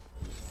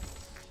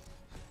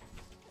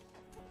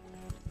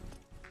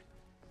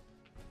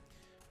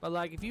 But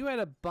like, if you had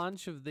a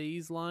bunch of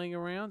these lying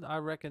around, I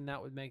reckon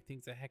that would make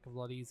things a heck of a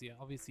lot easier.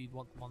 Obviously, you'd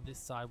want them on this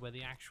side where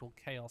the actual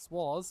chaos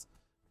was,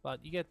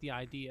 but you get the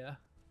idea.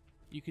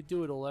 You could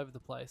do it all over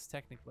the place,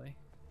 technically.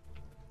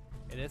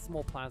 Yeah, there's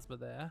more plasma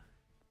there.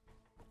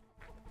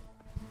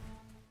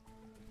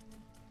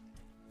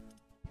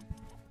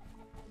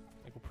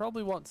 Like, we'll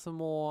probably want some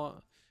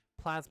more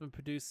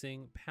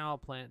plasma-producing power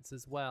plants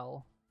as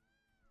well.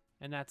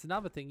 And that's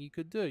another thing you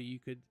could do. You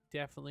could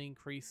definitely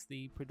increase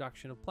the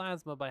production of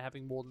plasma by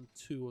having more than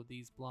 2 of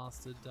these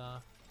blasted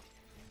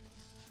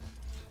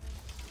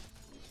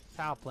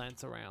power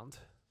plants around.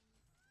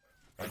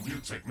 A new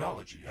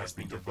technology has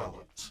been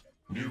developed.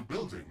 New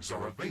buildings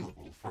are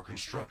available for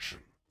construction.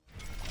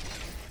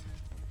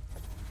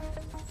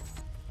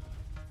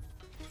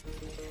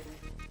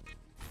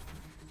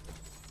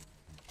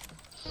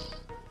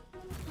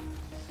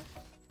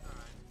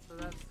 Alright, so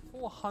that's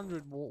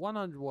 400 watt,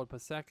 100 watt per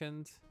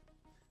second.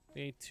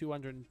 We need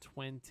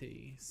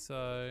 220,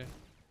 so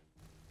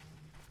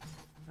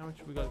how much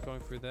have we got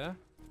going through there?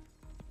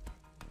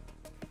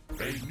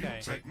 Okay,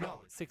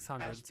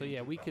 600. So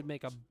yeah, we could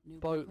make a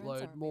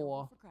boatload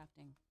more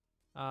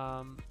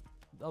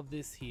of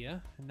this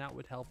here, and that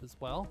would help as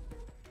well.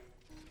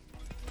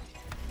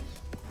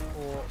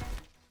 Or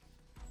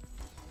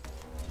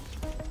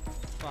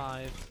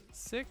 5,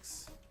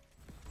 6.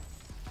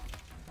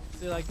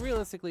 So like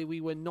realistically, we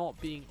were not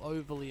being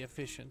overly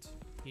efficient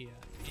here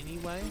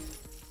anyway.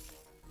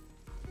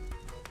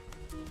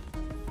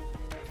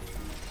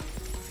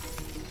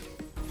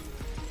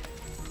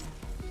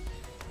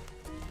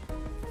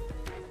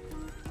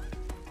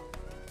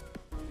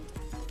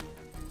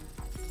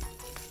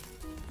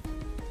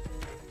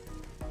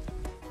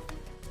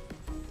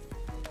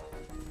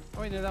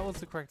 Oh wait, no, that was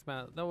the correct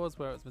amount. That was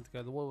where it was meant to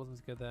go. The water was meant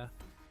to go there.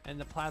 And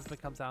the plasma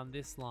comes down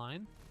this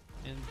line.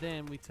 And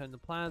then we turn the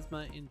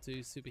plasma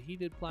into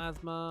superheated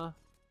plasma.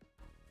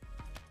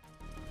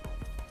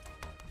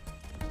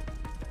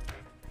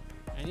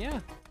 And yeah.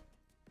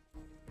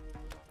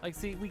 Like,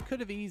 see, we could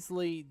have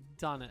easily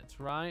done it,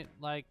 right?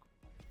 Like,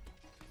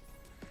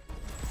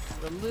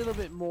 with a little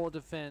bit more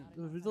defense,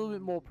 with a little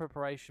bit more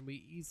preparation,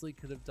 we easily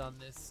could have done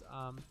this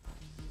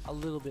a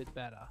little bit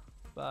better.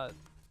 But,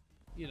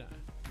 you know.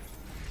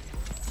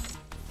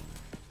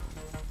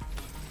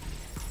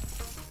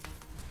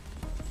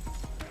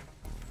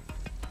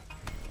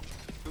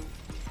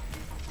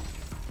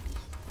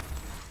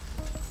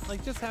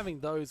 Like, just having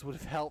those would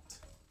have helped.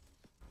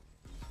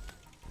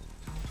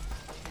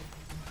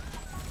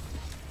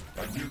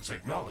 A new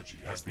technology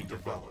has been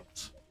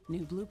developed.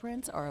 New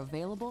blueprints are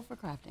available for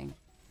crafting.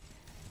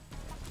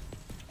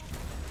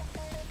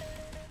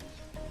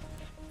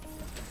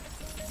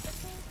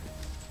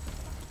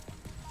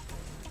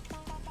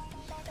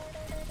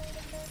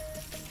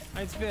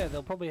 It's fair,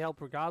 they'll probably help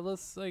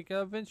regardless. Like,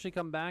 eventually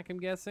come back, I'm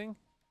guessing.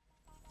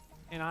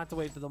 And I have to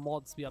wait for the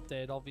mods to be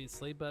updated,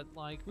 obviously, but,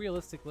 like,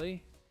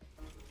 realistically,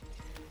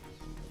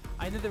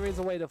 I know there is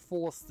a way to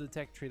force the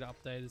tech tree to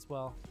update as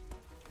well.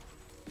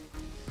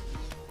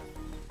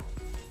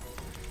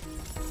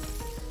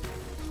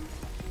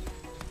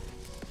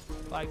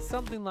 Like,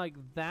 something like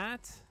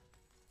that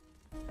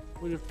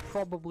would have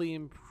probably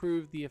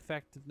improved the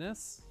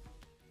effectiveness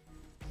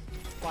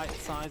quite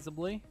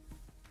sizably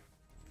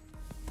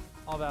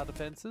of our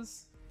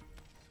defenses.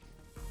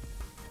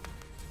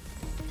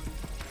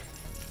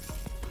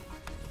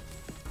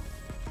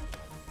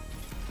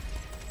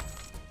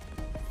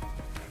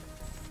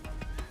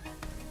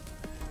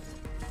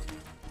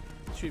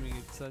 Assuming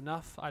it's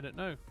enough, I don't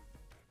know.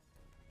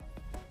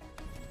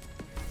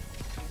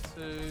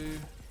 2,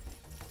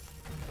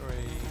 3,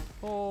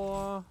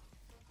 4.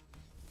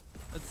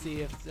 Let's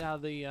see if how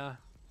the how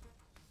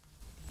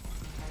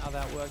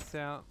that works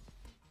out.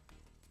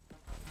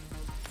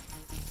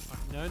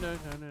 Oh, no.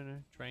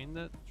 Drain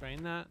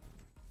that.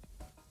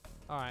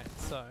 All right,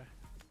 so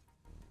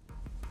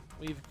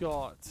we've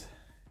got.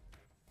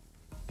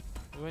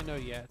 We won't know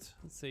yet.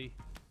 Let's see.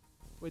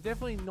 We're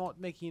definitely not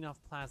making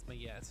enough plasma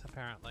yet,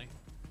 apparently.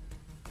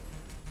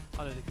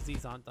 Oh no, because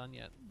these aren't done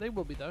yet. They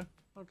will be though.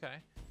 Okay.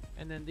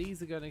 And then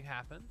these are going to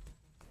happen.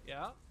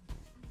 Yeah.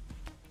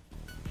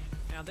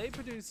 Now they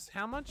produce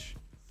how much?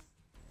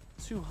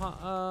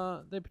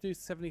 They produce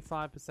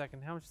 75 per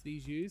second. How much do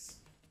these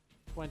use?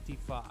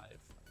 25.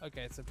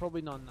 Okay, so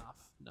probably not enough.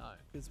 No,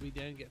 because we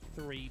don't get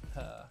 3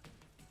 per.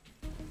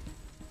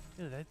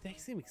 You know, they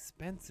seem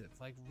expensive.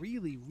 Like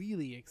really,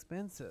 really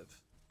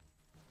expensive.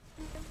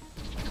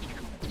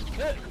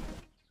 Good.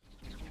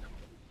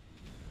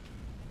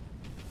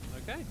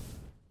 Okay.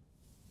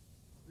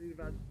 Need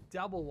about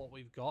double what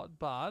we've got,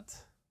 but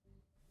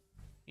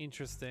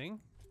interesting.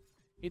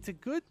 It's a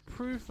good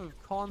proof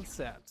of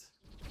concept.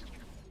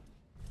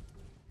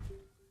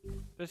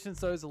 Especially since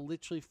those are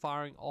literally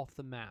firing off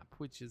the map,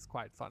 which is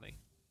quite funny.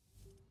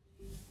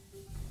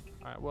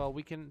 Alright, well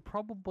we can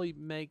probably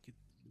make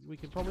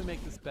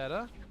this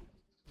better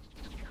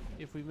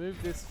if we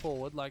move this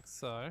forward like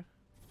so.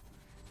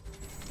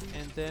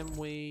 And then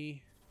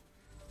we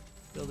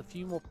build a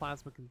few more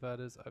plasma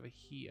converters over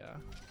here.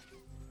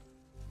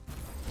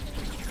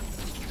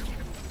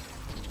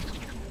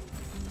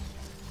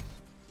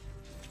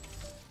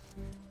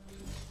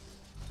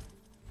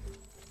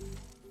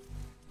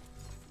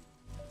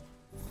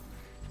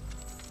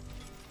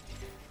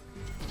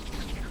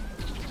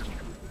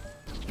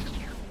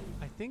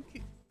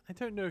 think... I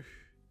don't know.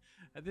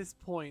 At this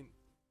point...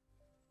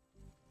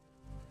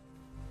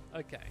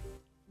 Okay.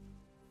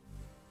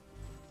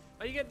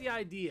 But you get the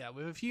idea.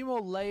 With a few more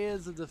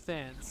layers of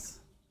defense...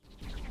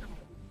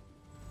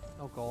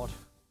 Oh god.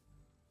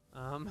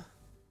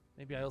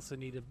 Maybe I also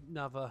need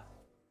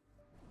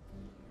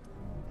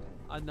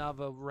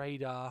another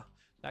radar.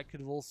 That could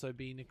have also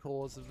been a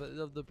cause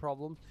of the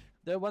problem.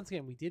 Though once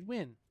again, we did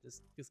win.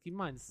 Just keep in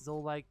mind, this is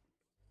all like...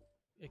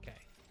 Okay.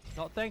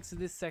 Not thanks to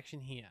this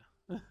section here.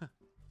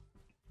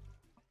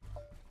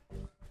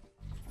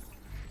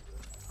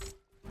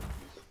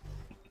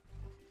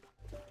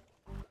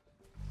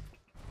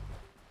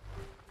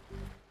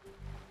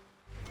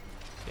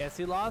 Yeah,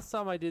 see, last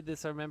time I did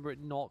this, I remember it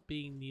not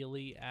being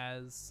nearly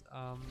as,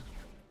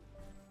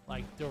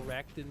 like,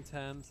 direct in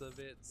terms of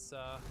its,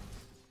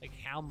 like,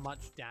 how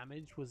much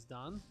damage was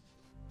done.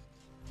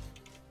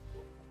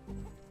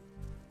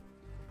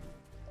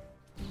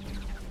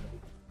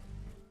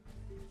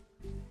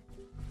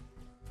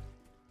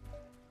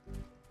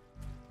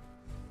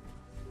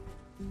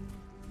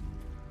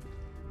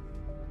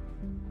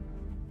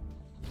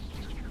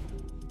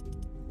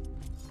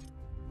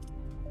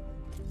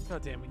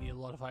 God damn, we need a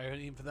lot of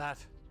ionium for that.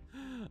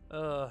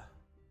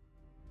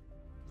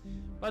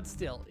 But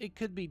still, it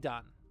could be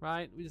done,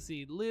 right? We just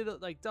need little,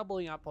 like,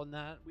 doubling up on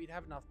that. We'd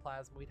have enough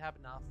plasma. We'd have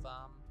enough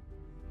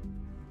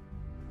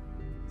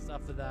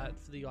stuff for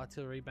that, for the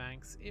artillery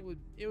banks. It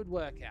would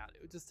work out.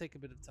 It would just take a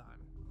bit of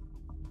time.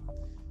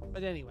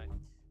 But anyway,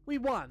 we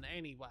won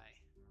anyway.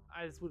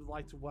 I just would have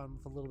liked to win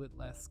with a little bit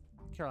less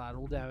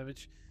collateral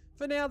damage.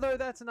 For now, though,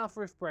 that's enough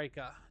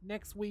Riftbreaker.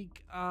 Next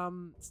week,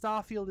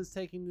 Starfield is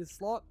taking this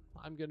slot.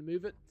 I'm going to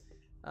move it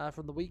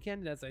from the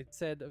weekend. As I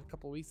said a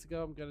couple of weeks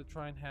ago, I'm going to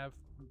try and have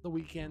the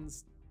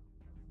weekends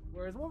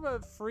where it's more of a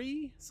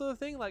free sort of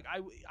thing. Like,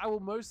 I will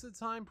most of the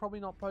time probably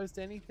not post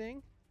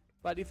anything.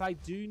 But if I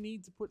do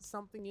need to put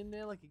something in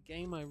there, like a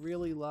game I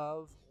really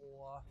love,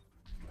 or...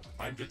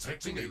 I'm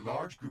detecting a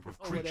large group of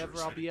or whatever,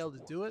 I'll be able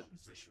to do it.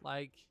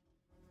 Like...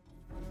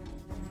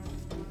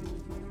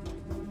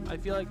 I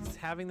feel like just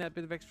having that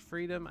bit of extra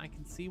freedom, I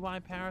can see why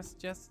Paris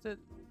suggested it.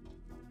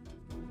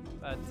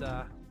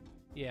 But,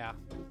 yeah.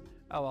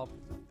 Oh well.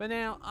 For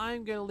now,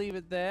 I'm going to leave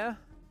it there.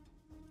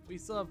 We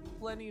still have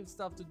plenty of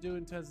stuff to do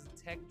in terms of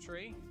the tech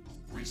tree.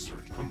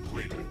 Research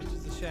completed. Which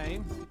is a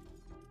shame.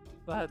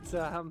 But,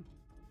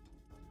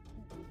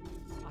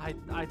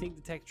 I think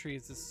the tech tree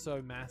is just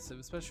so massive,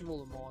 especially with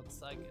all the mods.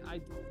 Like,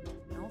 and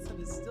also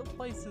there's still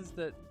places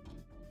that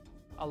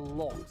are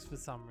locked for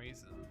some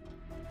reason.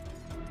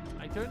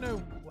 I don't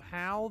know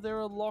how there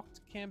are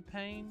locked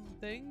campaign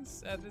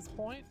things at this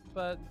point,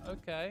 but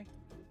okay.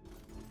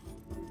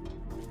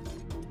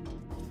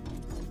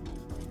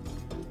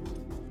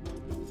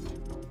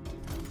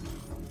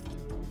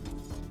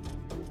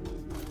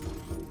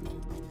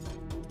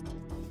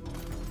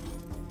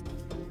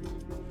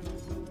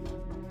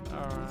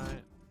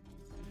 Alright.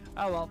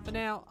 Oh well, for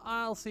now,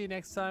 I'll see you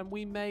next time.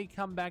 We may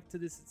come back to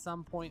this at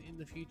some point in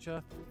the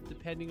future,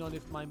 depending on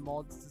if my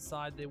mods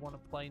decide they want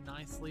to play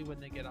nicely when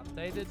they get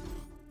updated,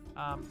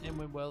 and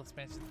when World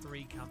Expansion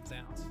 3 comes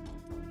out.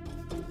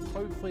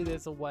 Hopefully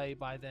there's a way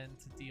by then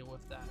to deal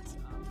with that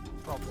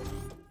problem.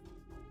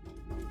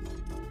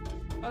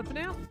 But for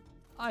now,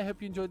 I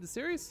hope you enjoyed the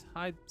series.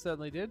 I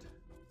certainly did.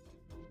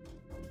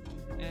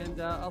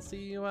 And I'll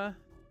see you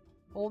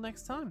all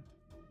next time.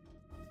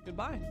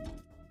 Goodbye.